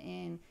welcome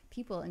in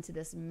people into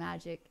this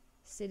magic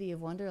city of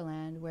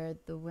Wonderland, where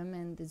the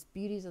women, these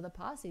beauties of the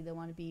posse, they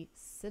want to be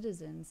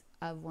citizens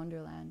of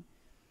Wonderland.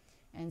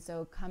 And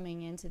so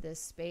coming into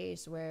this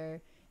space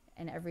where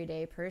an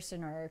everyday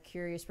person or a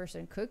curious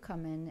person could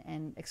come in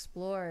and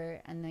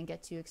explore and then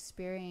get to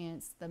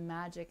experience the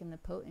magic and the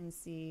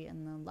potency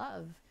and the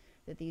love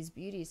that these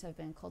beauties have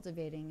been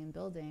cultivating and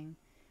building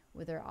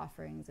with their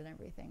offerings and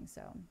everything.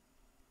 So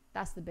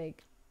that's the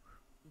big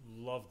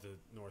love the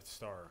North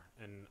Star,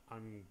 and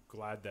I'm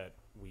glad that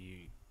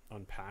we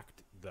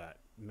unpacked that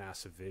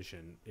massive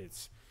vision.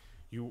 It's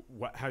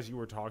as you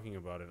were talking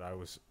about it, I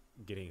was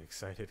getting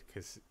excited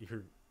because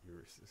you're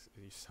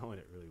selling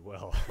it really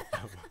well.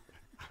 I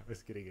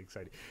was getting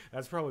excited.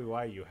 That's probably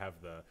why you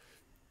have the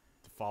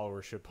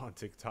followership on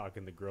TikTok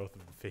and the growth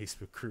of the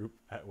Facebook group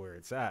at where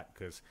it's at,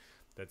 because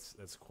that's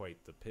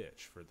quite the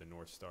pitch for the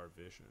North Star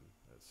vision.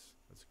 That's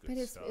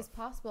good stuff. But it's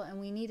possible, and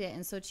we need it.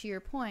 And so to your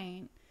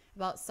point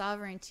about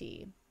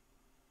sovereignty,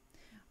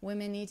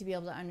 women need to be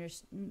able to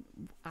understand,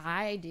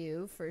 I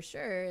do for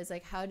sure, is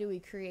like, how do we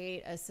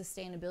create a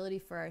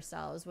sustainability for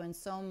ourselves when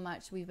so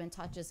much we've been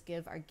taught just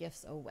give our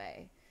gifts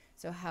away?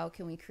 So how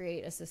can we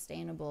create a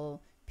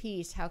sustainable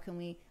piece? How can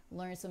we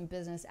learn some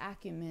business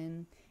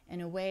acumen in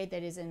a way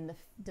that is in the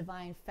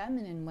divine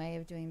feminine way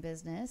of doing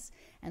business?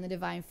 And the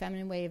divine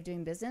feminine way of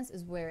doing business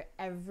is where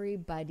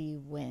everybody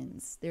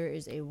wins. There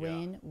is a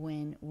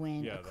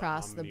win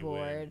across the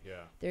board.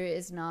 There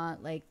is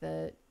not like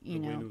the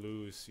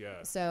win-lose.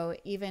 So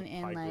even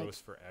in high like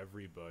gross for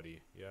everybody.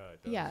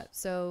 It does.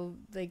 So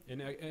like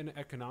in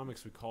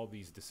economics, we call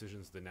these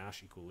decisions the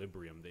Nash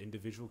equilibrium. The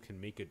individual can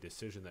make a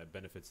decision that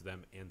benefits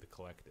them and the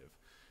collective.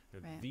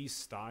 Right. These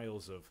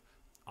styles of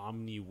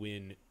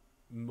omni-win,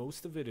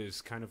 most of it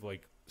is kind of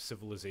like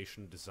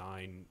civilization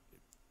design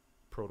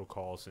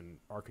protocols and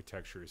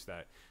architectures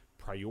that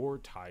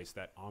prioritize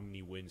that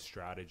omni-win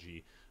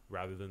strategy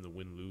rather than the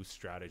win-lose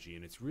strategy.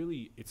 And it's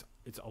really, it's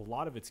a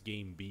lot of it's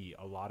Game B.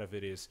 A lot of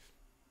it is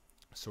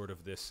sort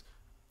of this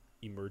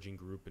emerging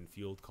group and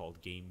field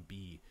called Game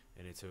B.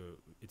 And it's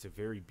a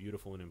very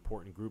beautiful and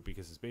important group,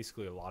 because it's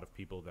basically a lot of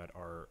people that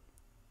are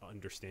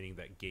understanding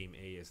that Game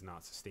A is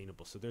not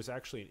sustainable. So there's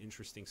actually an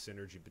interesting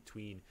synergy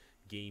between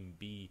Game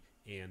B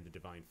and the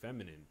divine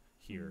feminine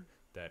here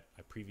that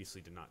I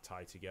previously did not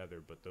tie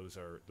together, but those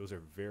are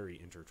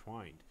very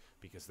intertwined,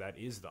 because that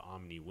is the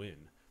omni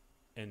win,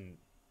 and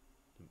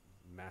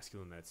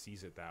masculine that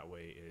sees it that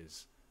way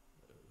is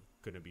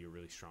going to be a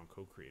really strong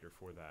co-creator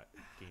for that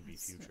Game B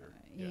future.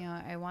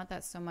 I want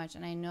that so much,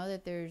 and I know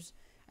that there's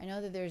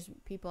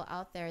people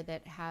out there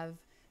that have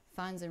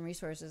funds and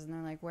resources, and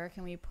they're like, where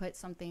can we put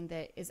something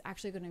that is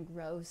actually going to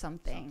grow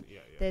something?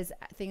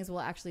 Things will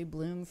actually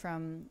bloom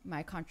from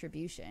my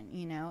contribution,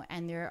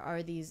 and there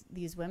are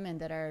these women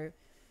that are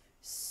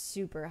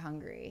super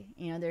hungry,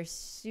 they're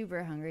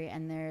super hungry,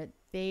 and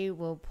they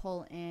will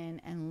pull in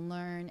and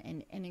learn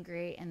and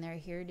integrate, and they're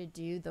here to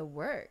do the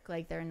work.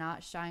 Like, they're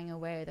not shying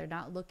away. They're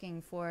not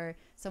looking for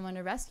someone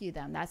to rescue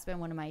them. That's been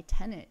one of my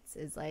tenets,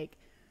 is like,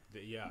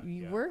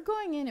 we're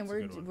going in and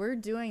we're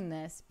doing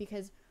this,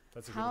 because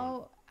that's a good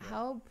one.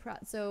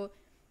 So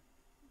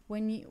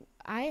when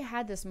I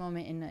had this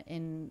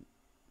moment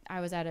I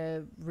was at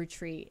a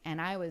retreat,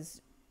 and I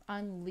was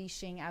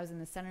unleashing. I was in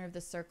the center of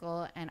the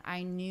circle, and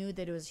I knew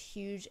that it was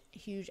huge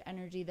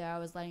energy that I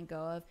was letting go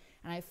of,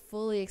 and I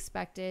fully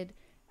expected,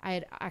 I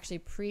had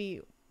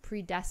actually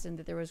predestined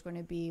that there was going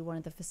to be one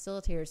of the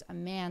facilitators, a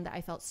man that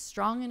I felt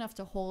strong enough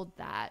to hold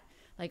that.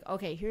 Like,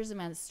 okay, here's a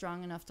man that's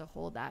strong enough to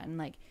hold that, and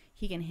like,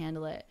 he can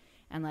handle it.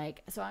 And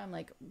like, so I'm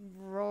like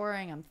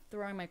roaring, I'm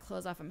throwing my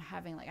clothes off,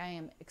 I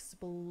am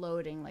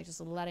exploding, like just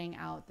letting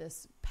out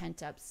this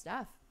pent up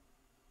stuff.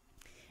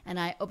 And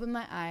I opened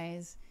my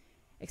eyes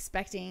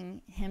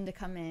expecting him to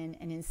come in,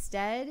 and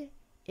instead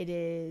it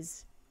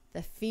is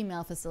the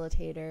female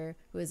facilitator,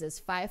 who is this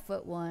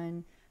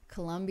 5'1"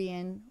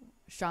 Colombian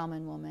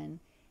shaman woman.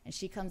 And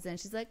she comes in,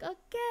 she's like,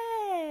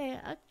 okay,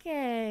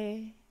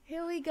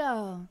 here we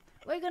go.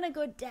 We're going to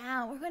go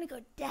down. We're going to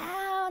go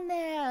down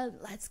there.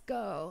 Let's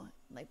go.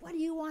 Like, what do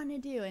you want to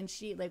do? And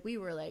she, like, we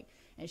were like,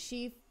 and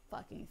she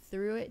fucking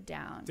threw it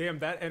down. Damn,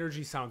 that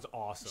energy sounds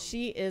awesome.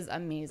 She is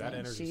amazing. That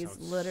energy She's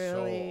sounds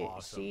literally so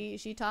awesome.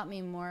 she taught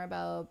me more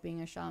about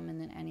being a shaman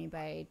than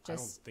anybody. I don't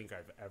Just think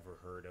I've ever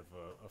heard of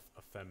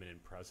a feminine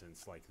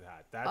presence like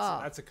that. Oh.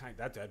 That's a kind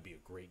that'd be a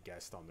great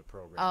guest on the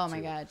program. oh my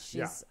too. god,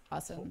 she's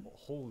awesome.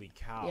 Holy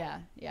cow. Yeah.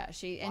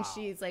 And Wow.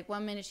 she's like,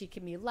 one minute she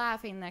can be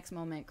laughing, the next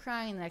moment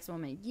crying, the next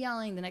moment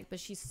yelling, but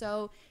she's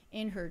so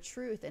in her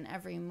truth in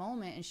every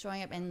moment and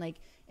showing up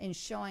and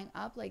showing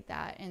up like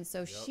that. And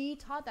so she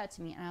taught that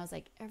to me, and I was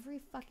like,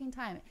 every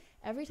time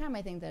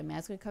I think that a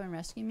man's gonna come and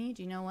rescue me,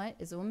 do you know what?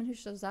 Is a woman who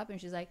shows up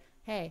and she's like,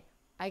 hey,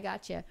 I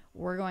got you.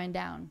 We're going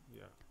down.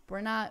 Yeah.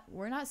 We're not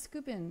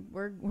scooping.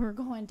 We're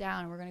going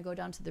down. We're gonna go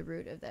down to the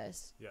root of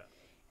this. Yeah.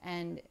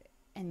 And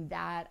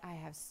that I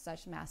have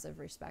such massive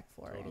respect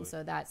for. Totally. And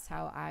so that's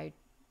how I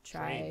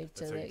try Trained.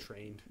 to That's how you like,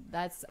 trained.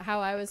 that's how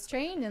I was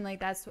trained, and like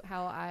that's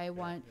how I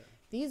want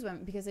these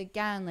women, because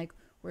again, like,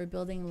 we're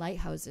building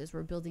lighthouses,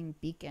 we're building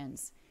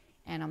beacons,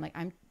 and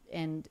I'm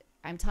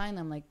telling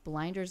them, like,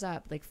 blinders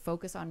up, like,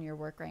 focus on your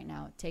work right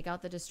now, take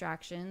out the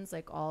distractions,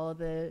 like all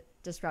the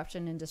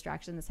disruption and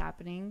distraction that's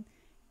happening,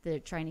 they're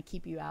trying to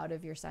keep you out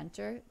of your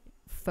center.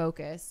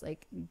 Focus,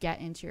 like, get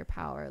into your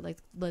power, like,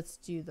 let's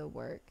do the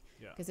work.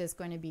 Yeah. Because it's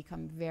going to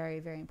become very,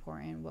 very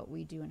important what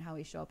we do and how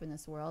we show up in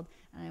this world.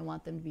 And I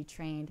want them to be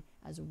trained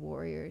as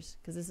warriors,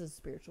 because this is a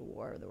spiritual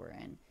war that we're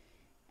in.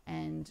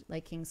 And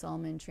like King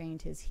Solomon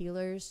trained his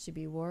healers to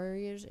be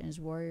warriors and his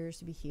warriors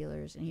to be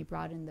healers. And he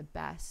brought in the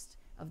best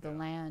of the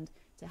land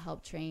to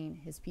help train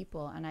his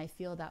people. And I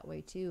feel that way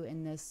too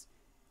in this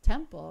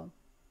temple,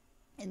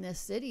 in this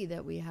city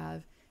that we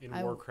have. In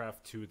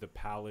Warcraft 2, the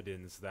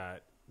paladins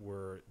that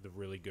were the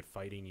really good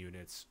fighting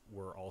units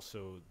were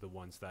also the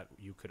ones that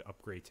you could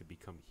upgrade to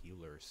become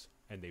healers,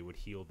 and they would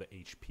heal the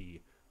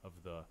HP of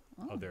the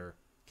other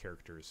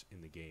characters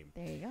in the game.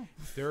 There you go.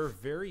 There are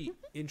very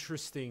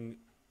interesting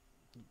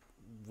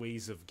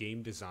ways of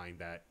game design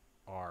that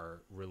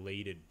are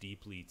related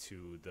deeply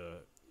to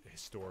the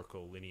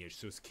historical lineage.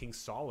 So it's King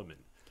Solomon.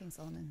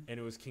 And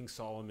it was King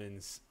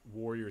Solomon's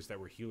warriors that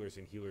were healers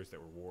and healers that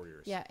were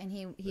warriors. Yeah, and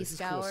he This is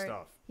cool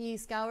stuff. he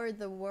scoured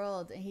the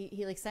world, and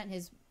he like sent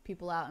his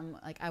people out and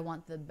like, I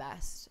want the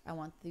best. I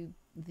want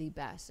the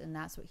best, and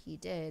that's what he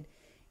did.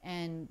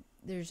 And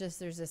there's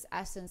this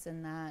essence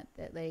in that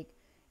like,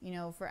 you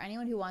know, for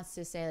anyone who wants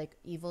to say like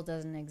evil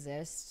doesn't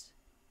exist,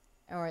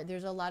 or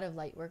there's a lot of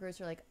light workers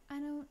who are like,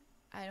 I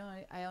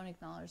don't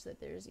acknowledge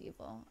that there's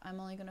evil. I'm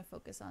only going to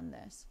focus on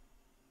this.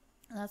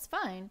 And that's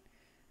fine.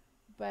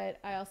 But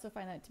I also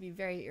find that to be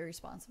very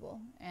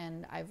irresponsible.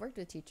 And I've worked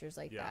with teachers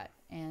like that.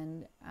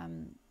 And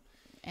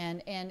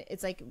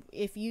it's like,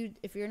 if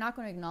you're not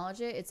going to acknowledge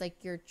it, it's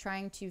like you're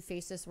trying to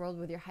face this world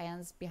with your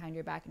hands behind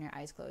your back and your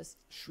eyes closed.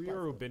 Sri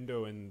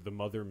Aurobindo and the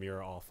mother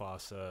Mira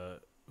Alfasa,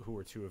 who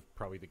are two of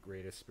probably the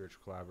greatest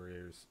spiritual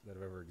collaborators that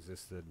have ever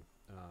existed,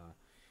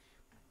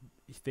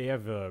 they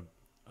have a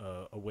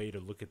way to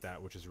look at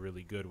that which is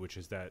really good, which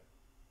is that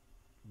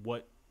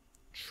what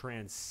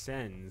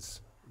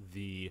transcends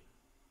the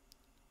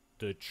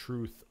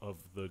truth of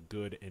the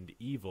good and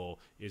evil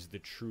is the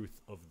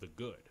truth of the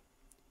good,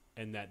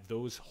 and that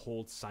those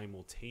hold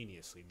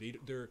simultaneously.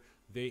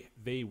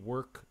 They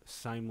work.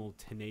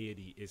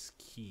 Simultaneity is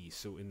key.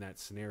 So in that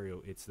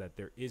scenario, it's that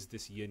there is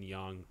this yin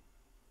yang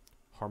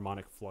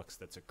harmonic flux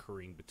that's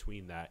occurring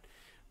between that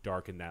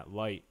dark and that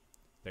light,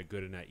 that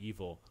good and that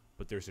evil,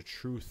 but there's a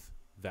truth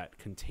that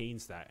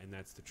contains that, and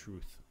that's the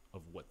truth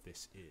of what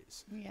this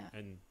is. Yeah.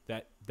 And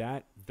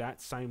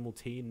that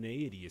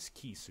simultaneity is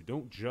key. So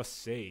don't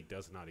just say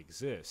does not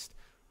exist.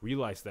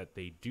 Realize that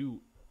they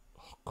do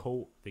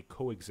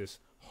coexist,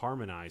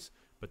 harmonize,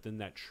 but then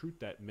that truth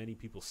that many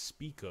people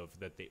speak of,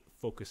 that they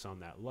focus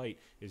on that light,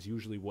 is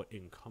usually what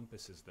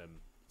encompasses them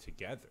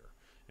together.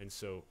 And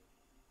so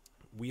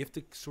we have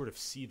to sort of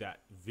see that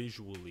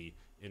visually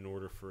in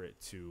order for it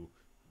to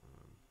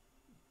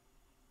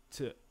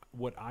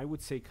what I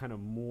would say kind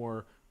of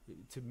more,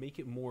 to make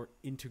it more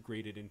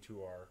integrated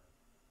into our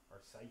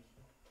psyche.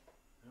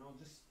 And I'll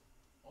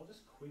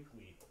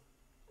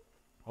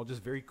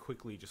just very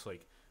quickly just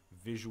like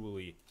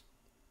visually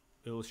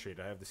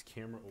illustrate. I have this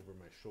camera over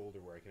my shoulder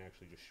where I can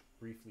actually just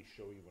briefly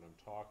show you what I'm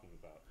talking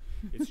about.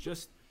 It's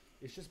just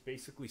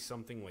basically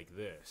something like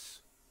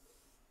this.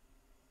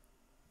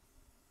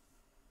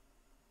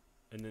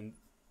 And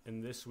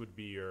this would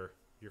be your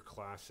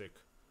classic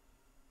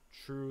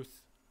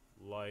truth,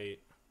 light,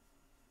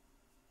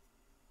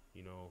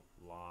 you know,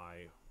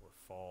 lie or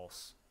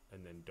false,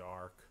 and then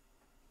dark.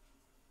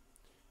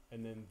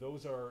 And then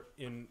those are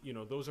in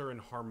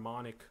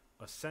harmonic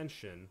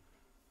ascension.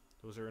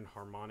 And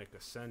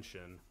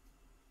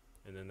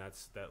then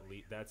that's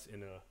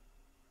in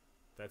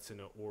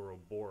a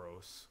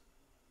Ouroboros,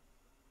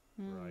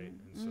 right?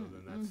 And so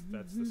then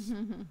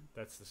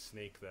that's the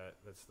snake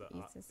that's the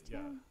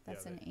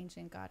that's an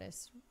ancient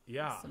goddess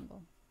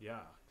symbol.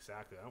 Yeah,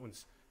 exactly.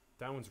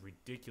 That one's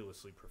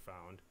ridiculously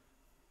profound.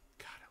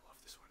 God, I love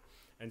this one.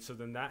 And so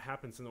then that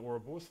happens in the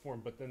Ouroboros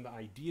form, but then the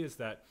idea is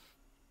that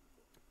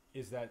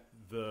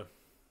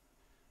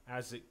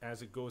as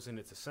it goes in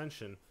its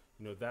ascension,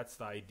 that's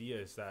the idea,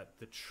 is that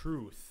the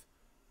truth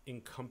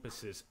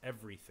encompasses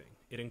everything.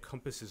 It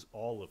encompasses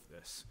all of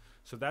this.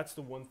 So that's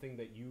the one thing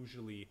that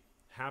usually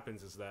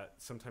happens, is that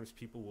sometimes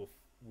people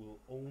will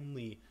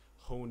only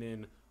hone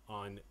in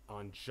on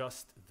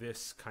just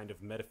this kind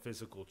of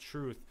metaphysical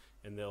truth,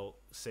 and they'll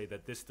say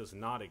that this does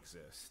not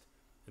exist.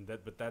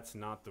 But that's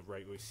not the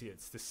right way to see it.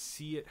 It's to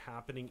see it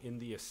happening in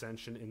the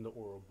ascension, in the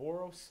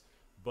Ouroboros,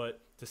 but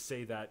to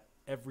say that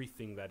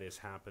everything that is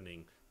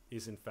happening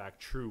is in fact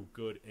true,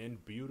 good,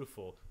 and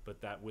beautiful,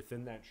 but that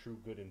within that true,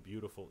 good, and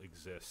beautiful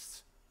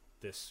exists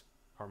this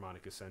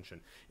harmonic ascension.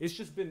 It's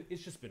just been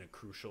a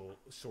crucial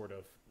sort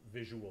of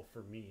visual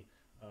for me,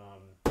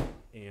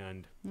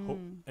 and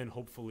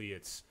hopefully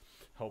it's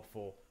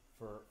helpful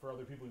for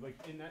other people. Like,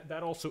 and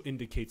that also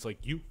indicates,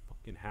 like, you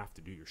fucking have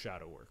to do your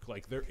shadow work.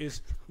 Like, there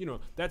is,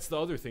 that's the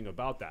other thing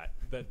about that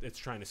it's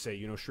trying to say.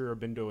 Sri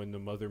Aurobindo in the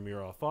Mother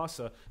Mira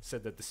Fasa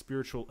said that the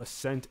spiritual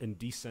ascent and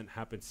descent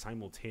happen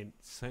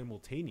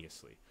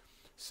simultaneously.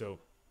 So,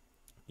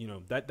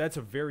 that's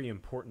a very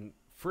important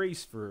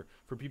phrase for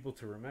people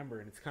to remember.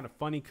 And it's kind of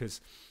funny because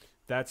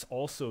that's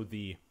also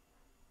the,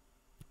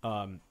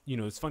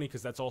 it's funny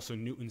because that's also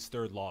Newton's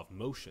third law of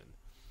motion.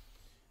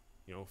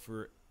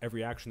 For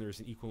every action, there's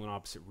an equal and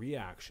opposite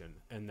reaction,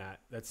 and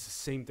that's the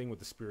same thing with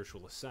the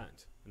spiritual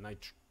ascent. And I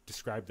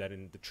described that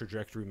in the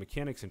trajectory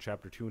mechanics in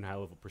chapter 2 in high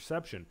level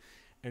perception.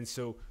 And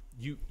so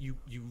you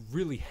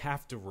really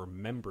have to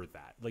remember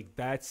that. Like,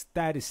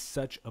 that is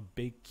such a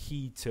big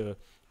key to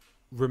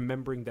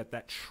remembering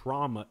that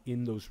trauma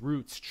in those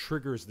roots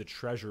triggers the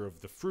treasure of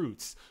the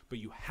fruits, but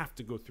you have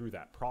to go through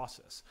that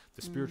process.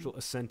 The spiritual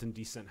ascent and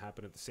descent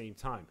happen at the same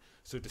time.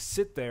 So to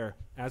sit there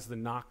as the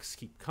knocks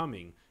keep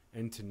coming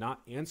and to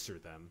not answer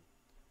them,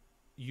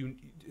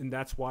 and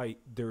that's why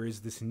there is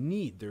this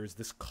need, there is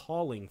this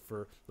calling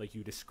for, like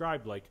you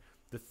described, like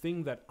the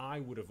thing that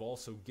I would have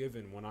also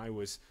given when I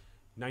was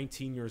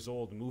 19 years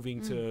old, moving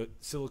to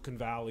Silicon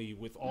Valley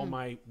with all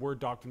my Word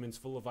documents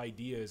full of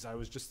ideas. I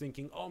was just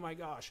thinking, oh my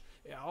gosh,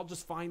 I'll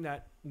just find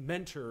that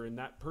mentor and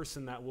that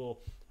person that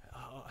will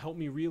help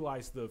me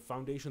realize the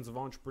foundations of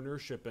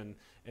entrepreneurship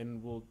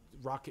and will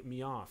rocket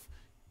me off.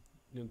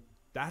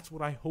 That's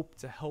what I hope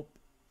to help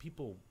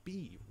people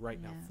be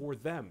right now, for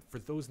them, for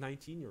those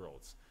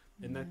 19-year-olds.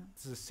 And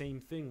that's the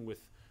same thing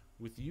with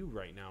you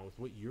right now, with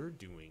what you're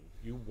doing.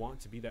 You want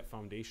to be that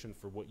foundation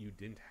for what you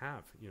didn't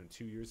have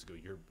 2 years ago.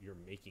 You're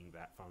making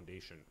that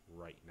foundation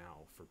right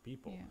now for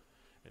people.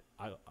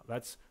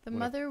 That's the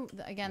mother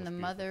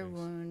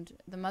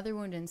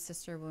wound and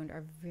sister wound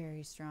are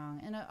very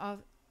strong, and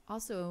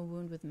also a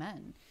wound with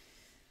men.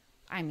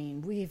 I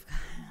mean, we've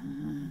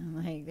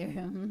like they're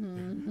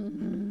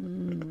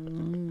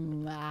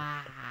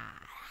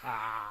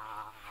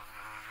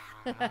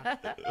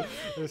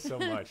there's so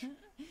much,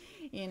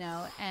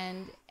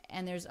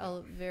 and there's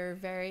a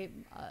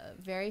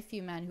very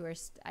few men who are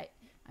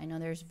I know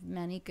there's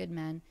many good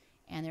men,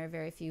 and there are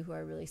very few who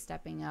are really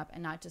stepping up,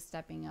 and not just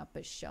stepping up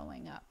but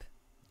showing up,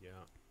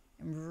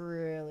 and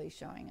really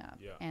showing up.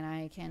 And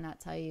I cannot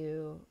tell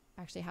you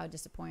actually how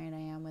disappointed I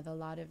am with a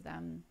lot of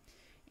them.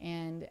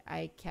 And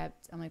I'm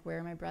like, where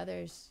are my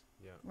brothers?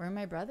 Where are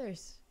my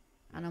brothers?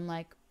 And I'm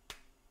like,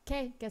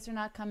 okay, guess they're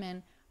not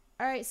coming.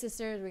 All right,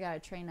 sisters, we got to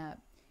train up.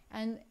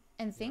 And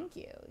thank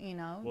you,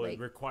 Well, it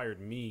required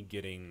me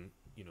getting,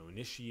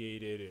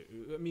 initiated.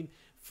 I mean,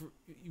 for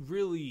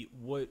really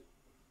what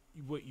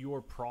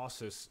your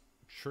process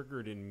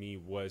triggered in me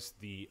was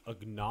the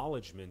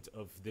acknowledgement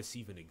of this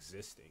even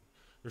existing.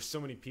 There's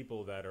so many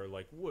people that are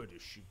like, what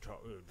is she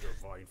talking,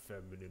 divine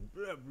feminine,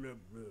 blah, blah,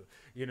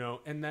 blah,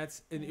 and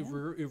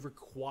it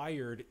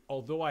required,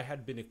 although I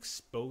had been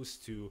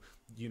exposed to,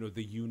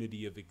 the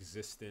unity of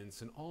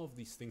existence and all of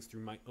these things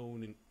through my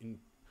own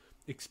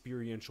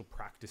experiential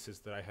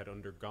practices that I had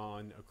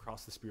undergone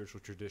across the spiritual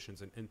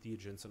traditions and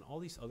entheogens and all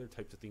these other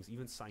types of things,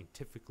 even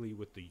scientifically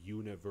with the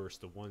universe,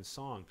 the one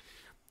song,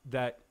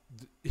 that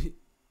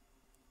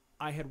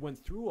I had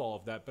went through all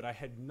of that, but I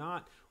had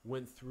not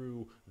went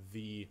through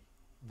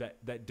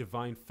that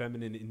divine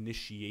feminine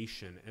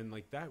initiation. And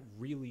like that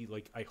really,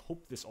 like, I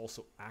hope this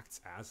also acts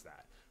as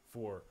that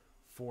for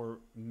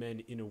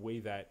men in a way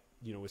that,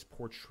 is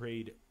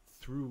portrayed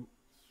through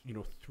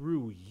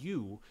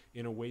you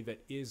in a way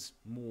that is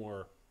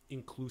more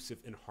inclusive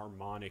and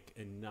harmonic,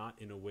 and not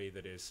in a way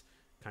that is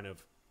kind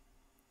of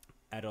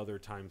at other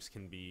times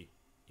can be,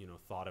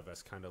 thought of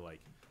as kind of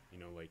like,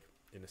 like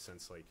in a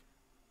sense, like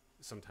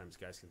sometimes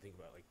guys can think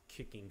about like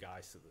kicking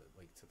guys to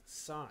the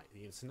side.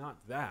 It's not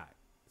that.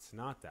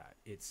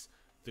 It's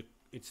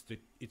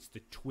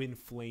the twin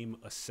flame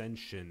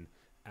ascension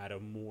at a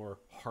more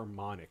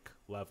harmonic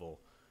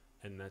level,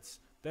 and that's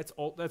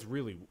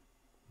really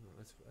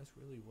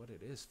what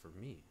it is for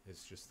me.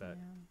 It's just that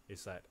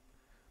it's that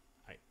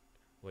I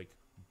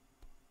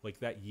like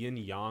that yin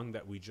yang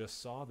that we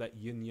just saw. That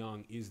yin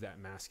yang is that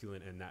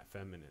masculine and that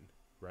feminine,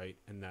 right?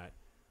 And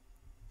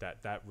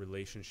that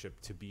relationship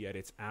to be at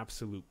its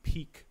absolute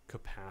peak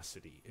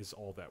capacity is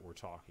all that we're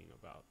talking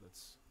about.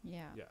 That's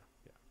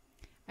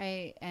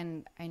I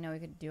know we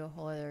could do a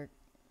whole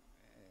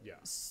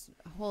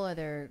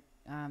other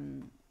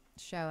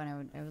show,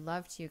 and I would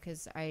love to,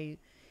 because I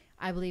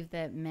believe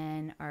that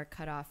men are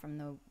cut off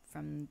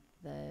from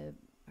the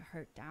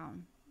hurt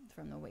down,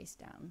 from the waist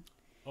down.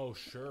 Oh,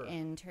 sure.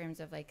 In terms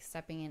of like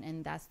stepping in,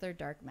 and that's their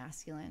dark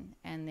masculine,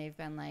 and they've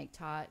been like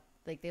taught,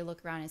 like they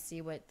look around and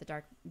see what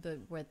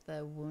what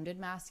the wounded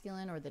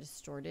masculine or the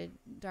distorted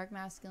dark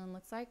masculine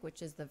looks like,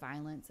 which is the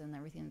violence and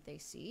everything that they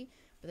see.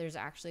 But there's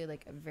actually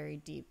like a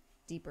very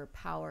deeper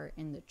power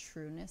in the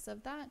trueness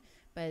of that.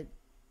 But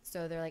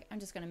so they're like, I'm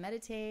just going to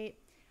meditate.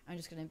 I'm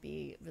just going to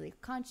be really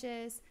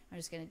conscious. I'm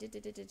just going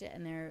to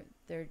and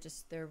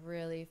they're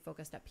really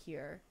focused up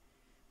here.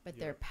 But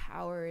their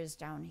power is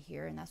down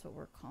here, and that's what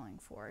we're calling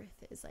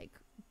forth, is like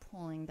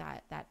pulling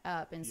that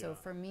up. And so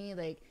for me,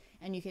 like,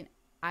 and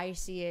I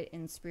see it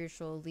in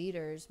spiritual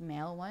leaders,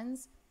 male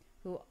ones,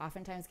 who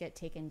oftentimes get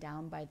taken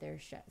down by their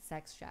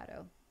sex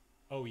shadow.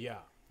 Oh yeah,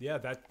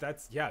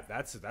 that's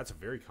a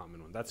very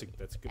common one. That's a good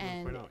one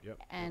to point out. Yep.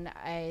 And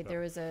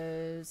there was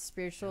a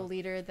spiritual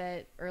leader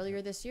that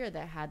earlier this year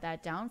that had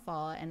that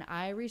downfall, and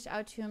I reached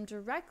out to him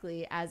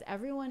directly, as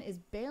everyone is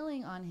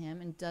bailing on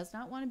him and does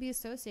not want to be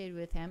associated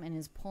with him and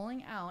is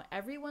pulling out.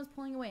 Everyone's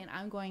pulling away, and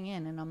I'm going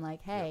in, and I'm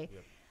like, hey,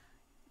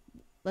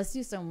 let's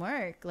do some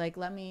work. Like,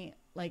 let me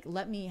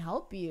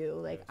help you.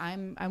 Like,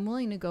 I'm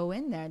willing to go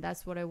in there.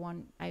 That's what I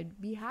want.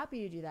 I'd be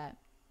happy to do that.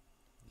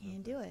 He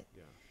didn't do it.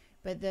 Yeah.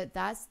 But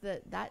that's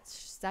that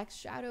sex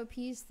shadow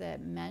piece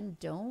that men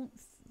don't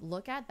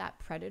look at, that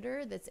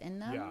predator that's in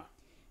them,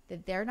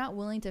 that they're not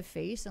willing to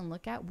face and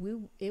look at.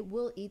 It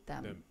will eat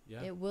them.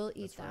 It will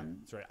eat them.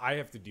 That's right. I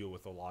have to deal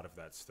with a lot of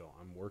that still.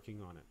 I'm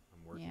working on it.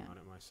 I'm working on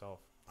it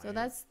myself. So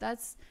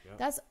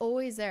that's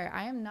always there.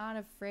 I am not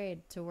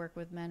afraid to work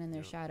with men in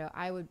their shadow.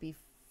 I would be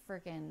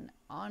freaking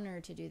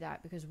honored to do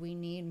that, because we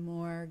need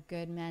more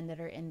good men that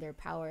are in their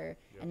power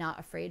and not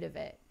afraid of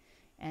it.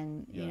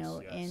 And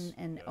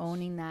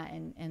owning that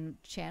and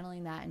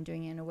channeling that and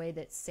doing it in a way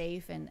that's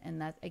safe,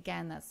 and that,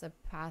 again, that's the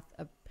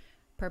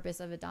purpose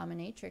of a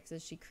dominatrix,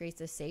 is she creates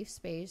a safe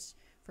space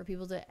for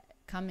people to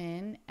come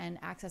in and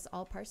access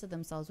all parts of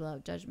themselves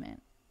without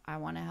judgment. I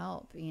want to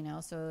help,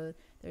 so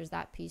there's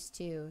that piece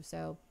too.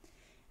 So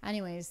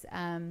anyways,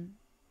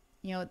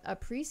 a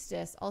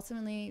priestess,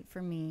 ultimately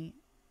for me,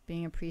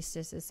 being a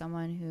priestess is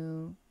someone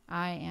who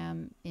I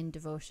am in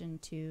devotion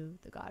to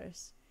the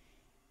goddess.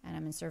 And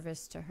I'm in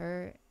service to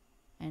her,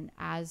 and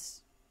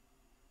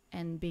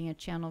being a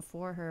channel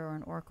for her, or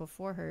an oracle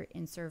for her,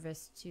 in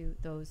service to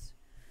those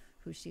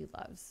who she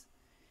loves.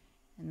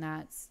 And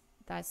it's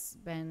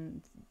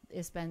been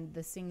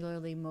the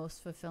singularly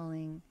most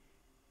fulfilling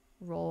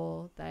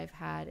role that I've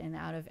had. And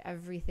out of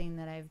everything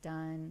that I've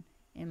done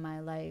in my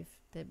life,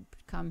 to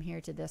come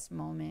here to this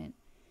moment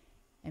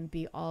and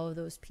be all of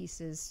those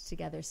pieces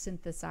together,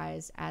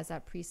 synthesized as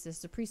that priestess.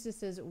 The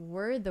priestesses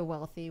were the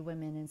wealthy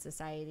women in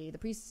society. The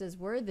priestesses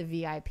were the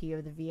VIP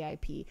of the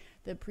VIP.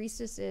 The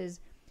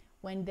priestesses,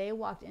 when they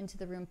walked into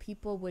the room,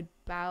 people would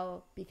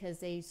bow because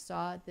they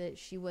saw that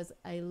she was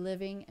a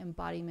living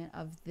embodiment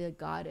of the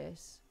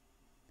goddess.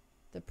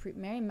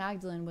 Mary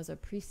Magdalene was a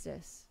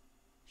priestess.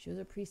 She was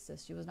a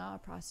priestess. She was not a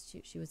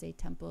prostitute. She was a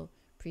temple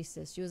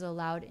priestess. She was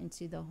allowed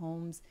into the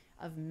homes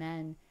of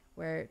men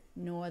where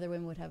no other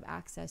women would have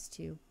access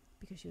to,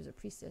 because she was a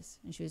priestess,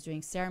 and she was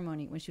doing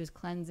ceremony. When she was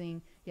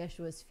cleansing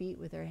Yeshua's feet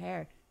with her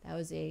hair, that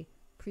was a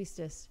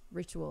priestess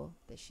ritual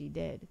that she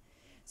did.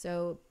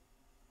 So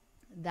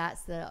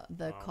that's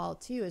the call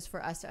too, is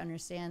for us to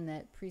understand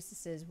that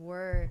priestesses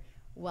were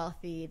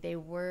wealthy, they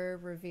were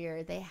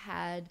revered, they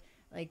had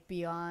like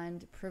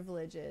beyond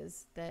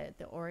privileges that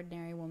the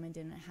ordinary woman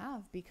didn't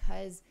have,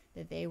 because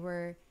that they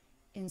were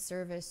in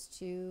service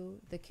to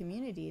the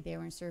community, they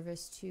were in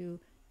service to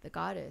the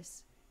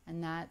goddess.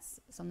 And that's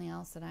something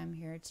else that I'm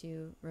here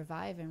to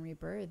revive and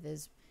rebirth,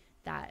 is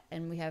that.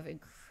 And we have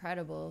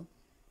incredible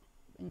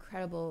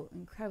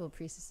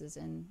priestesses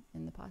in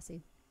the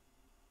posse.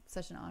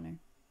 Such an honor.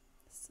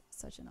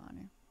 Such an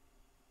honor.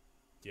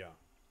 Yeah.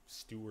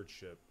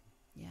 Stewardship.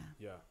 Yeah.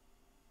 Yeah.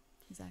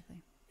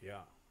 Exactly.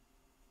 Yeah.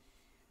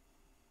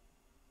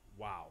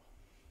 Wow.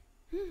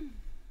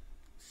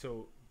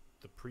 So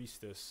the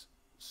priestess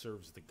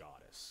serves the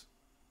goddess.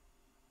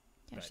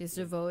 Yeah, she's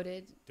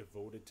devoted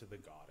to the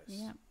goddess.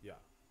 Yeah. Yeah.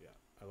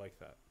 I like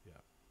that. Yeah.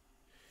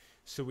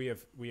 So we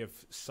have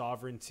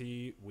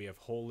sovereignty, we have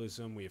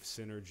holism, we have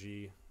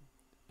synergy,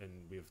 and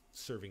we have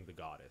serving the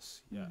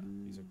goddess. Yeah,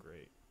 these are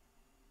great.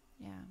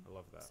 Yeah. I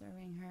love that.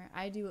 Serving her.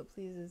 I do what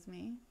pleases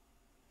me.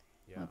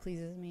 Yeah. What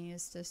pleases me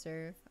is to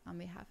serve on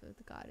behalf of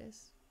the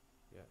goddess.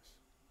 Yes.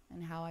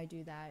 And how I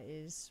do that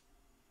is,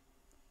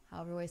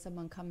 however way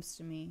someone comes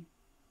to me,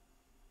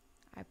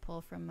 I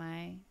pull from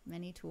my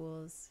many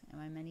tools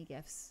and my many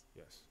gifts.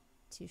 Yes.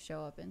 To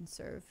show up and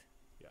serve.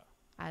 Yeah.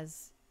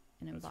 As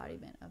an That's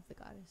embodiment of the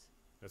goddess.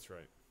 That's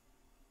right.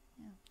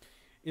 Yeah.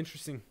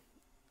 Interesting.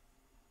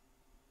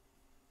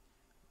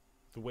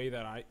 The way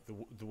that I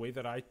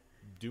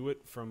do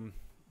it, from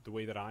the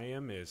way that I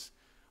am, is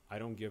I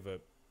don't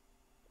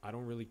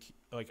really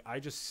like, I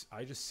just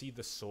see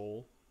the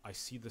soul. I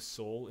see the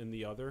soul in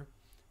the other,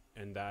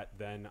 and that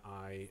then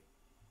I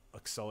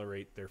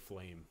accelerate their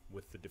flame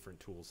with the different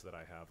tools that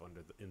I have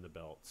in the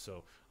belt.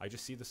 So I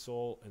just see the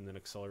soul and then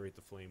accelerate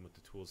the flame with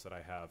the tools that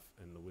I have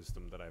and the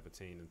wisdom that I've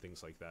attained and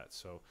things like that.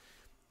 So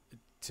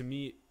to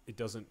me, it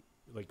doesn't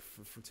like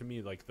to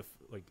me like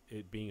like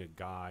it being a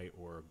guy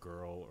or a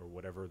girl or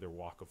whatever their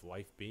walk of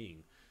life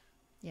being.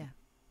 Yeah.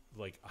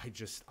 Like I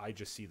just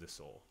see the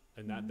soul.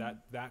 And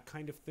that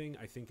kind of thing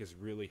I think is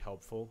really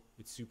helpful.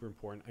 It's super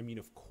important. I mean,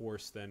 of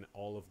course, then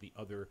all of the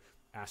other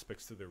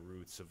aspects to the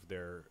roots of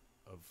their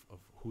of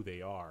who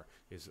they are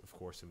is of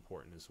course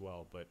important as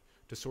well. But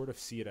to sort of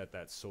see it at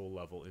that soul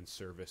level in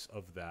service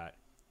of that,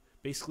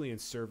 basically in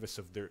service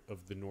of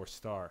the North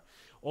Star.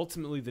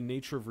 Ultimately, the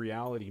nature of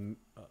reality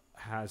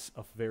has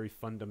a very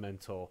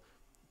fundamental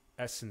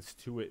essence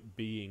to it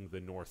being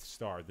the North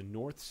Star. The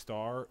North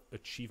Star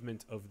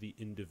achievement of the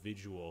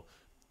individual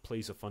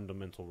plays a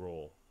fundamental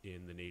role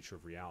in the nature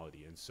of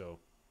reality. And so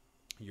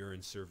you're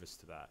in service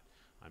to that.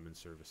 I'm in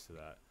service to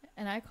that.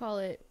 And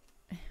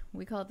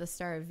we call it the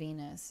Star of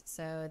Venus.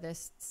 So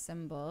this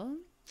symbol,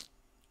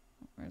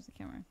 where's the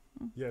camera?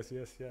 Yes,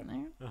 yeah.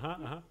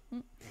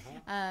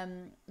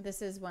 There.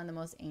 This is one of the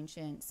most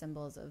ancient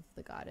symbols of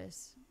the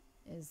goddess,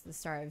 is the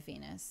Star of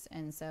Venus.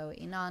 And so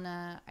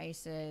Inanna,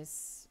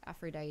 Isis,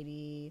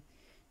 Aphrodite,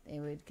 they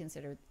would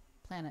consider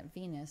planet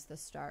Venus the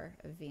Star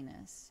of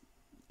Venus.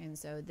 And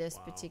so this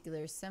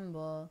particular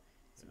symbol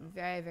is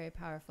very, very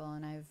powerful,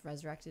 and I've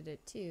resurrected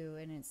it too.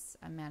 And it's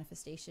a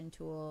manifestation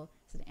tool.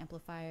 It's an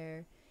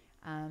amplifier.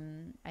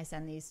 I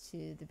send these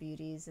to the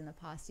beauties in the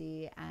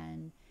posse,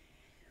 and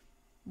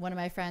one of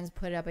my friends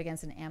put it up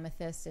against an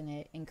amethyst, and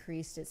it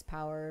increased its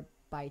power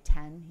by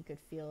 10. He could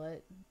feel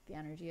it, the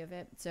energy of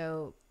it.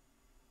 So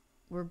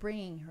we're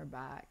bringing her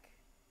back.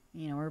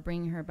 We're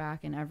bringing her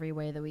back in every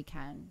way that we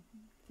can,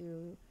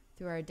 through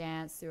our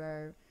dance,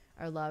 through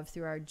our love,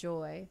 through our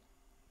joy.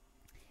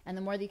 And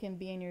the more that you can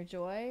be in your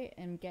joy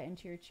and get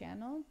into your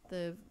channel,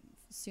 the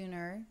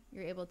sooner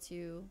you're able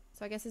to.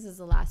 So I guess this is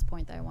the last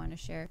point that I want to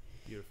share.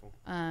 Beautiful.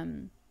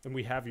 And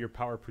we have your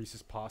Power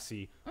Priestess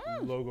Posse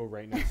logo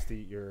right next to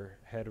your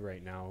head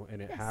right now,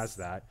 and it has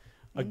that.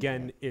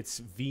 Again, it's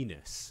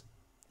Venus.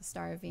 The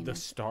Star of Venus. The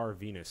Star of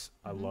Venus.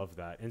 I love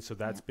that. And so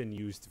that's been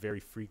used very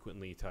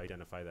frequently to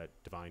identify that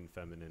divine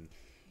feminine.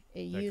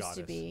 It used goddess.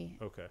 to be.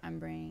 Okay. I'm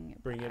bringing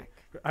it Bring back.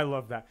 it. I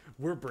love that.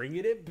 We're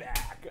bringing it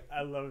back.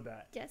 I love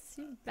that. Guess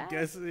who's back?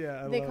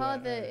 They call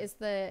it it's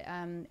the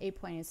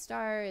 8-pointed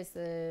star. It's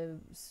the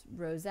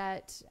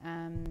rosette.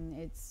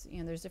 It's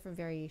there's different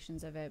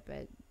variations of it,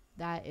 but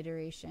that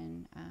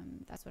iteration,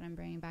 that's what I'm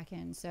bringing back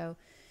in. So,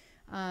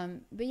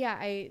 but yeah,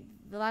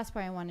 the last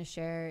point I want to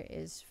share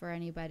is for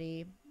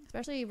anybody,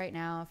 especially right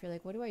now, if you're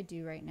like, what do I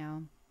do right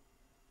now?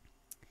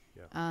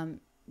 Yeah.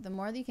 The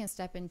more that you can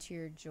step into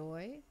your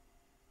joy,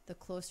 the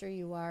closer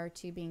you are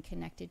to being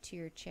connected to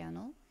your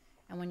channel.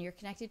 And when you're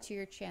connected to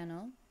your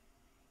channel,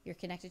 you're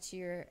connected to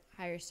your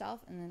higher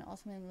self, and then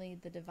ultimately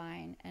the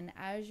divine. And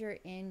as you're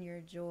in your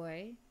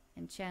joy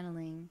and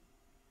channeling,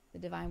 the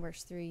divine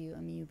works through you,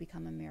 and you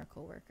become a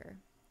miracle worker.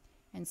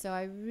 And so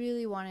I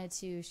really wanted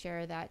to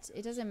share that.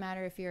 It doesn't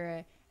matter if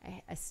you're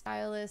a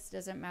stylist,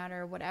 doesn't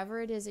matter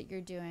whatever it is that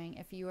you're doing.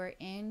 If you are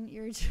in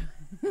your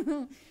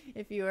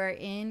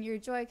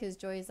joy, because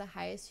joy is the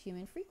highest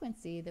human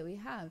frequency that we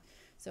have.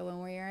 So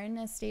when we are in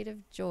a state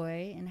of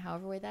joy, and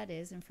however way that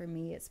is, and for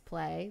me it's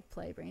play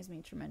brings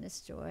me tremendous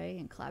joy,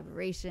 and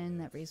collaboration,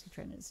 that brings me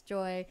tremendous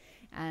joy.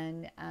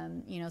 And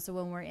so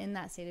when we're in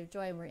that state of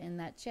joy, we're in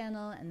that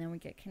channel, and then we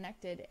get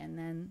connected, and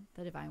then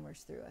the divine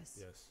works through us.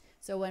 Yes.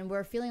 So when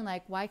we're feeling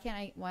like, why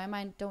am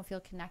I don't feel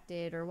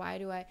connected, or why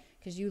do I,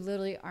 because you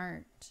literally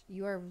aren't.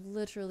 You are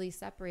literally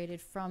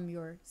separated from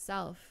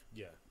yourself.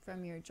 Yeah.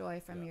 From your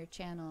joy, from your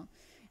channel.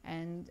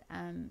 And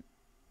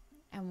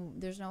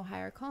there's no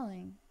higher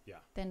calling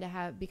than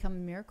to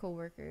become miracle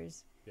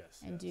workers. Yes.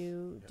 And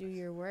do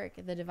your work,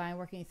 the divine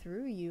working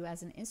through you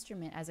as an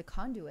instrument, as a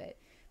conduit.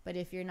 But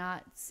if you're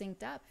not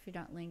synced up, if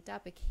you're not linked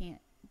up,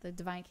 the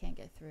divine can't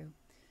get through.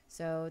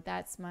 So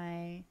that's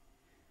my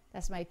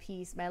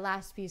piece, my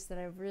last piece that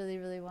I really,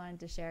 really wanted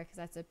to share, because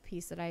that's a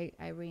piece that I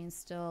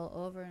reinstill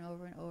over and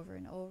over and over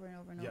and over and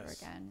over and over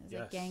again. Is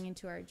like getting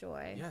into our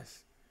joy.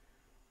 Yes.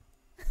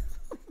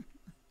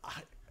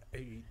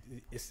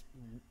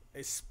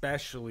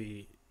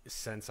 Especially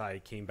since I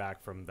came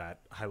back from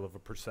that high level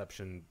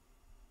perception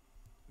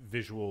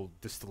visual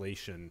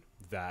distillation,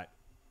 that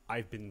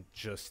I've been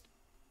just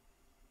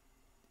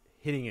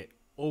hitting it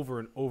over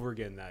and over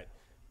again, that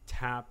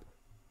tap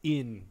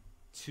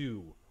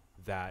into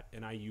that.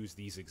 And I use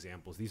these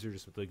examples. These are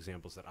just the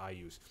examples that I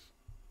use.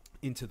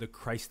 Into the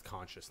Christ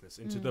consciousness,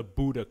 into the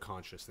Buddha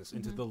consciousness,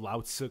 into the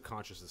Lao Tzu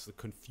consciousness, the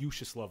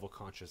Confucius level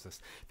consciousness,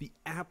 the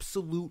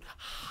absolute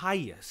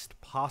highest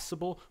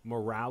possible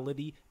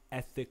morality,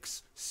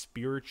 ethics,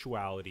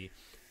 spirituality,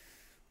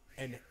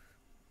 and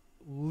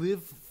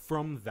live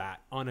from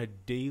that on a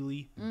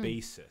daily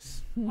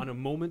basis, on a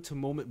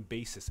moment-to-moment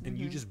basis, and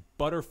you just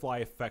butterfly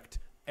effect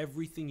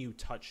everything you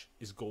touch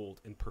is gold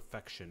and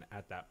perfection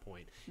at that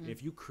point. And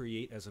if you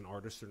create as an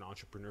artist or an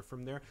entrepreneur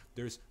from there,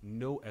 there's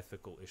no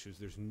ethical issues,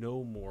 there's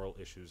no moral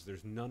issues,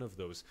 there's none of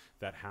those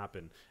that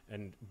happen.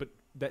 But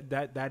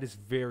that is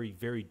very,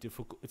 very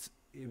difficult. It's,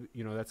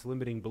 you know, that's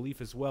limiting belief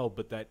as well,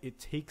 but that it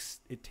takes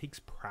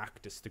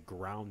practice to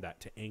ground that,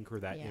 to anchor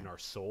that in our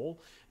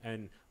soul.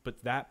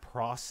 But that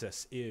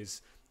process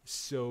is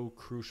so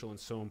crucial and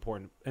so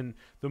important. And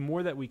the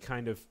more that we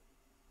kind of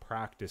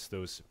practice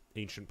those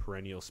ancient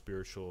perennial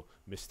spiritual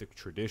mystic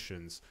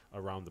traditions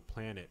around the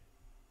planet,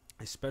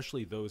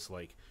 especially those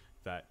like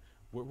that,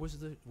 where was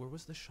the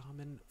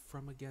shaman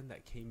from again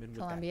that came in with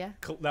Colombia?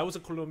 that was a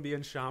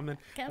Colombian shaman.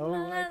 Come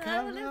on,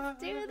 let's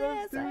do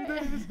this.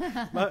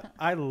 But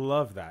I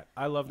love that.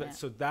 Yeah.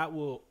 So that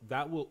will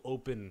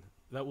open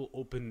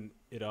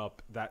it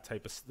up, that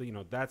type of, you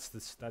know, that's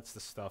the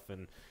stuff,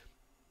 and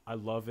I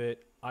love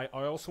it. I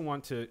also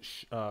want to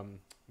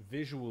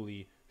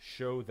visually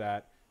show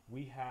that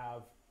we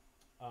have,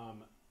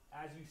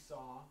 as you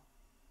saw,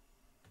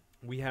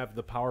 we have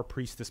the Power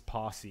Priestess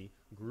Posse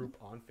group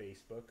on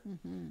Facebook.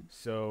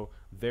 So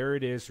there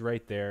it is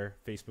right there,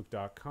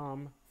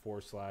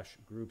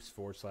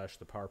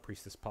 facebook.com/groups/the Power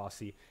Priestess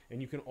Posse. And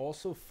you can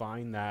also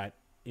find that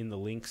in the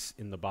links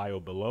in the bio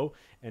below.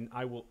 And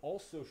I will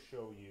also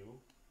show you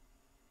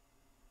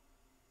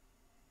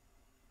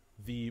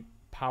the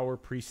Power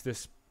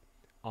Priestess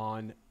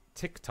on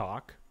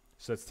TikTok.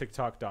 So that's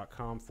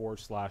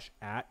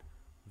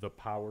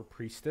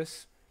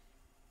tiktok.com/@thepowerpriestess.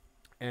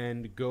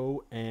 And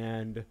go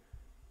and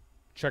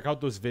check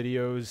out those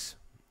videos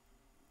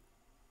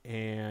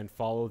and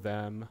follow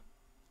them.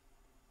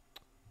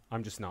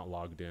 I'm just not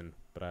logged in,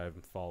 but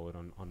I'm followed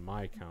on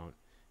my account.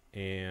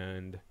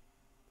 And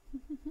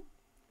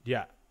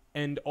yeah.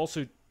 And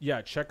also,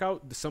 yeah, check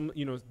out some,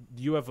 you know,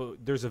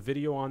 there's a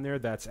video on there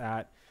that's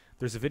at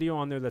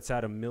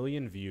 1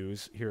 million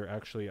views. Here,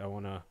 actually, I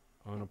want to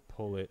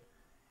pull it.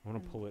 I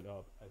want to pull it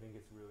up. I think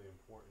it's really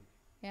important.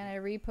 Yeah, and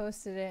I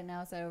reposted it.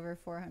 Now it's at over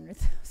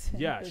 400,000.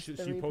 Yeah,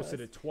 she posted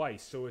it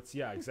twice. So it's,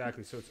 yeah,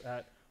 exactly. So it's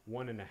at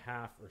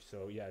 1.5 or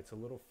so. Yeah, it's a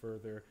little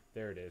further.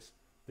 There it is.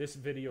 This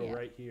video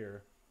right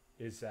here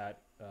is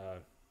at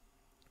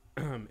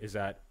 1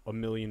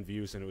 million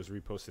views, and it was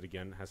reposted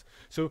again.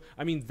 So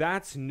I mean, we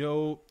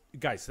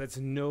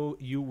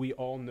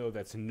all know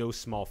that's no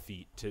small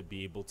feat to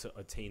be able to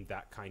attain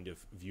that kind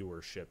of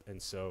viewership,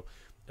 and so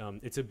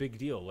it's a big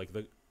deal.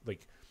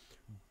 Like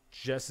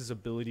Jess's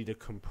ability to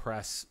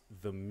compress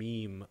the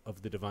meme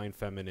of the Divine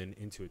Feminine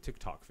into a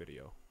TikTok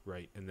video,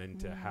 right? And then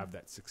to have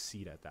that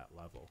succeed at that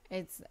level.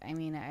 That's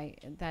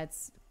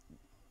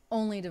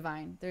only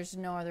divine. There's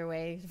no other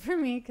way for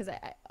me, because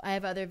I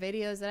have other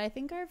videos that I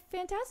think are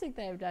fantastic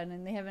that I've done,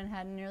 and they haven't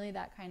had nearly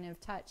that kind of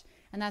touch,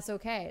 and that's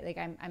okay. Like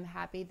I'm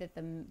happy that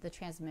the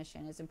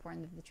transmission is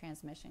important, that the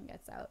transmission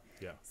gets out.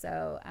 Yeah.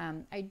 So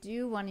I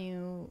do want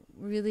to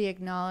really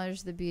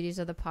acknowledge the beauties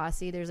of the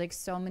posse. There's like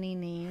so many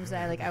names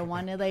that I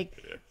want to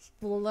like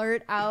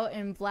blurt out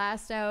and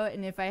blast out,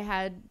 and if I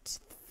had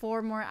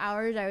 4 more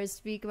hours, I would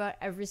speak about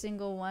every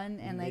single one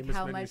and Name like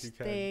how much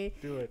they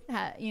do it.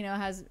 All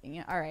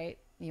right.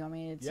 You want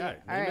me to? Yeah, all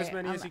name right. as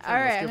many as you can. All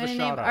right, Let's give a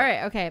shout out. All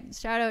right, okay.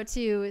 Shout out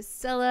to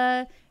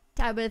Scylla,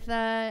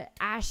 Tabitha,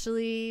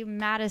 Ashley,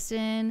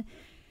 Madison,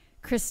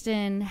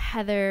 Kristen,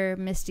 Heather,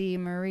 Misty,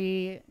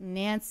 Marie,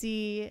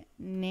 Nancy.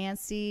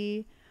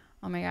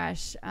 Oh my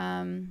gosh,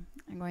 I'm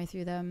going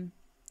through them.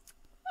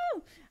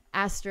 Woo!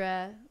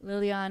 Astra,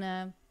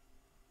 Liliana,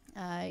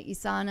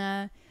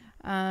 Isana,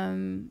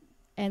 and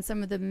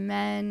some of the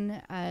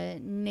men,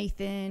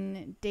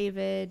 Nathan,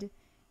 David,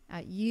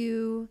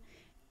 you,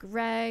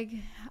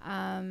 Greg,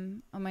 oh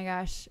my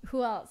gosh,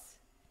 who else?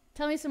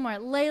 Tell me some more.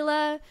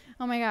 Layla,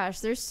 oh my gosh,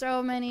 there's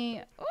so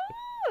many.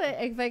 Ooh,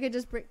 if I could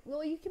just bring,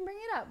 well, you can bring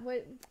it up.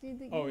 What do you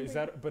think? Oh, is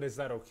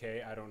that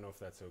okay? I don't know if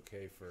that's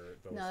okay for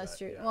those. No, that's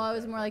true. Yeah, well, it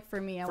was more like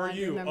for me. I for wanted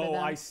you. to remember Oh,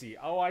 them. I see.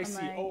 Oh, I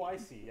see. like- Oh, I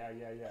see. Yeah. Oh,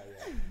 okay, I get it.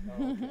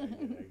 I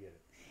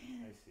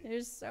see.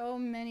 There's so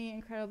many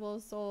incredible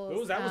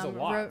souls. That was a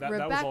lot. That was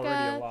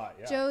already a lot.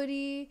 Yeah.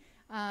 Jody,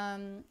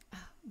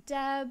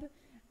 Deb,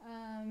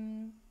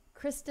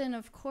 Kristen,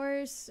 of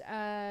course.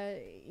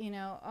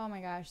 Oh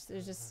my gosh,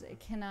 there's just, I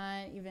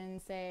cannot even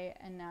say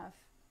enough.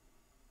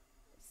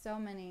 So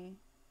many.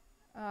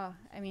 Oh,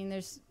 I mean,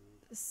 there's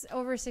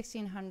over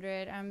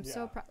 1,600. I'm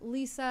so proud.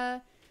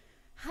 Lisa,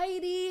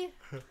 Heidi.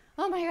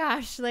 Oh my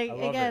gosh! I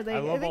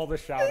love all the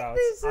shout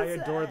outs. I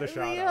adore the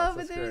shout outs.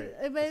 That's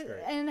great. That's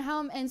great.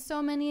 And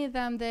so many of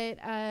them that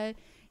That's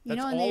and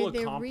all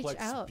they a reach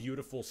complex, out.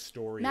 beautiful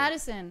story.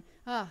 Madison.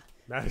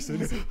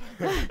 Madison.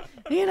 They're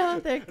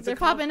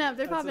popping up.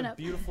 They're popping a up.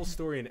 beautiful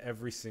story in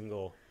every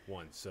single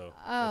one. So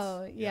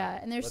Oh yeah,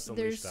 and let's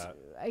unleash there's that.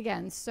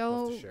 again Love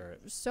so to share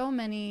it. so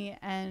many,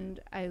 and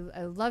I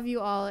love you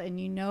all, and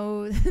you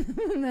know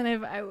that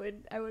if I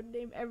would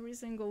name every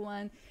single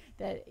one,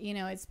 that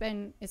it's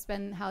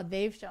been how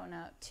they've shown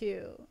up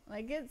too.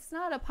 Like it's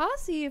not a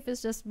posse if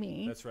it's just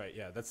me. That's right.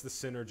 Yeah, that's the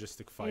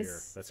synergistic fire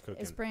that's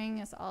cooking. It's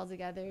bringing us all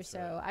together. That's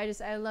So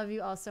I love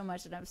you all so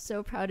much, and I'm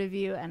so proud of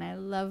you, and I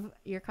love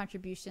your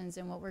contributions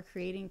and what we're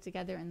creating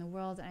together in the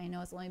world. And I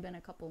know it's only been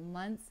a couple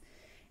months,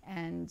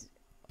 and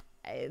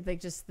like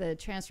just the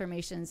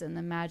transformations and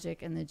the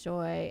magic and the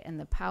joy and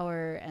the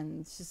power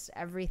and just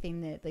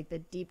everything that like the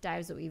deep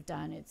dives that we've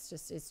done.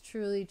 It's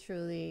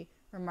truly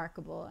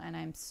remarkable, and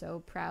I'm so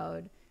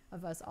proud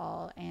of us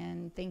all.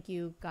 And thank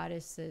you,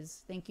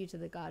 goddesses. Thank you to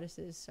the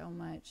goddesses so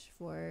much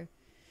for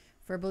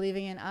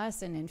believing in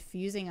us and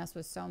infusing us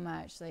with so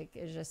much. Like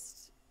it's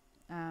just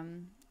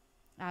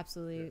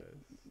absolutely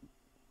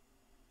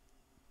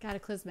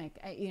cataclysmic.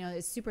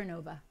 It's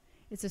supernova.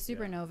 It's a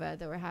supernova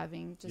that we're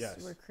having.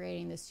 We're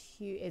creating this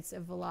huge. It's a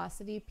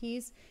velocity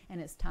piece, and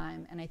it's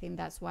time. And I think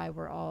that's why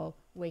we're all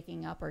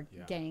waking up or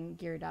getting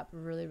geared up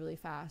really, really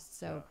fast.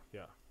 So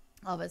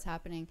all of it's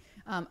happening.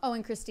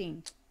 And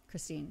Christine,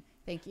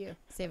 thank you,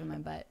 saving my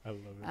butt. I love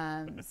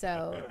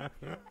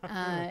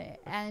it.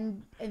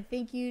 And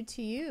thank you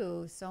to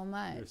you so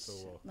much. You're so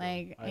welcome.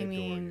 Like I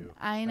mean,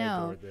 I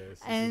know, adore this.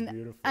 This and is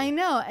beautiful. I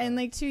know, and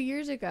like 2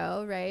 years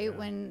ago, right, Yeah.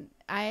 when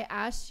I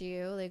asked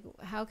you like,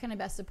 how can I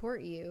best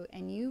support you,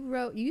 and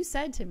you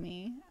said to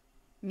me,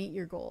 meet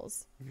your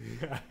goals.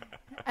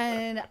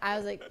 And I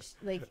was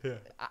like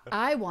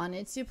I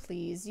wanted to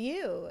please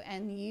you,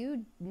 and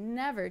you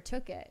never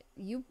took it.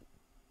 You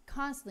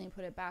constantly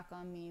put it back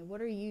on me.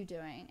 What are you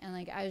doing? And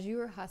like as you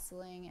were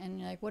hustling, and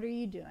you're like, what are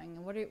you doing,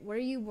 and what are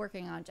you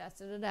working on, Jess?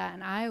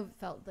 And I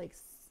felt like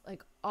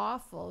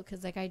awful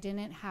because like I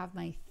didn't have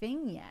my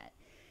thing yet.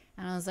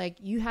 And I was like,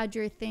 you had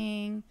your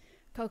thing,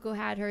 Coco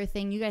had her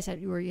thing, you guys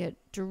had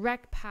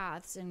direct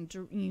paths, and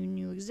you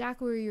knew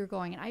exactly where you were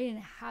going, and I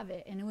didn't have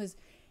it. And it was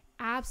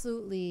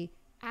absolutely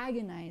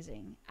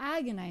agonizing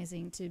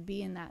to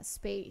be in that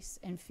space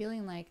and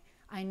feeling like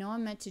I know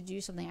I'm meant to do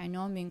something. I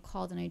know I'm being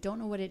called, and I don't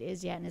know what it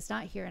is yet, and it's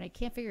not here, and I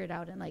can't figure it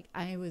out. And like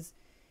I was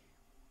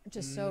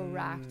just so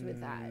racked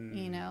with that,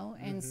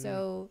 And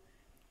so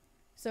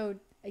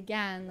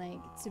again, like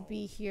to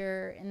be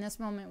here in this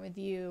moment with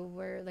you,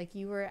 where like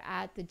you were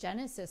at a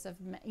genesis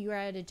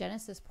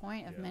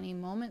point of many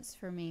moments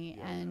for me,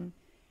 and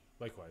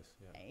likewise,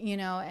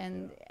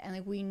 and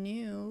like we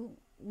knew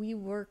we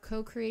were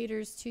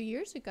co-creators 2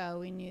 years ago.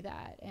 We knew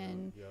that.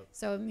 And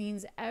so it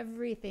means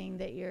everything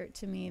that you're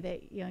to me,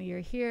 that, you're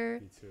here.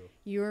 Me too.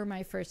 You were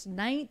my first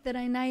night that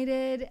I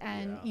knighted,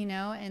 and,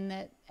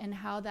 and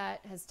how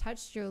that has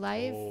touched your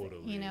life,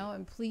 Totally.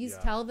 and please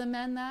tell the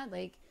men that,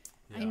 like,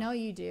 I know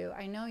you do,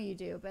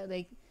 but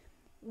like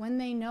when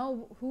they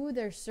know who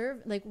they're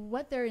like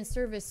what they're in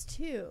service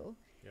to,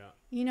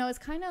 it's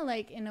kind of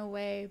like, in a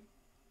way,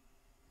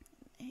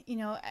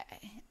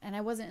 and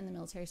I wasn't in the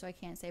military, so I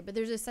can't say, but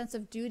there's a sense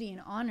of duty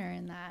and honor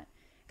in that,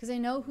 because I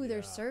know who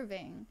they're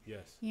serving.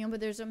 Yes. But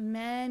there's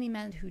many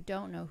men who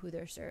don't know who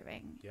they're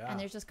serving. Yeah. And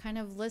they're just kind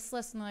of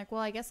listless, and they're like,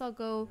 well, I guess I'll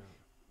go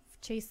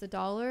chase the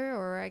dollar,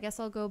 or I guess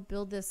I'll go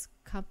build this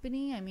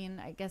company. I mean,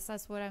 I guess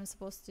that's what I'm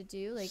supposed to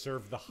do. Like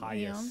serve the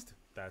highest.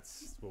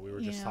 That's what we were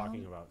just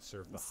talking about.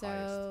 Serve the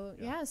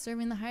highest.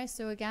 Serving the highest.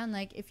 So again,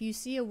 like if you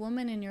see a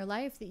woman in your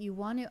life that you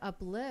want to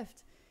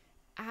uplift,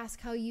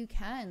 ask how you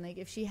can. Like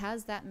if she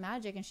has that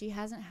magic and she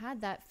hasn't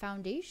had that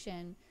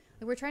foundation,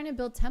 like we're trying to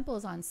build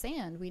temples on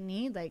sand. We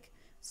need like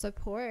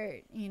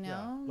support,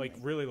 like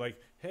really, like,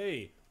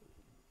 hey,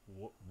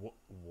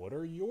 what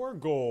are your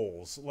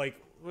goals? Like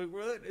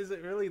what, is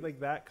it really like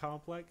that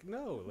complex?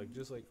 No, like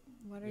just like,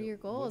 what are your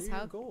goals?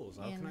 How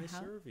can I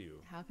serve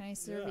you? How can I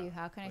serve you?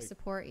 How can I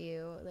support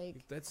you?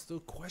 Like that's the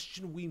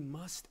question we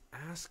must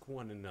ask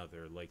one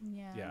another. Like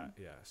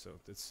so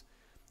that's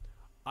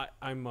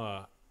I'm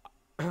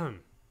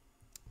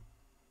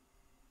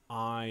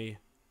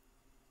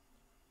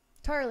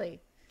Tarly.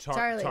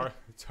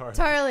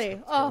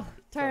 Tarly. Oh,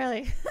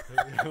 Tarly.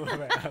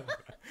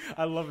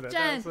 I love that.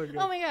 Jen. So good.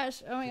 Oh my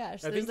gosh.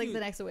 There's like the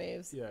next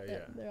waves. Yeah.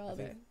 They're all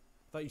there.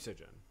 I thought you said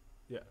Jen.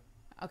 Yeah.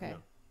 Okay. No.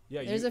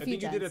 Yeah, there's a few. I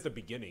think you did at the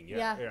beginning.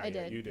 Yeah, I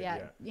did. You did.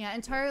 Yeah.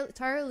 And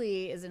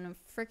Tarly is a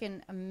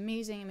freaking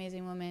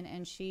amazing woman,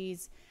 and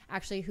she's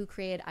actually who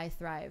created I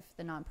Thrive,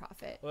 the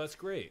nonprofit. Well, that's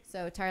great.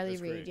 So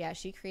Tarly Reed,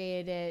 she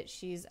created it.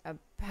 She's a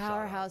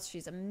powerhouse.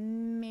 She's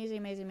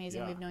amazing.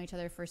 Yeah. We've known each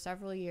other for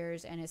several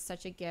years, and it's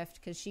such a gift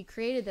because she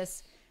created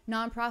this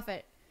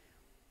nonprofit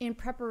in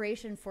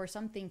preparation for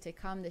something to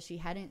come that she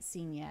hadn't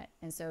seen yet,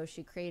 and so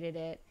she created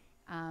it,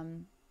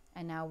 and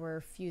now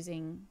we're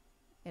fusing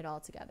it all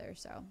together.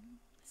 So.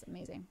 It's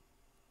amazing.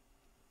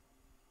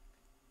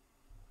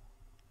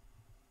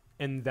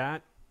 And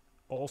that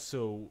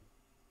also,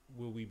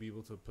 will we be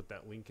able to put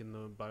that link in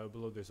the bio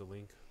below? There's a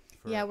link.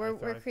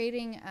 We're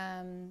creating.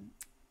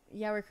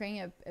 We're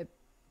creating a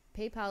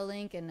PayPal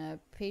link and a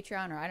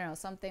Patreon, or I don't know,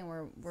 something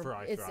where For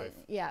I it's Thrive.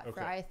 yeah, for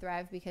Okay. I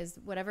Thrive, because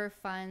whatever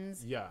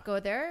funds Yeah. go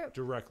there,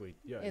 Directly.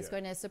 Yeah. it's yeah.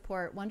 going to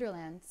support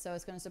Wonderland. So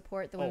it's going to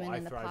support the Oh, women I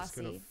in the Thrive is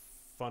going posse. to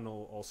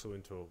funnel also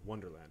into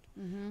Wonderland.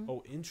 Mm-hmm.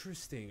 Oh,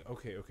 interesting.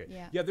 Okay.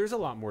 Yeah. Yeah, there's a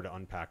lot more to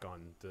unpack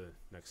on the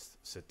next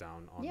sit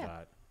down on Yeah.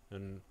 that,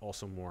 and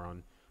also more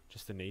on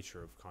just the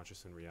nature of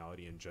consciousness and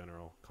reality in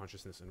general.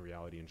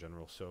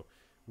 So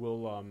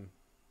we'll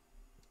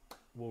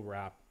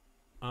wrap.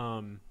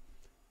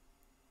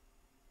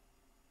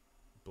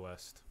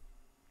 Blessed.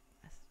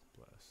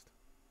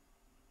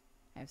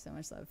 I have so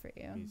much love for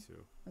you. Me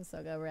too. I'm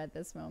so glad we're at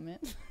this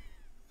moment.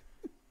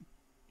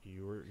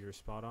 You're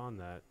spot on.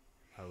 That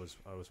I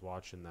was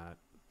watching that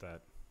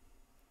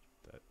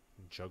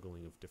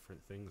juggling of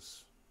different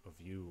things of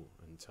you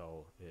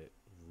until it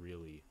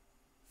really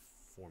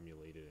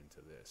formulated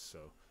into this.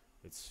 So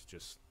it's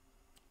just,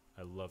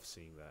 I love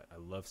seeing that. I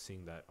love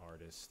seeing that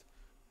artist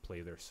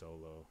play their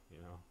solo. You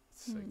know,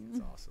 it's like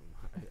it's awesome.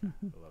 I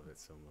love it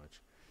so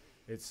much.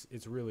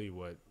 It's really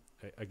what.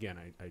 Again,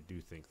 I do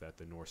think that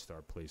the North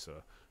Star plays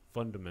a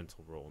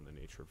fundamental role in the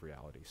nature of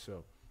reality.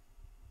 So,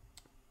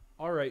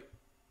 all right,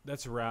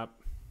 that's a wrap.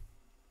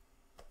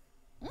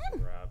 That's a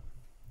wrap.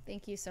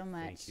 Thank you so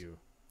much. Thank you.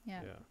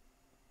 Yeah.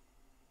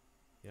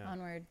 Yeah.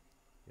 Onward.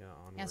 Yeah.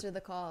 Onward. Answer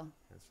the call.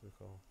 Answer the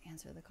call.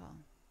 Answer the call.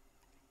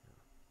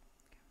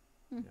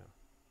 Yeah.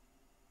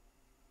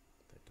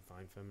 That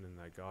divine feminine,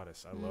 that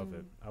goddess. I love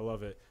it. I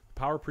love it.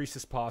 Power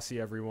Priestess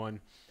Posse, everyone.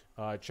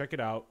 Check it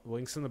out.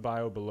 Links in the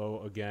bio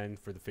below, again,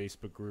 for the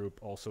Facebook group,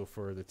 also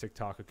for the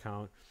TikTok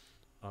account.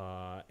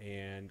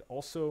 And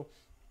also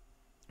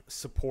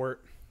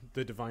support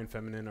the divine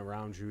feminine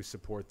around you.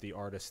 Support the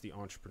artists, the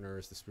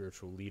entrepreneurs, the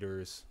spiritual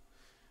leaders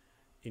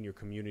in your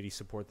community.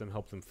 Support them.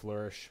 Help them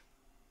flourish.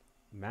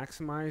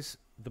 Maximize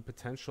the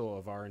potential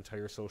of our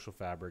entire social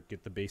fabric.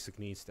 Get the basic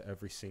needs to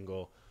every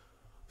single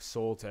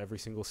soul, to every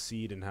single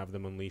seed, and have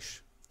them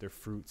unleash their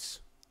fruits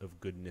of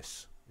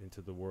goodness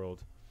into the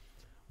world.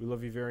 We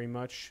love you very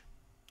much.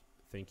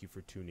 Thank you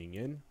for tuning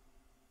in.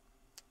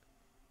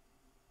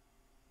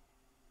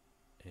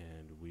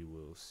 And we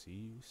will see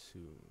you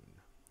soon.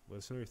 Let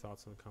us know your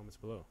thoughts in the comments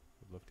below.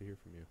 We'd love to hear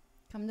from you.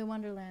 Come to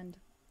Wonderland.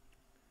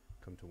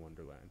 Come to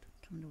Wonderland.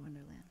 Come to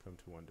Wonderland. Come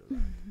to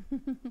Wonderland.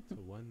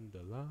 To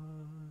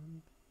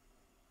Wonderland.